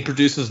because Maine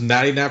produces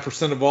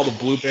 99% of all the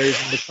blueberries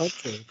in the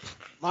country.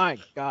 My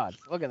God,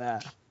 look at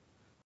that.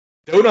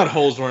 Donut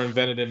holes were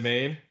invented in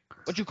Maine.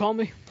 What'd you call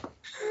me?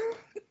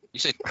 You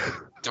say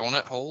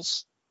donut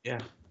holes? Yeah.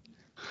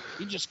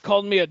 You just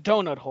called me a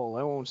donut hole.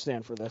 I won't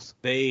stand for this.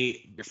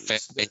 Your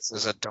face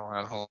is a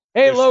donut hole.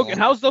 Hey, There's Logan,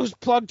 no- how's those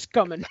plugs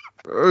coming?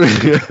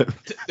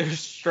 There's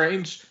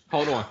strange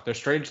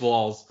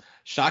laws.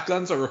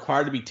 Shotguns are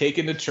required to be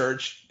taken to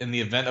church in the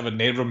event of a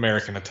Native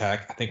American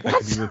attack. I think that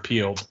could be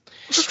repealed.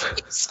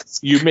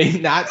 You may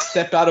not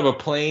step out of a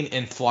plane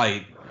in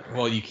flight.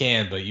 Well, you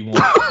can, but you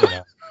won't.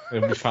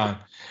 It'll be fine.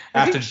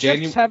 I think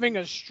Chef's having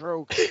a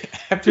stroke.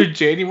 After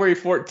January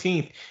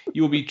 14th,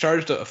 you will be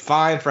charged a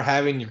fine for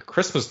having your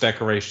Christmas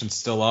decorations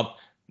still up.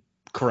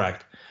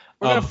 Correct.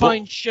 We're gonna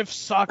find Chef's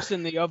socks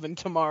in the oven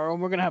tomorrow,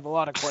 and we're gonna have a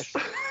lot of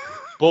questions.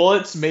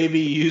 Bullets may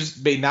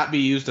not be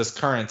used as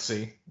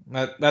currency.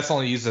 That's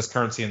only used as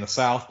currency in the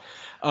South.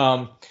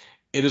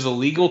 It is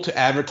illegal to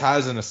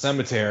advertise in a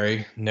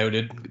cemetery.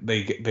 Noted.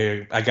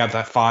 I got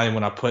that fine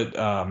when I put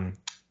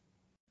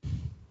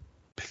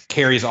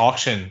Carrie's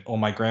auction on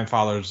my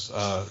grandfather's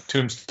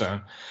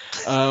tombstone.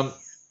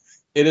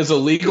 It is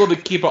illegal to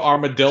keep an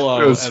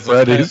armadillo as a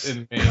pet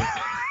in Maine.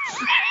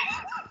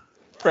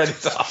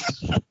 Freddy's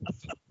auction.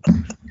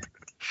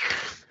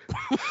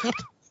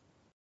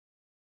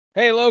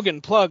 Hey,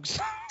 Logan, plugs.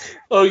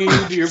 Oh, you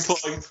do your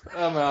plugs.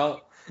 I'm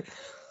out.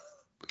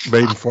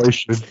 Made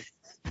inflation.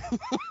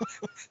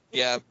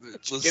 Yeah,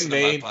 listen to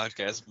Maine. my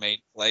podcast, Maine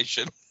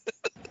Inflation.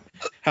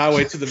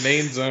 Highway to the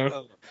Maine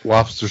Zone.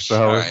 Lobster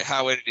salad.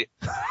 All right,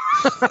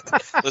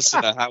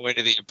 listen to Highway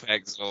to the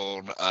Impact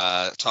Zone,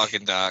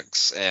 Talking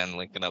Docs, and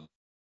linking up.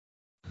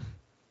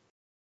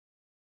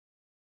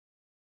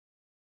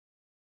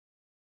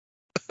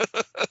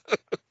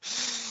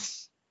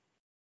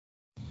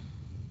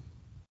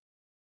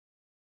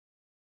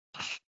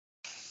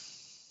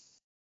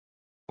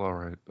 All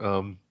right.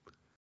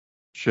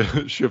 Shift,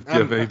 do you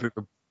have anything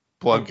to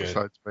plug Okay.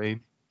 besides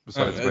Maine?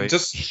 Besides Maine?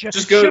 Just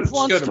Chef go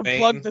wants to to Maine.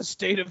 plug the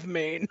state of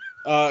Maine.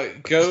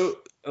 Go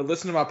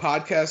listen to my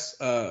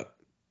podcast.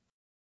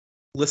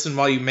 Listen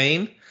while you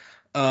Maine.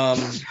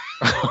 All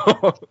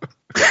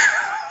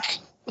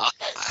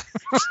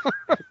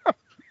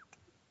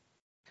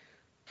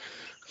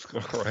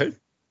right.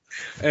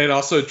 And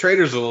also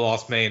Traders of the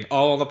Lost Maine,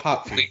 all on the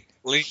pop feed.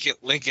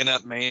 Linking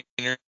up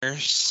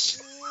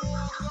Mainers.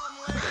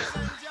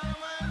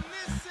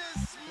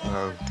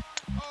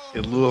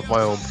 In lieu of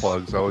my own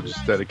plugs, I would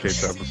just dedicate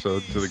the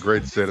episode to the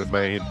great state of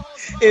Maine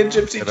And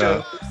Gypsy and,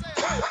 Joe.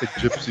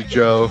 Gypsy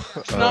Joe.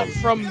 Not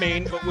from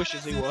Maine, but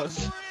wishes he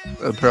was.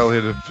 Apparently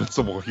an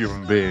invincible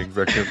human being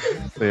that can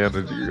stand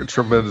a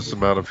tremendous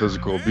amount of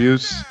physical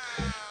abuse.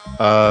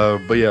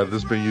 But yeah,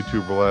 this has been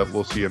YouTube Roulette.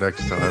 We'll see you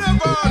next time.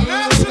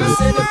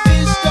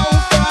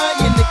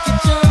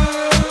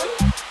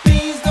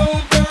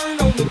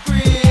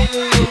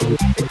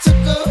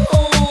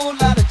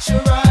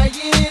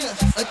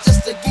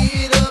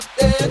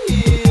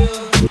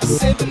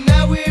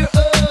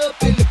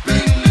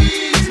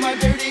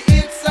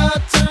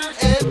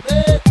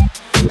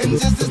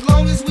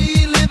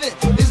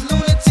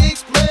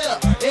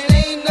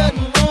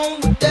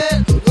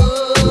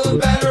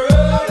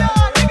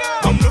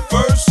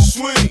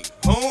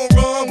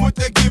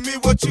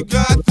 You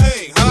got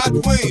thing, hot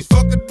wings,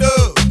 fuck a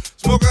dub,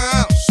 smoke a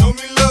ounce, show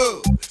me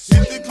love,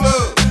 hit the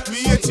club, me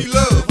and she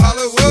love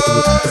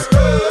Hollywood.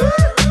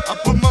 I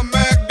put my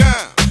Mac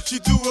down, she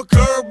threw a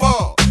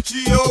curveball,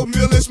 she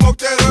oatmeal and smoked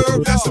that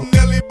herb, that's some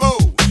Nelly Bow.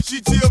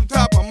 She tip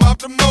top, I'm off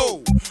the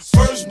mold,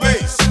 first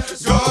base,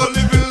 God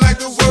living like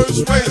the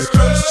worst race,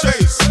 curse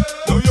chase,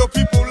 know your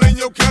people and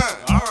your kind.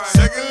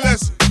 Second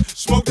lesson,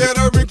 smoke that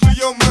herb and clear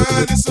your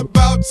mind, it's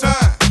about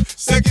time.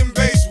 Second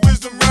base,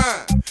 wisdom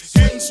rhyme,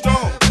 hitting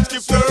strong.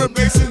 Third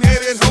base and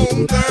headed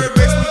home. Third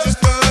base was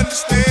just to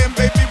understand,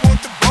 baby,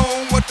 want the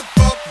bone. What the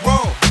fuck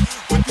wrong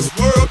with this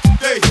world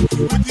today?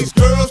 With these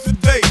girls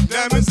today,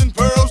 diamonds and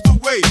pearls the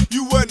way.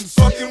 You wasn't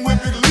fucking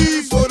with Big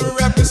League for the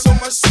rappers on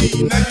my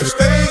seed. Now you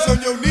stays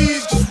on your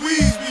knees, cause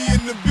we's be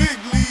in the big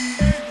league.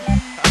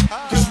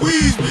 Cause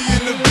we's be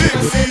in the big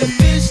league.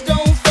 Fish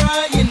don't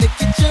fry in the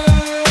kitchen.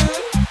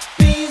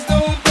 Beans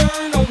don't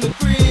burn on the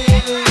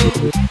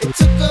grill. It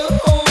took a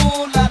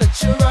whole lot of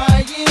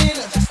trying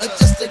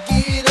just to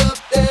get up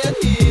that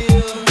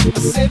hill. I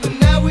said, but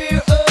now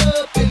we're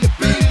up in the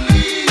big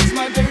leagues.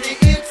 My dirty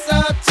hits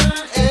our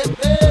turn at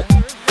bat.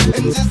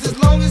 And just as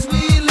long as we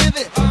live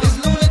it, this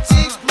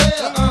lunatics play.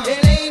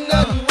 It ain't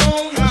nothing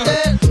wrong with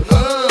that.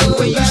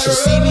 Well, you should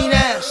see me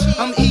now.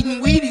 I'm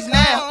eating Wheaties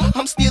now.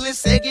 I'm stealing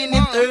second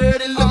and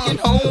third and looking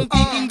home,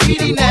 thinking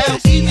greedy now.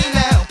 See me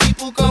now.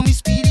 People call me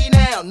Speedy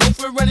now. No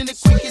for running the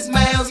quickest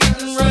miles,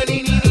 hitting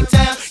running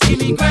anytime. Give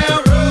me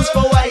ground rules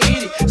before I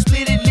hit it.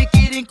 Split it, lick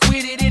it, and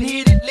quit it, and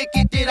hit it, lick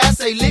it. Did I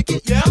say lick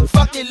it? Yeah.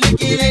 Fuck it,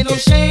 lick it. Ain't no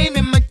shame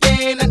in my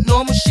game. That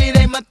normal shit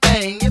ain't my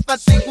thing. If I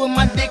think with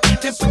my dick,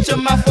 then put your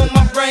mouth on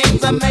my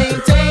brains. I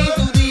maintain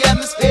through the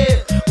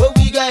atmosphere. What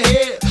we got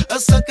here, a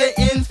sucker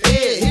in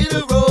fear. Hear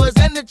the roars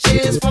and the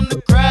cheers from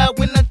the crowd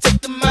when I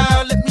take the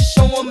mile. Let me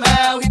show 'em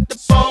how. Hit the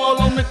ball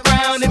on the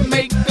ground and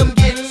make them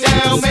get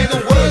down. May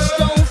the worst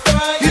don't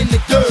fry in the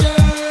kitchen.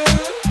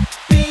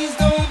 Beans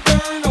don't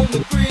burn on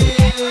the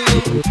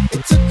grill.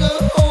 It took a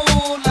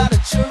whole lot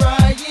of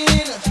trying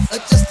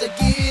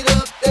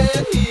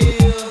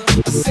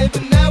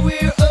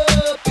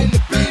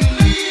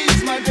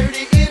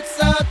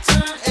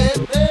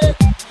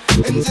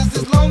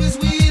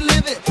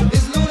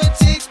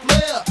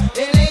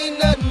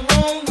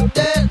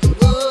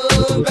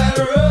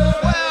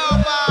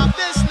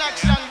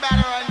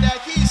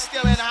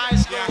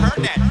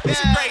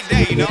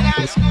you know.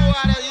 high school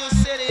out of your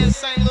city in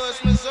St.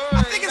 Louis, Missouri.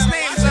 I think his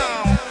name's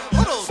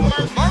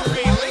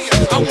Murphy Lee.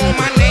 I want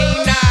my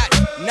name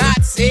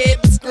not said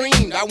but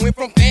screamed. I went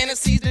from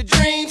fantasies to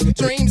dreams,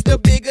 dreams to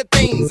bigger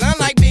things.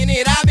 Unlike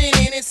Bennett, I've been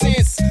in it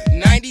since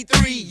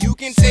 93. You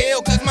can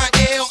tell cause my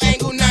L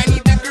angle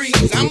 90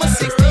 degrees. I'm a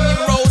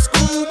 16-year-old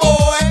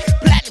schoolboy,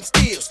 platinum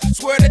steals.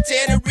 Swear to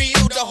tell the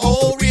real, the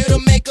whole real to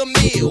make a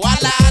meal. I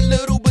lie a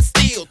little but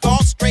still,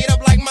 thought straight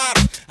up like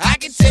model. I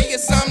can tell you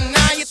something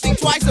now, you think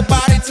twice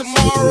about it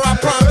tomorrow, I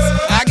promise.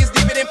 I get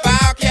deeper than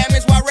file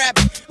cabinets while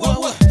rapping.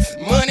 What?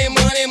 Money,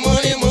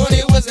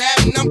 what's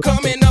happening? I'm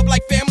coming up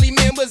like family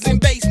members in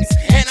basements.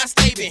 And I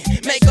stay in,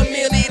 make a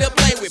million to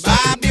play with. Buy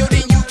a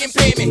building, you can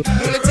pay me.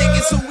 When the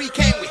tickets who we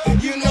came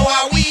with, you know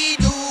how we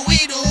do.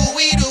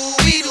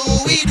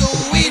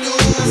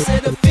 I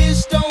said the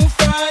fish don't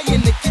fry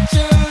in the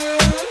kitchen,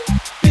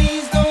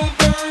 beans don't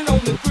burn on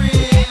the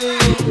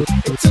grill.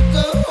 It took a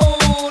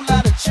whole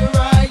lot of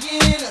trying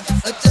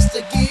just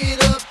to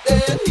get up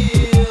that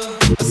hill.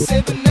 I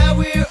said but now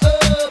we're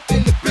up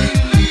in the big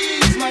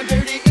leagues. My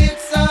dirty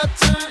hits our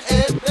turn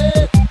at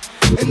bat.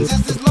 And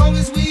just as long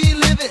as we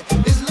live it,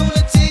 it's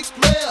lunatics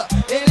player.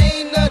 It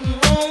ain't nothing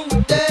wrong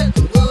with that.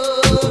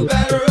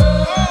 Batter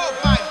up.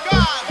 Oh my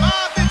God,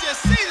 Bob, did you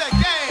see the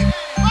game?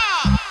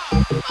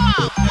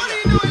 Bob, what are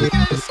you doing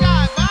looking at the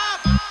sky, Bob?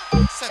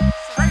 It's a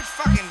great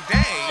fucking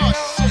day. Oh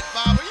shit,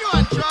 Bob, are you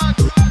on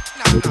drugs?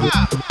 No,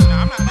 Bob,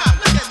 I'm not. Bob,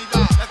 look at me,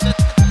 Bob.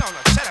 No,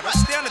 shut up.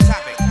 Stay on the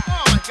topic.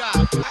 Oh my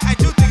God, I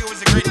do think it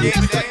was a great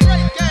game today.